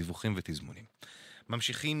 לדיווחים ותזמונים.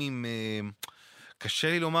 ממשיכים עם, קשה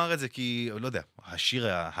לי לומר את זה, כי, לא יודע, השיר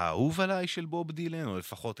האהוב עליי של בוב דילן, או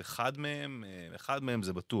לפחות אחד מהם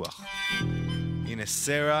זה בטוח. הנה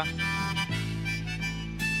סרה.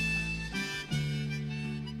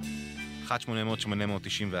 1-800-891-8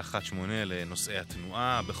 לנושאי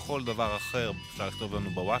התנועה, בכל דבר אחר אפשר לכתוב לנו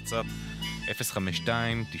בוואטסאפ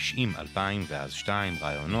 052-90-2000 ואז 2,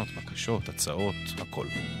 רעיונות, בקשות, הצעות, הכל.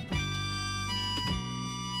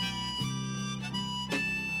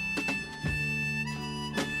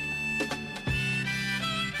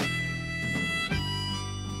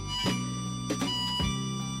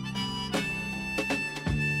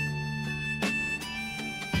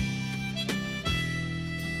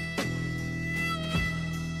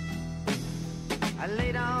 I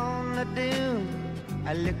laid on the dune,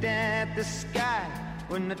 I looked at the sky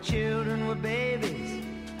when the children were babies.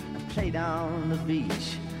 I played on the beach.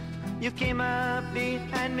 You came up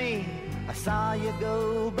behind me, I saw you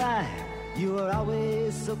go by. You were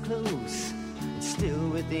always so close, still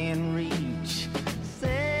within reach.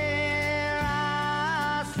 Sarah,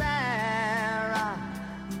 Sarah,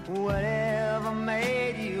 whatever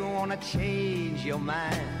made you wanna change your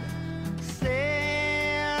mind?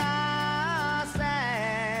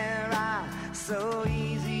 So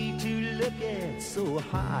easy to look at, so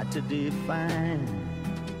hard to define.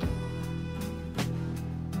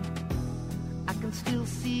 I can still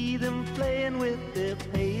see them playing with their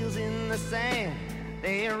pails in the sand.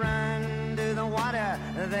 They run to the water,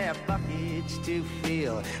 their buckets to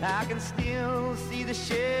fill. I can still see the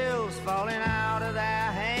shells falling out of their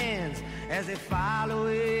hands as they follow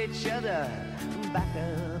each other back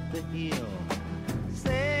up the hill.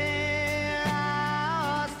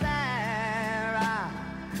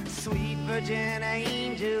 Sweet virgin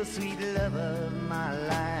angel, sweet love of my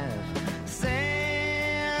life.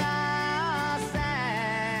 Sarah,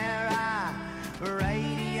 Sarah,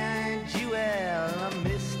 radiant jewel, a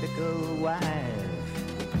mystical wife.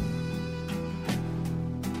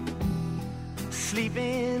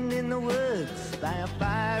 Sleeping in the woods by a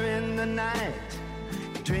fire in the night,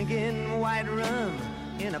 drinking white rum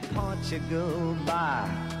in a Portugal bar.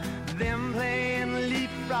 Them playing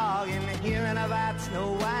leapfrog and hearing about Snow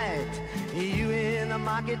White. You in the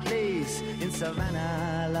marketplace in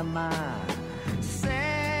Savannah, Lamar.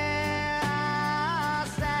 Sarah,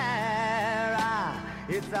 Sarah,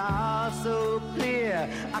 it's all so clear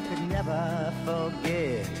I could never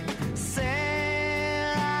forget.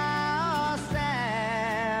 Sarah,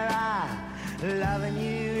 Sarah, loving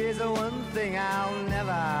you is the one thing I'll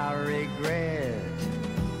never regret.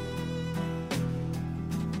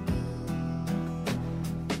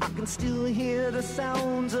 I can still hear the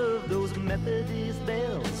sounds of those Methodist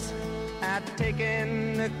bells. I'd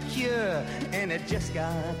taken a cure and it just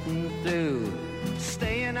got me through.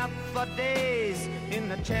 Staying up for days in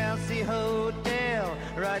the Chelsea Hotel,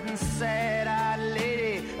 writing sad-eyed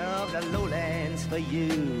lady of the lowlands for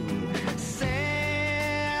you. Sarah,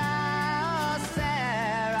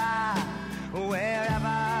 Sarah,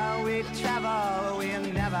 wherever we travel, we're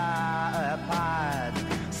never apart.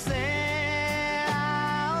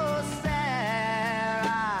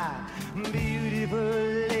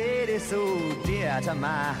 So dear to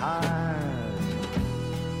my heart.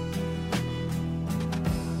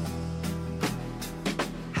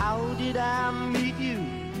 How did I meet you?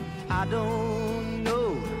 I don't know.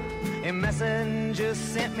 A messenger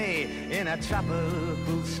sent me in a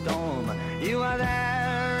tropical storm. You were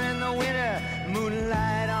there in the winter,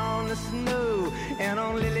 moonlight on the snow, and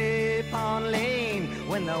on Lily Pond Lane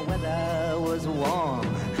when the weather was warm.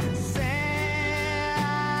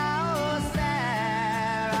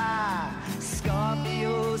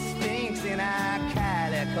 In a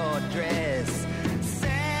calico dress.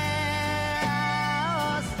 Sarah,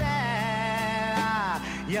 Sarah,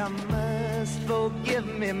 you must forgive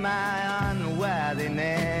me my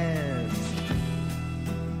unworthiness.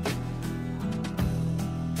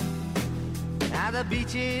 Now the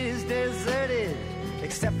beach is deserted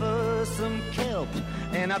except for some kelp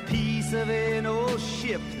and a piece of an old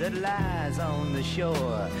ship that lies on the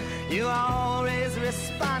shore. You always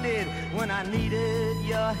responded when I needed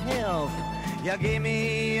your help. You gave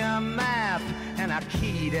me a map and a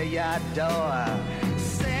key to your door.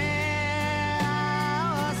 Sarah,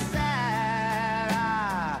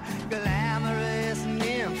 Sarah, glamorous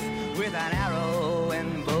nymph with an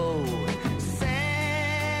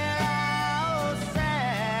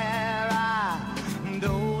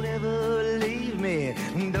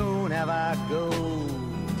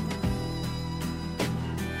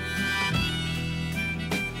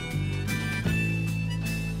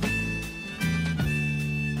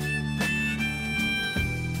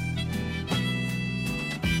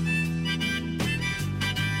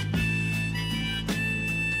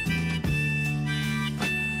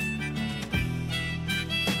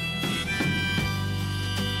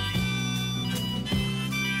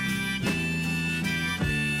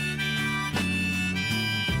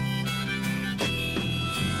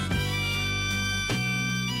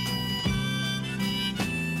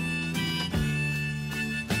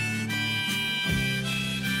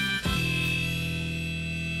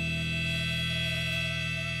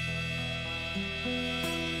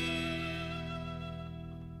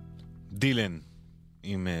דילן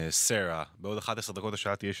עם סרה. בעוד 11 דקות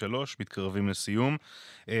השעה תהיה 3, מתקרבים לסיום.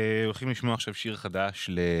 הולכים לשמוע עכשיו שיר חדש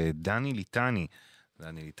לדני ליטני.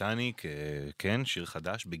 דני ליטני, כן, שיר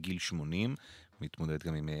חדש בגיל 80, מתמודד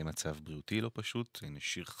גם עם מצב בריאותי לא פשוט. הנה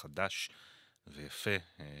שיר חדש ויפה,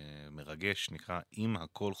 מרגש, נקרא אם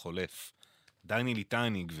הכל חולף. דני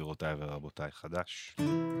ליטני, גבירותיי ורבותיי, חדש.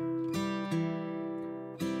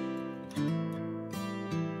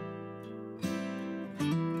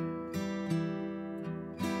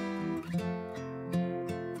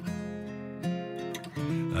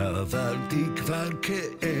 עברתי כבר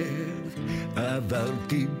כאב,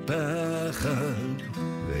 עברתי פחד,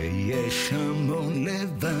 ויש המון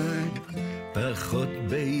לבד, פחות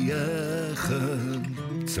ביחד.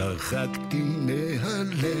 צחקתי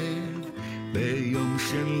מהלב ביום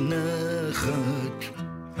של נחת,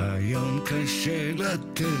 היום קשה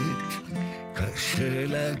לתת, קשה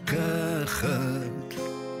לקחת.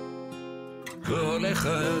 כל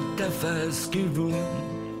אחד תפס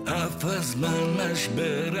כיוון, אף הזמן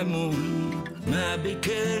משבר המול, מה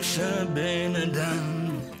ביקש הבן אדם,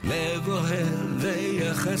 לב אוהב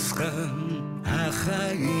ויחס חם.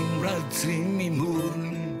 החיים רצים ממול,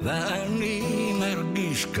 ואני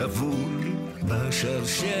מרגיש כבול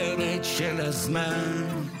בשרשרת של הזמן.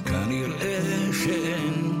 כנראה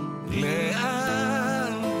שאין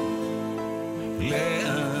לאן,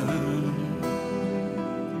 לאן.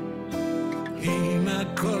 אם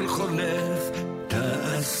הכל חולף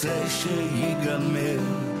תעשה שיגמר,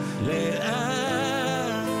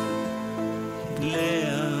 לאט,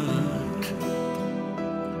 לאט.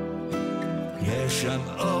 יש שם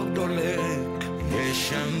אור דולק, יש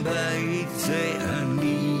שם בית, זה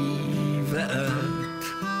אני ואת.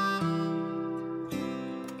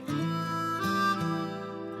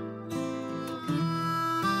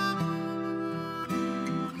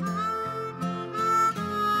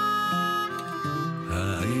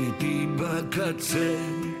 הייתי בקצה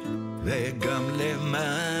וגם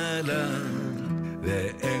למעלה,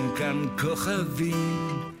 ואין כאן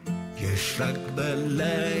כוכבים, יש רק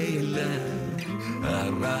בלילה.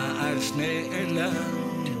 הרעש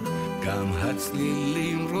נעלם, גם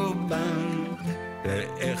הצלילים רובם,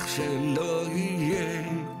 ואיך שלא יהיה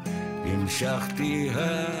המשכתי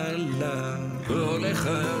הלאה. כל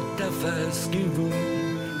אחד תפס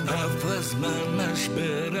כיוון, אף הזמן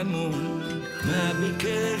משבר המול, מה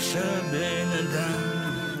ביקש הבן אדם,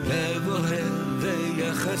 לב אוהב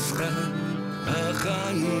ויחס חם.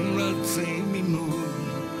 החיים רצים ממול,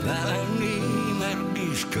 ואני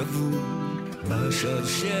מרגיש כבול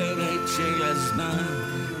בשרשרת של הזמן.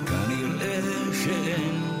 כנראה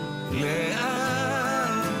שאין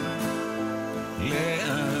לאן,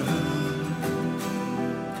 לאן.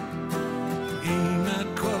 אם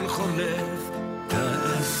הכל חולף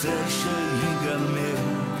תעשה שיגמר,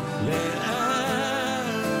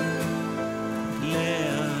 לאט,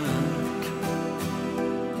 לאט.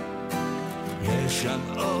 יש שם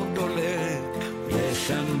אור דולק, יש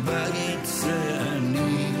שם בית, זה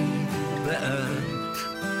אני ואת.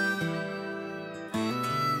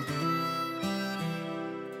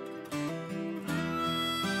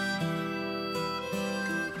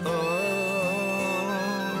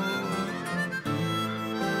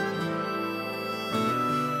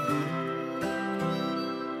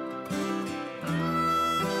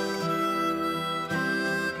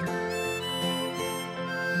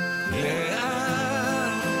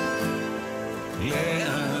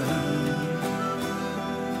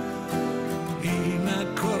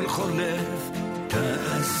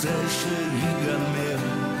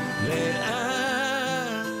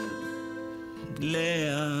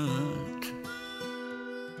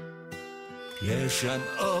 יש שם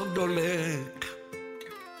אור דולק,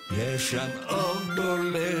 יש שם אור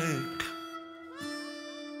דולק.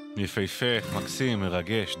 יפהפה, מקסים,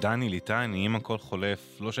 מרגש. דני ליטני, אם הכל חולף,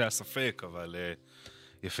 לא שהיה ספק, אבל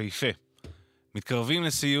יפהפה. מתקרבים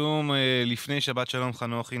לסיום, לפני שבת שלום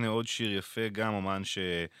חנוך, הנה עוד שיר יפה, גם אומן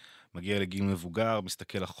שמגיע לגיל מבוגר,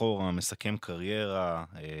 מסתכל אחורה, מסכם קריירה,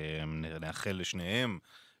 נאחל לשניהם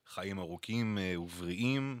חיים ארוכים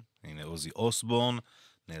ובריאים. הנה עוזי אוסבורן,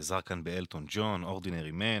 נעזר כאן באלטון ג'ון,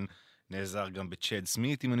 אורדינרי מן, נעזר גם בצ'אד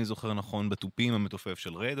סמית, אם אני זוכר נכון, בטופים המתופף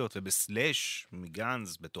של רדות, ובסלאש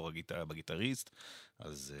מגאנז בתור בגיטריסט.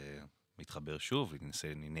 אז מתחבר שוב,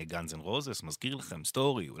 הנה גאנז אנד רוזס, מזכיר לכם,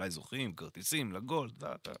 סטורי, אולי זוכרים, כרטיסים לגולד.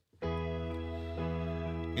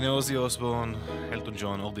 הנה עוזי אוסבורן, אלטון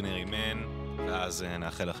ג'ון, אורדינרי מן, ואז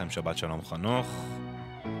נאחל לכם שבת שלום חנוך,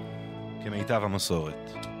 כמיטב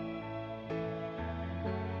המסורת.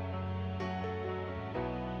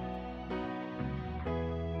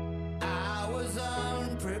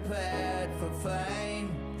 Prepared for fame,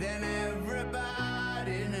 then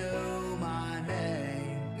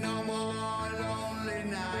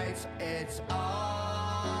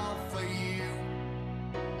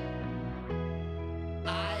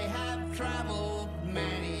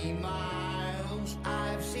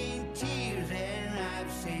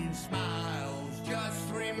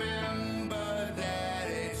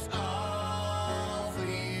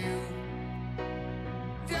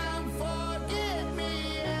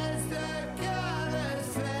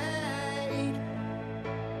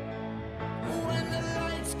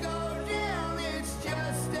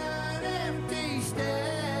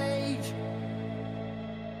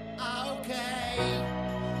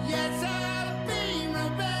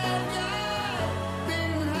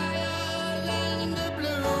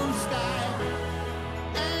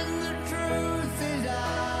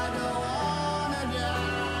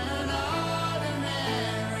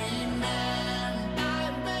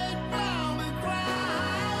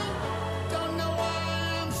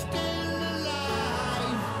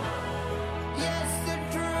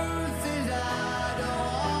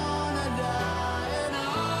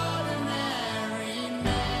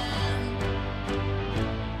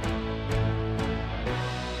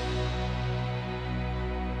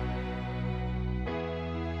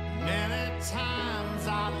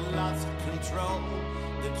lost control.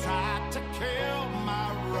 They tried to kill my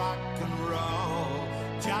rock and roll.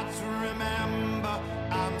 Just remember,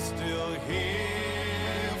 I'm still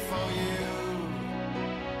here for you.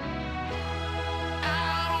 I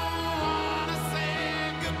don't wanna say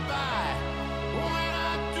goodbye. When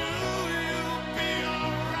I do, you'll be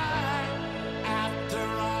alright. After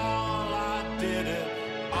all, I did it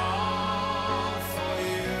all for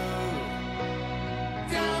you.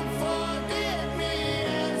 Don't forget me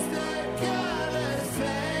as the colors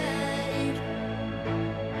fade.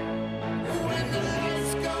 When the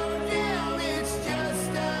lights go down, it's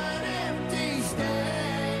just an empty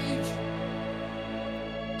stage.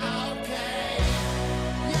 Okay,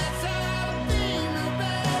 yes, I've been a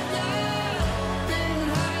bad guy, been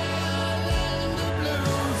higher than the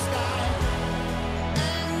blue sky.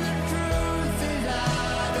 And the truth is,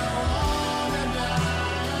 I don't wanna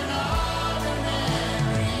die an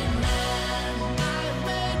ordinary man. I've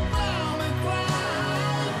been wrong and cry,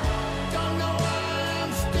 don't know why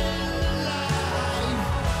I'm still alive.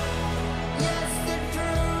 Yes, the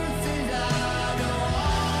truth is, I don't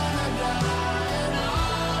wanna die an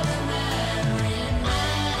ordinary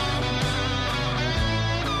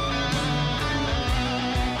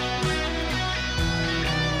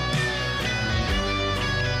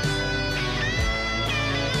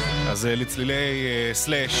אז לצלילי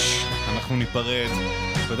סלאש אנחנו ניפרד.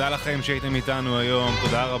 תודה לכם שהייתם איתנו היום,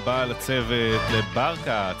 תודה רבה לצוות,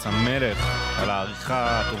 לברקה צמלך על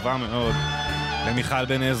העריכה הטובה מאוד, למיכל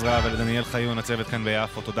בן עזרא ולדניאל חיון הצוות כאן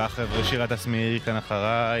ביפו. תודה חבר'ה, שירה תסמירי כאן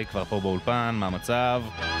אחריי, כבר פה באולפן, מה המצב?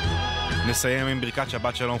 נסיים עם ברכת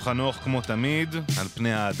שבת שלום חנוך כמו תמיד, על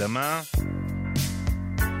פני האדמה.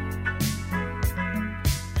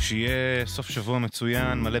 שיהיה סוף שבוע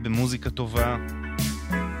מצוין, מלא במוזיקה טובה.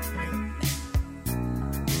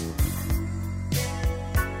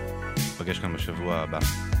 נפגש כאן בשבוע הבא.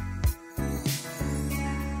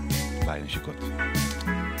 ביי, נשיקות.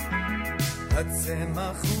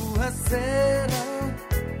 הצמח הוא הזרע,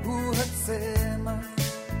 הוא הצמח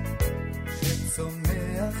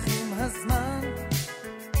שצומח עם הזמן,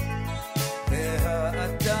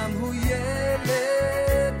 והאדם הוא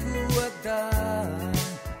ילד, הוא אדם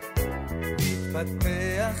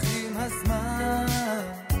מתפתח עם הזמן.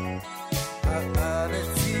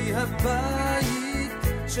 הארץ היא הבית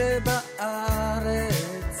שבארץ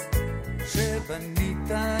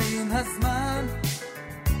שבנית עם הזמן.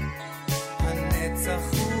 הנצח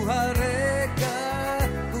הוא הרגע,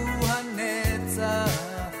 הוא הנצח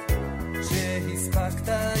שהספקת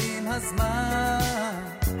עם הזמן.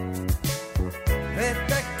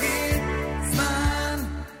 ותגיד זמן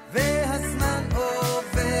והזמן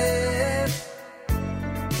עובר,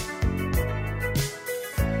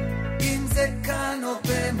 אם זה כאן או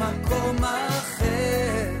במקום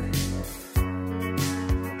אחר.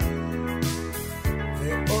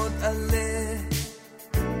 ועוד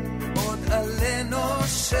עלה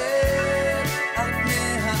נושר על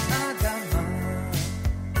פני האדמה.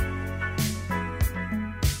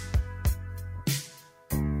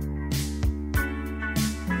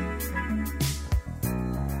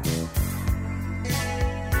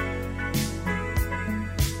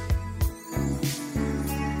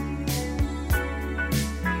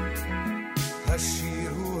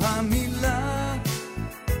 השיר הוא המילה,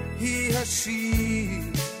 היא השיר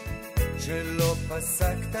שלא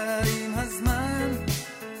פסקת עם הזמן.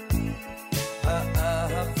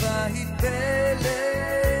 האהבה היא פלא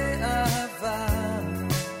אהבה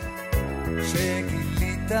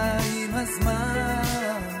שגילית עם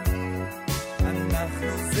הזמן. אנחנו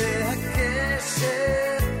זה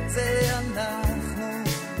הקשר, זה אנחנו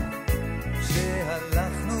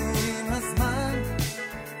שהלכנו עם הזמן.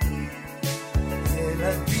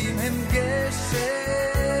 ילדים הם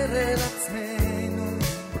גשר אל עצמנו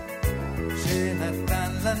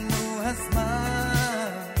שנתן לנו הזמן.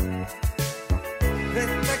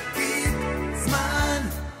 ותגיד זמן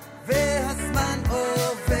והזמן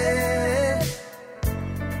עובר,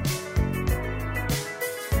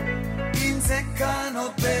 אם זה כאן או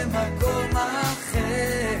במקום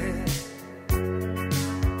אחר.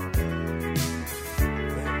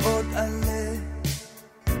 ועוד עלה